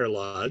 Meyer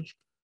Lodge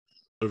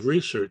of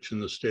Research in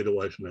the state of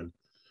Washington.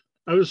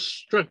 I was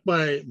struck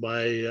by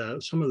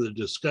some of the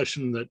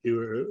discussion that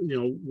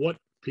what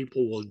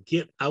people will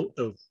get out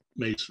of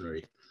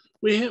Masonry.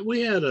 We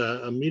had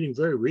a meeting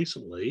very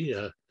recently,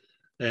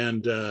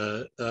 and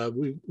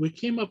we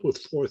came up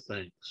with 4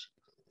 things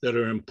that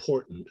are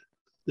important,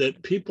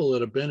 that people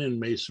that have been in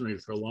Masonry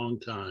for a long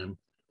time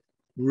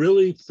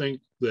really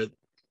think that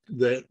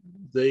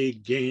they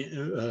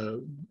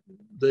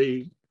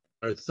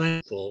are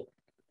thankful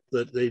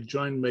that they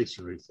joined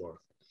Masonry for.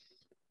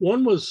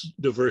 One was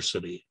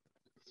diversity.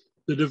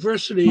 The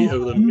diversity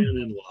of the men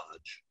in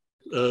lodge,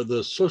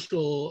 the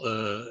social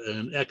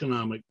and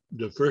economic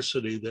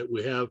diversity that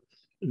we have.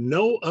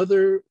 No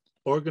other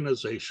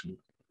organization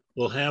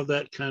will have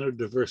that kind of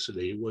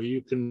diversity where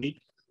you can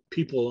meet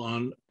people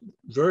on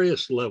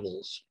various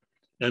levels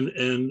and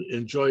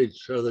enjoy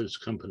each other's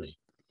company.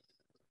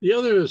 The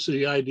other is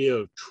the idea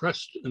of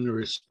trust and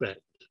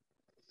respect.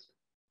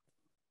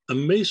 A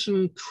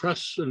Mason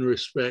trusts and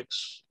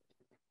respects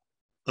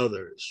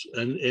others,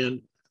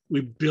 and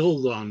we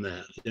build on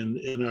that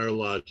in our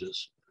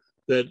lodges,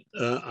 that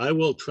I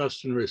will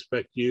trust and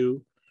respect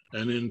you,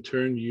 and in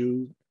turn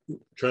you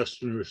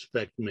trust and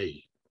respect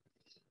me.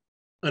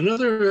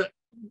 Another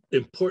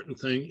important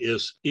thing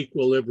is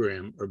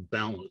equilibrium or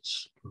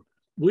balance.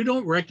 We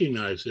don't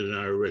recognize it in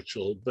our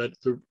ritual, but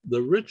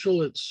the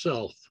ritual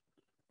itself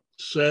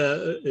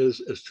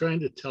is trying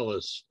to tell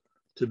us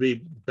to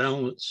be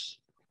balanced,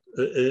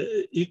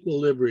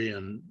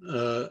 equilibrium.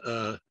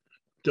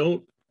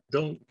 Don't,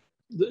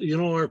 you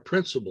know, our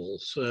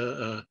principles,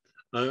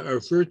 our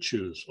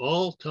virtues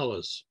all tell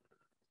us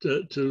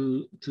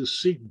to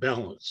seek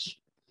balance.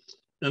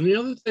 And the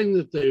other thing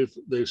that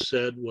they've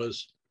said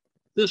was,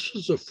 this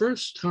was the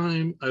first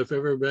time I've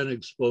ever been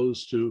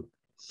exposed to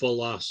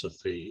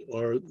philosophy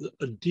or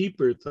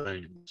deeper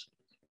things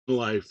in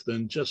life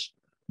than just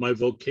my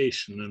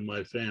vocation and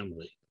my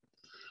family.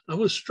 I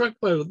was struck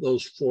by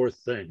those four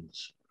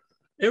things.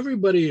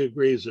 Everybody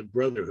agrees that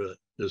brotherhood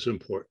is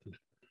important,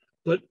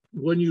 but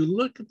when you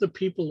look at the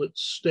people that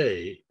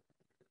stay,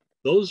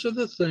 those are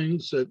the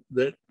things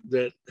that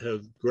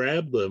have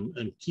grabbed them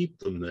and keep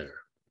them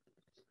there.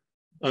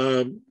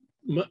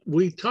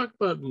 We talk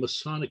about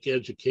Masonic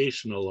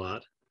education a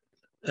lot,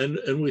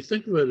 and we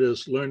think of it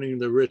as learning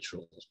the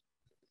rituals.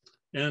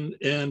 And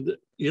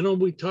you know,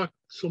 we talk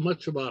so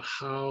much about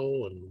how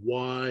and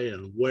why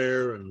and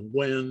where and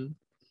when,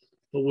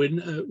 but we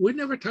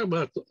never talk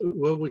about,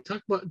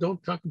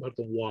 don't talk about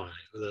the why.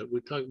 We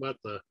talk about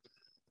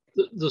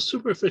the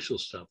superficial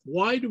stuff.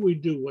 Why do we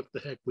do what the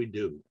heck we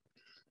do?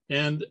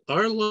 And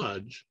our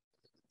lodge,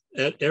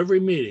 at every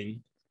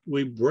meeting,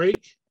 we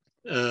break,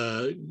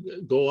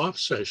 go off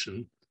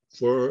session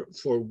for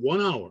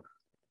 1 hour,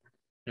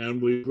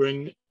 and we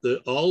bring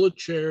all the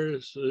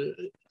chairs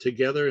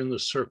together in the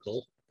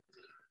circle,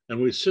 and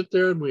we sit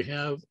there and we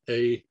have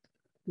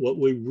what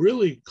we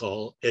really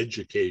call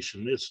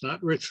education. It's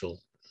not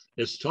ritual.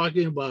 It's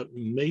talking about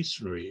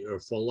Masonry or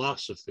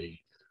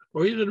philosophy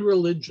or even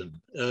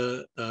religion.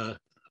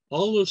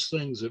 All those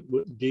things that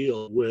would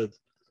deal with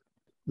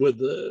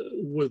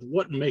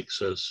what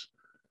makes us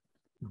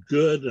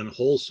good and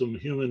wholesome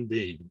human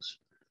beings.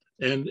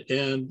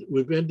 And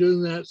we've been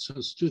doing that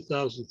since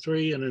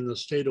 2003, and in the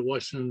state of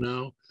Washington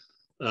now,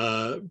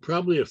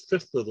 probably a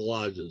fifth of the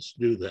lodges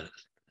do that.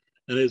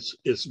 And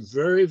it's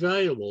very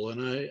valuable,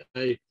 and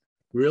I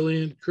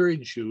really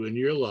encourage you in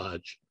your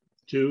lodge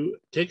to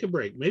take a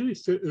break, maybe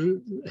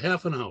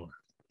half an hour,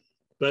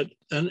 but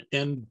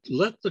and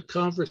let the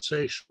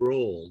conversation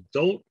roll.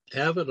 Don't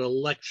have it a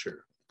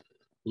lecture.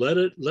 Let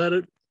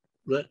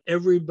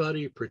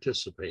everybody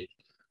participate,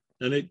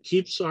 and it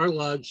keeps our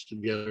lodge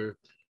together.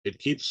 It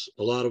keeps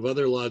a lot of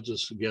other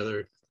lodges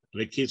together,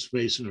 and it keeps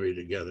Masonry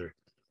together.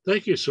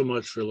 Thank you so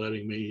much for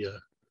letting me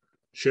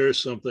share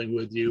something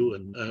with you,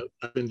 and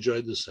I've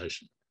enjoyed the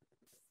session.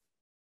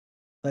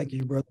 Thank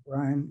you, Brother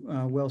Brian.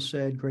 Well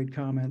said, great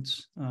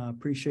comments.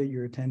 Appreciate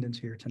your attendance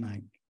here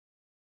tonight.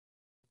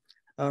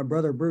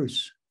 Brother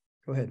Bruce,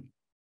 go ahead.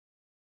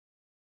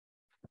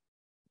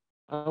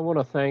 I want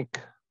to thank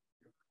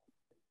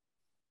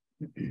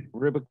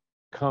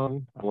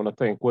Rubicon. I want to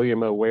thank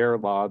William O. Ware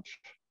Lodge,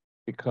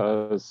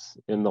 because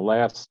in the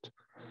last,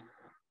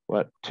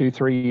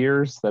 2-3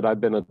 years that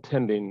I've been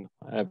attending,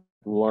 I've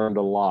learned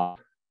a lot.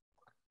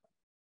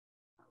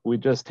 We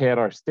just had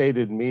our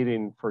stated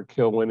meeting for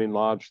Kill Winning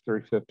Lodge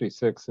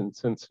 356 in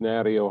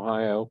Cincinnati,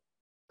 Ohio.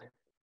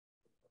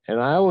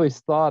 And I always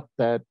thought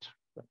that,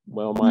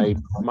 well,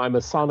 my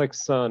Masonic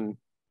son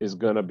is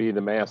going to be the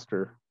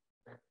master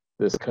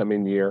this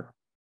coming year.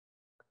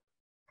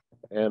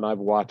 And I've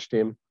watched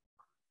him,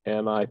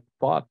 and I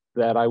thought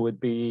that I would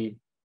be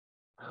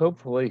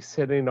hopefully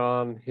sitting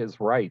on his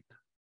right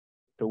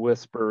to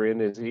whisper in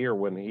his ear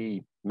when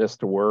he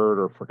missed a word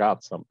or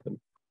forgot something.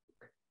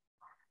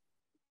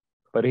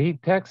 But he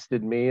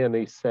texted me and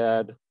he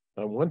said,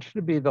 I want you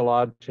to be the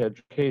lodge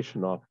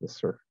education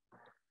officer.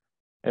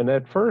 And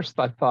at first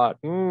I thought,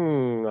 I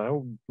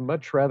would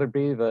much rather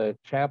be the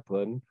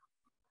chaplain.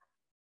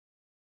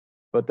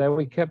 But then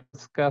we kept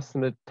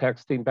discussing it,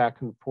 texting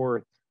back and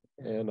forth.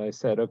 And I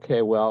said,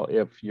 okay, well,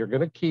 if you're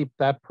going to keep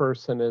that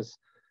person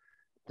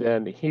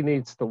then he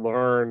needs to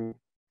learn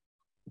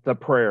the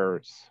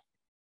prayers,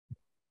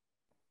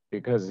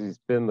 because he's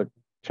been the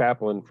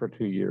chaplain for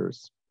 2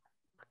 years.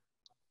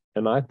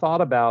 And I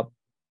thought about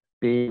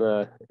being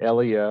the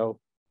LEO,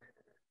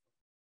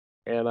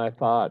 and I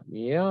thought,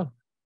 yeah,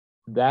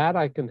 that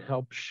I can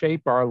help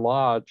shape our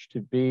lodge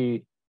to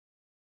be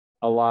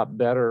a lot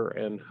better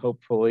and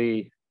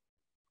hopefully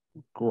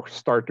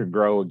start to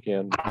grow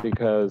again,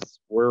 because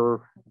we're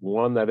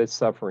one that is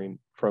suffering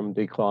from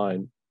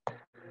decline.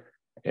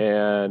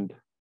 And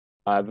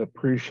I've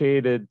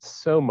appreciated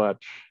so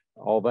much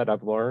all that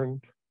I've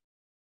learned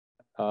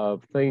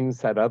of things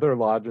that other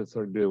lodges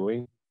are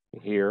doing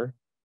here,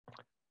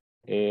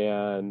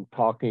 and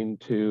talking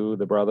to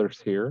the brothers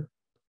here.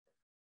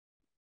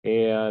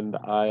 And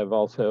I have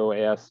also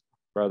asked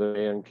Brother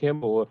Dan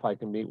Kemble, if I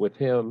can meet with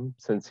him,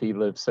 since he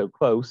lives so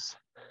close,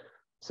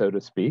 so to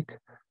speak,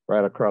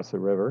 right across the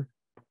river,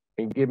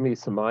 and give me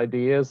some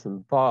ideas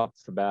and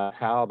thoughts about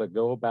how to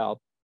go about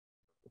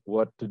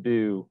what to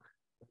do.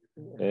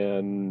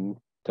 And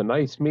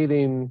tonight's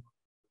meeting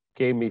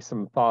gave me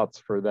some thoughts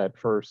for that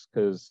first,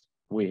 because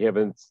we have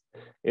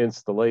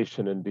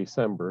installation in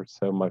December.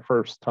 So my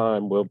first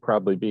time will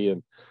probably be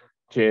in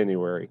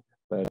January.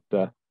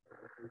 But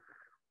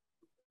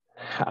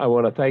I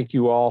want to thank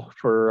you all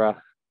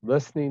for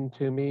listening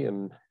to me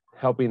and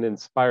helping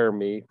inspire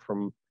me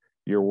from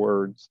your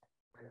words.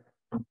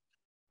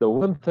 The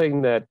one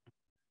thing that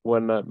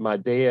when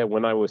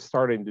I was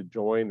starting to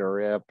join,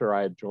 or after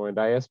I had joined,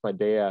 I asked my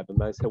dad,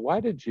 and I said, why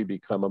did you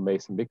become a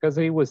Mason? Because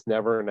he was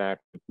never an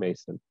active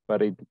Mason,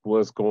 but he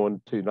was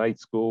going to night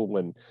school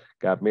and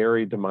got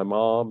married to my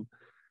mom.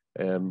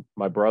 And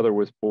my brother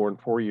was born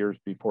 4 years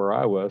before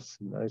I was.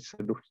 And I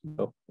said,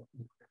 no.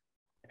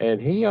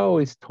 And he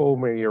always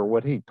told me, or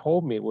what he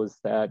told me was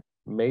that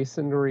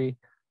Masonry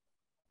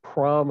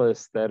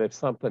promised that if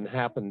something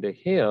happened to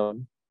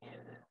him,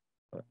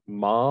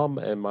 Mom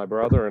and my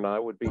brother and I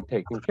would be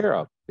taken care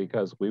of,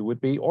 because we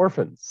would be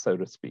orphans, so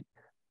to speak.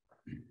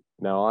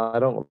 Now, I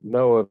don't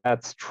know if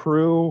that's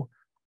true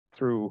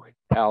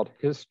throughout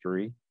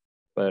history,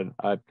 but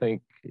I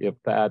think if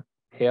that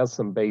has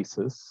some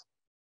basis,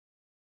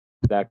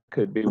 that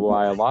could be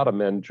why a lot of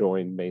men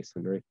join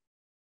Masonry.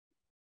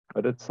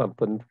 But it's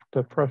something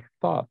to fresh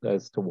thought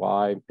as to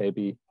why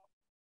maybe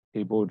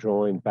people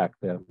joined back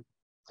then.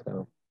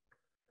 So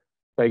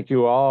thank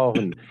you all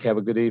and have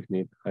a good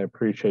evening. I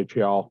appreciate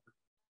you all.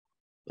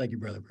 Thank you,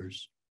 Brother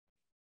Bruce.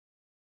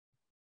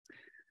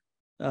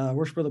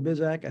 Worshipful Brother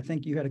Bizak, I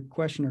think you had a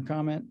question or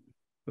comment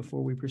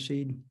before we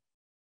proceed.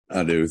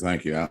 I do.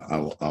 Thank you.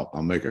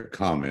 I'll make a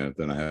comment,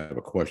 then I have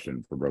a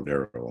question for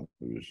Brother Darrell,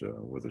 who's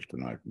with us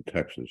tonight from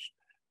Texas.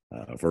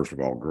 First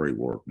of all, great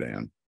work,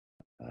 Dan.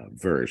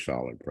 Very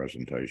solid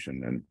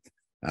presentation. And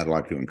I'd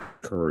like to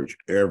encourage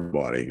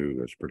everybody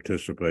who has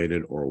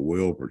participated or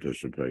will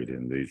participate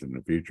in these in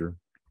the future,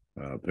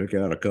 pick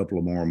out a couple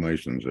of more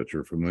Masons that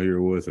you're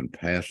familiar with and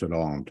pass it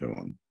on to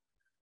them,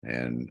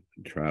 and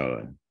try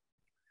to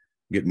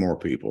get more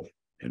people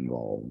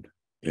involved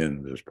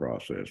in this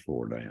process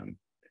for Dan.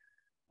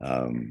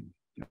 And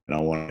I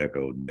want to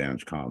echo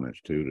Dan's comments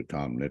too to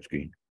Tom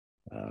Nitsky.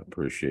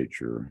 Appreciate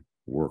your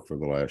work for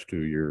the last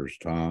 2 years,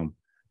 Tom,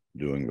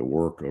 doing the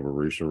work of a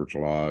research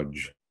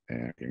lodge,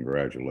 and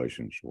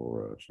congratulations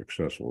for a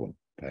successful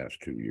past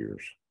 2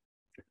 years.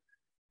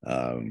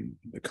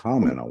 The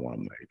comment I want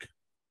to make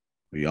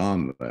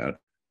beyond that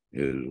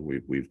is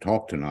we've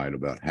talked tonight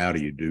about how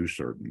do you do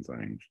certain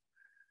things.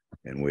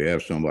 And we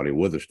have somebody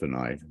with us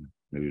tonight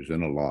who's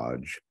in a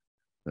lodge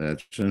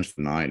that since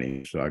the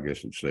 90s, so I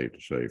guess it's safe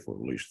to say for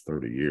at least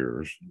 30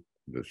 years,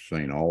 the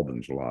St.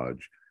 Albans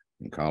Lodge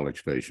in College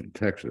Station,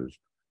 Texas,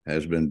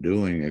 has been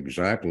doing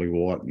exactly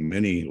what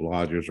many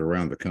lodges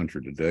around the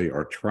country today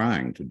are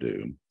trying to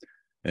do,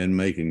 and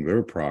making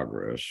their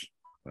progress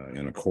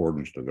in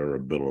accordance to their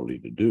ability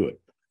to do it.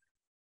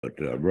 But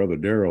Brother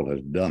Darrell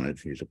has done it.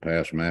 He's a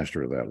past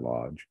master of that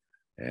lodge,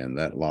 and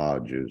that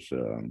lodge is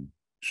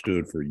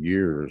stood for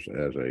years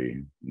as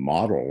a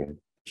model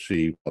to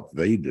see what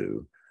they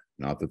do.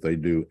 Not that they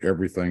do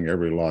everything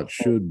every lodge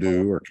should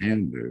do or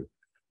can do,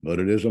 but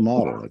it is a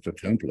model. It's a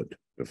template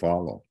to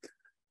follow.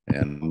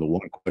 And the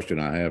one question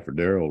I have for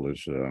Darrell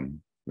is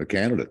the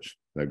candidates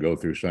that go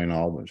through St.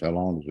 Albans. How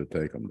long does it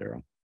take them,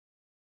 Darrell?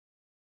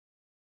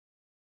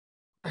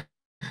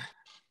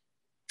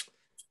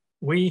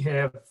 We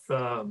have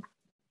a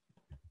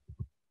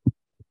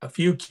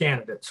few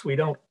candidates. We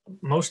don't.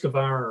 Most of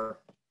our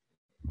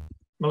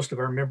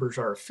members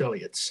are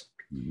affiliates,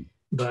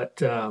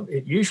 but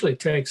it usually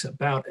takes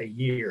about a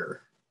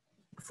year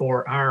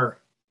for our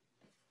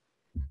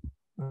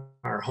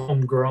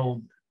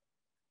homegrown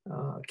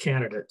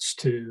candidates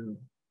to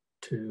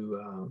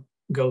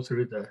go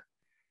through the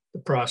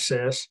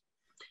process.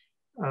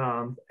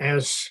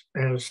 As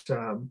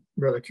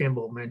Brother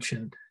Kemble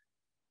mentioned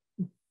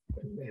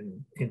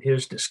in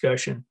his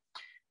discussion,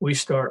 we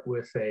start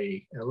with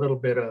a little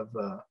bit of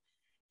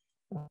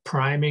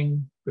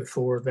priming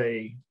before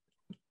they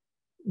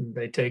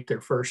take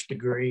their first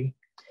degree.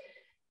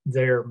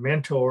 Their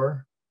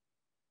mentor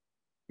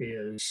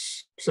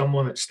is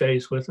someone that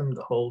stays with them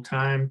the whole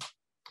time.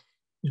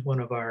 He's one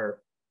of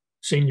our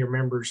senior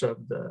members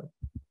of the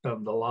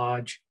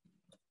lodge,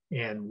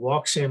 and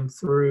walks him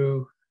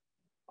through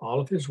all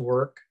of his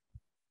work,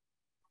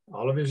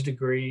 all of his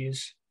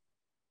degrees.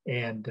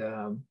 And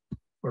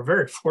we're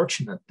very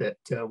fortunate that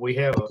we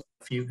have a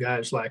few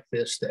guys like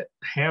this that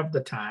have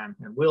the time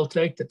and will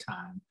take the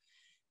time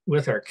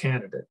with our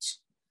candidates.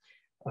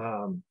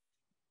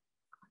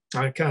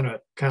 I kind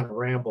of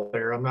ramble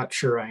there. I'm not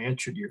sure I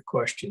answered your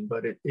question,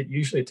 but it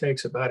usually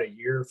takes about a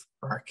year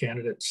for our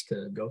candidates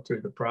to go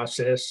through the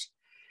process.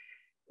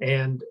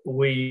 And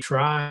we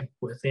try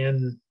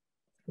within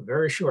a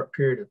very short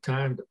period of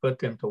time to put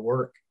them to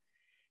work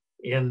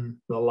in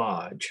the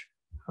lodge.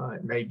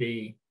 It may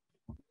be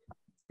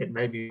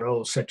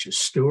roles such as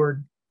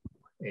steward,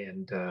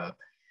 and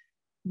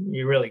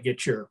you really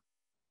get your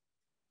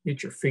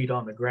feet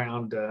on the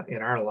ground in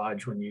our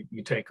lodge when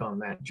you take on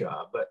that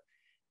job. But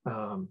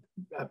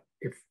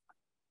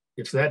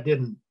if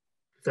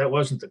that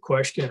wasn't the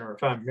question, or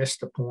if I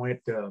missed the point,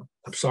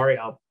 I'm sorry.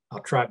 I'll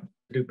try to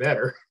do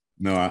better.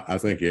 No, I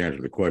think you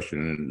answered the question.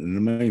 And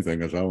the main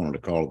thing is I wanted to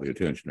call the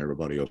attention to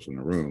everybody else in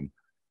the room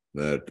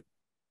that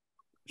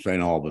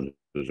St. Albans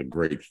is a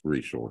great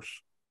resource.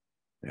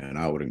 And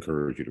I would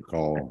encourage you to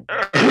call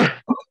the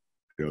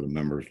other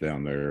members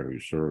down there who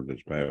served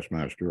as past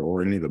master,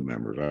 or any of the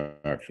members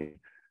actually,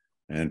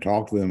 and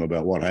talk to them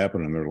about what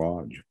happened in their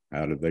lodge.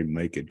 How did they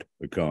make it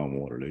become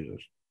what it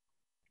is?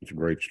 It's a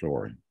great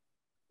story.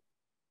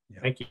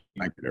 Yeah. Thank you.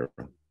 Thank you,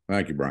 Darryl.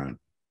 Thank you, Brian.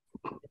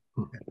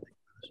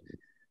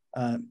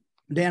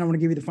 Dan, I want to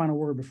give you the final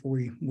word before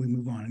we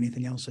move on.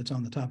 Anything else that's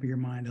on the top of your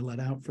mind to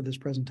let out for this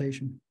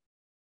presentation?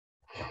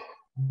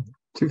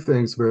 Two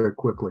things very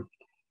quickly.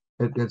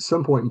 At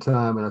some point in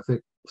time, and I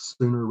think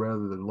sooner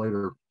rather than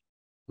later,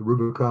 the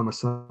Rubicon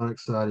Masonic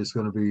Society is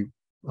going to be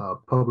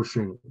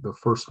publishing the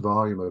first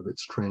volume of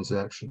its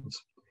transactions.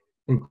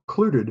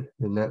 Included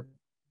in that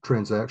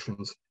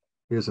transactions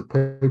is a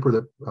paper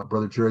that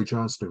Brother Jerry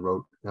Johnston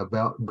wrote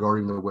about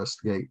guarding the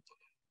West Gate.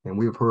 And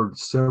we have heard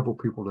several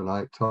people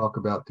tonight talk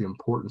about the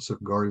importance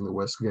of guarding the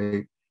West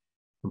Gate.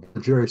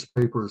 And Jerry's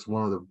paper is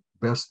one of the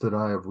best that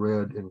I have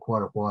read in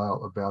quite a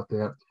while about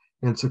that.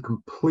 And it's a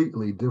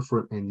completely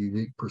different and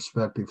unique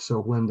perspective.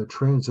 So when the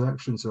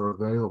transactions are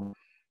available,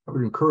 I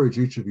would encourage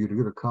each of you to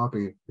get a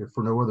copy, if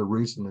for no other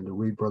reason than to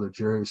read Brother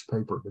Jerry's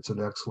paper. It's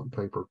an excellent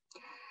paper.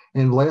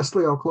 And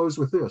lastly, I'll close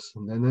with this,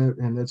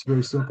 and that's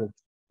very simple.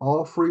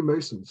 All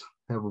Freemasons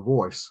have a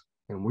voice,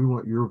 and we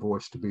want your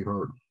voice to be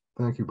heard.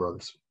 Thank you,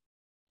 brothers.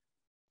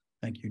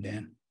 Thank you,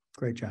 Dan.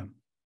 Great job.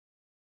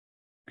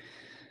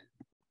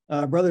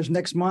 Brothers,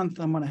 next month,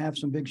 I'm going to have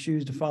some big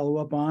shoes to follow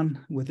up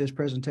on with this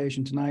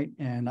presentation tonight,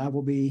 and I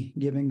will be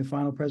giving the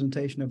final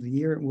presentation of the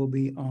year. It will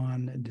be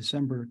on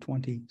December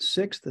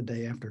 26th, the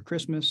day after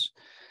Christmas.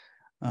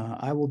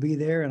 I will be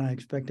there, and I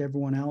expect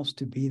everyone else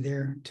to be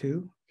there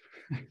too.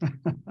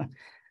 A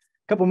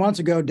couple months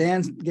ago,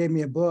 Dan gave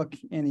me a book,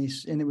 and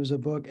it was a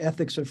book,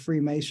 Ethics of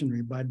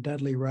Freemasonry by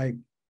Dudley Wright.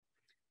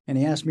 And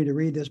he asked me to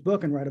read this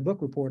book and write a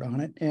book report on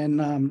it. And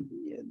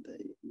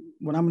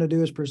what I'm going to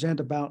do is present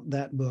about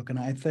that book. And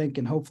I think,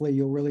 and hopefully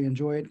you'll really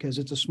enjoy it, because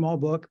it's a small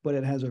book, but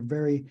it has a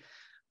very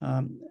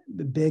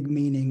big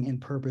meaning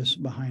and purpose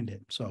behind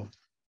it. So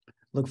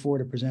look forward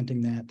to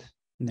presenting that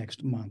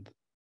next month.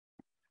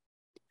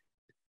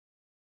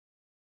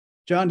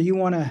 John, do you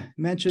want to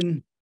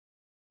mention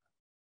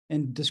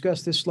and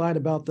discuss this slide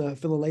about the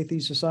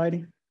Philalethes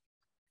Society?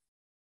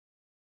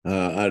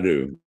 I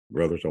do.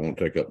 Brothers, I won't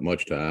take up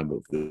much time, but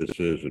this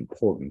is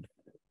important.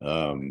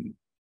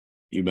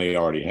 You may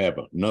already have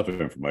enough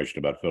information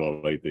about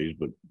Philalethes,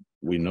 but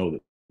we know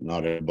that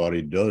not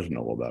everybody does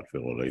know about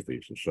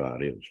Philalethes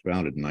Society. It was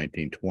founded in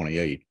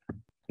 1928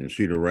 in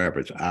Cedar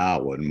Rapids,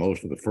 Iowa, and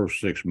most of the first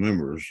 6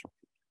 members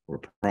were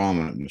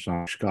prominent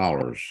Masonic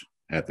scholars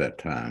at that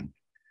time.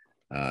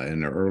 In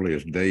their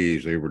earliest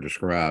days, they were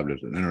described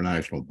as an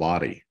international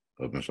body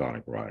of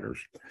Masonic writers,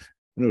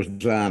 and it was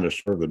designed to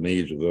serve the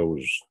needs of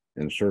those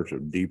in search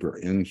of deeper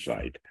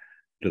insight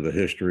to the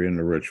history and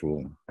the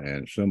ritual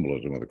and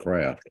symbolism of the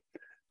craft.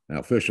 Now,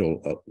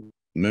 official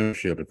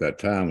membership at that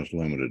time was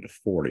limited to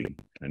 40,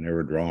 and they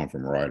were drawn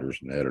from writers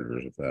and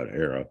editors of that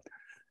era.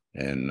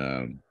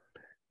 And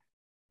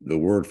the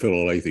word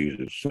Philalethes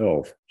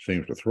itself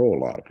seems to throw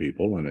a lot of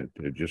people, and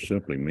it just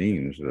simply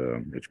means,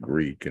 it's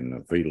Greek,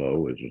 and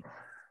philo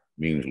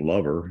means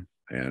lover,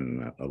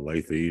 and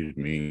alethees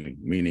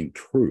meaning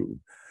true.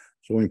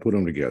 So when you put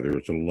them together,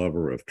 it's a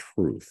lover of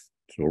truth.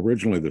 So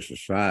originally the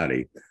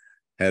society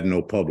had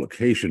no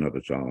publication of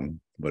its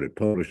own, but it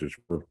published its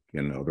work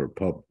in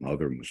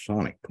other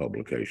Masonic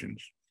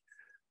publications.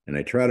 And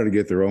they tried to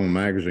get their own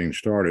magazine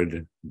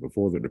started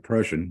before the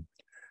Depression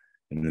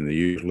and in the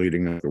years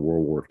leading up to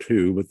World War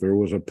II, but there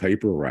was a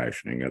paper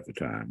rationing at the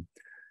time.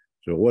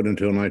 So it wasn't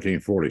until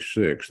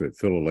 1946 that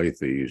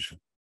Philalethes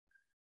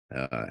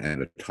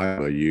and the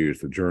title they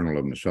used, the Journal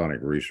of Masonic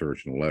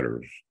Research and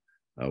Letters,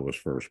 was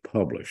first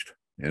published.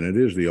 And it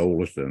is the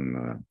oldest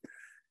and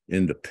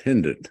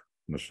independent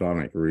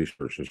Masonic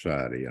Research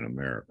Society in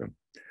America.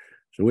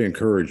 So we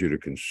encourage you to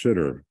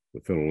consider the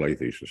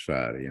Philalethes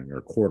Society and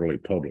their quarterly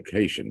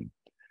publication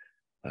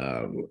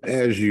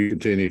as you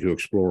continue to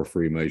explore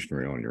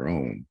Freemasonry on your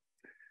own.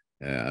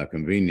 A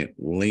convenient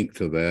link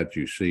to that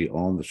you see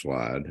on the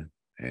slide,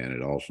 and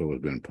it also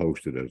has been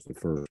posted as the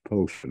first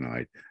post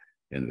tonight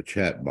in the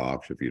chat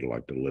box if you'd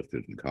like to lift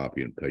it and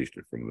copy and paste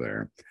it from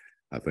there.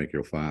 I think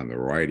you'll find the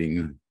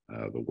writing,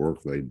 the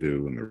work they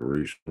do, and the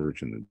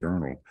research in the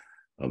journal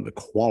of the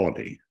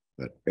quality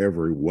that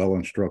every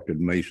well-instructed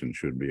Mason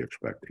should be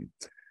expecting.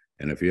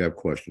 And if you have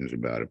questions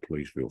about it,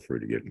 please feel free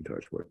to get in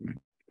touch with me.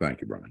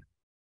 Thank you, Brian.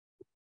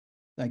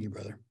 Thank you,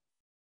 brother.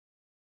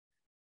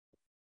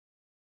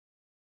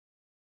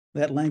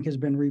 That link has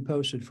been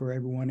reposted for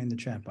everyone in the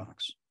chat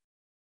box.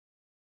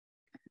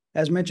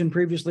 As mentioned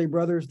previously,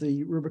 brothers,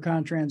 the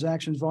Rubicon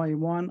Transactions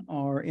Volume 1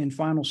 are in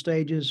final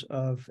stages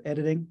of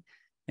editing.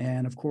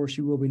 And of course,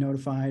 you will be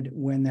notified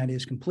when that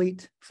is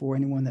complete for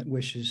anyone that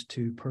wishes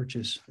to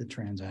purchase the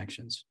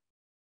transactions.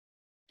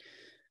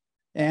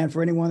 And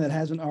for anyone that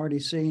hasn't already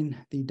seen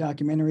the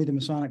documentary, The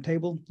Masonic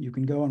Table, you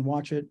can go and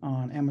watch it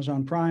on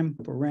Amazon Prime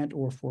for rent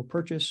or for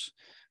purchase.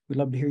 We'd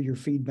love to hear your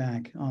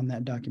feedback on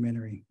that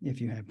documentary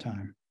if you have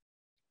time.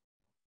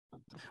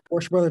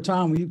 Worshipful Brother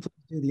Tom, will you please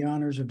do the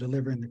honors of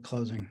delivering the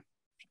closing?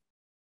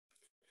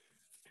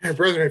 And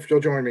President, if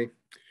you'll join me.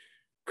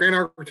 Grand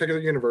Architect of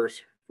the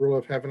universe, ruler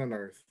of heaven and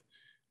earth.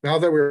 Now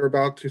that we're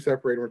about to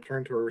separate and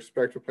return to our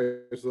respective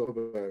places of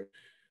abode,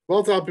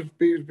 well, thou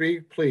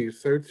be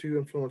pleased so to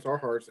influence our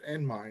hearts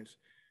and minds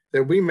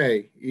that we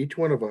may, each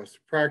one of us,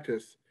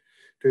 practice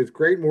those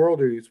great moral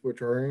duties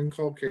which are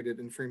inculcated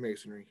in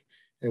Freemasonry,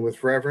 and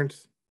with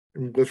reverence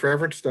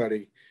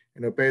study,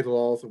 and obey the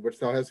laws of which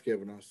thou hast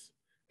given us.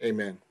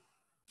 Amen.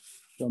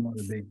 So much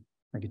to be.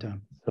 Thank you,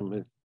 Tom.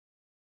 Amen.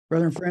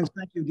 Brother and friends,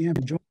 thank you again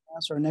for joining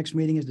us. Our next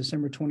meeting is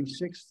December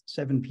 26th,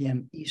 7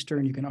 p.m.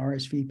 Eastern. You can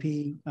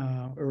RSVP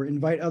or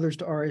invite others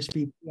to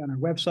RSVP on our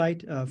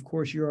website. Of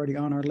course, you're already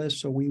on our list,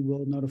 so we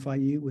will notify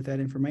you with that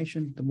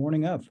information the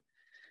morning of.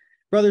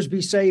 Brothers,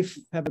 be safe.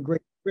 Have a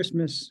great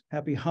Christmas.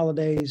 Happy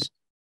holidays.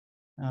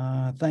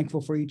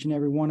 Thankful for each and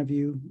every one of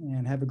you,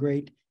 and have a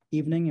great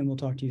evening, and we'll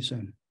talk to you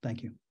soon.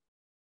 Thank you.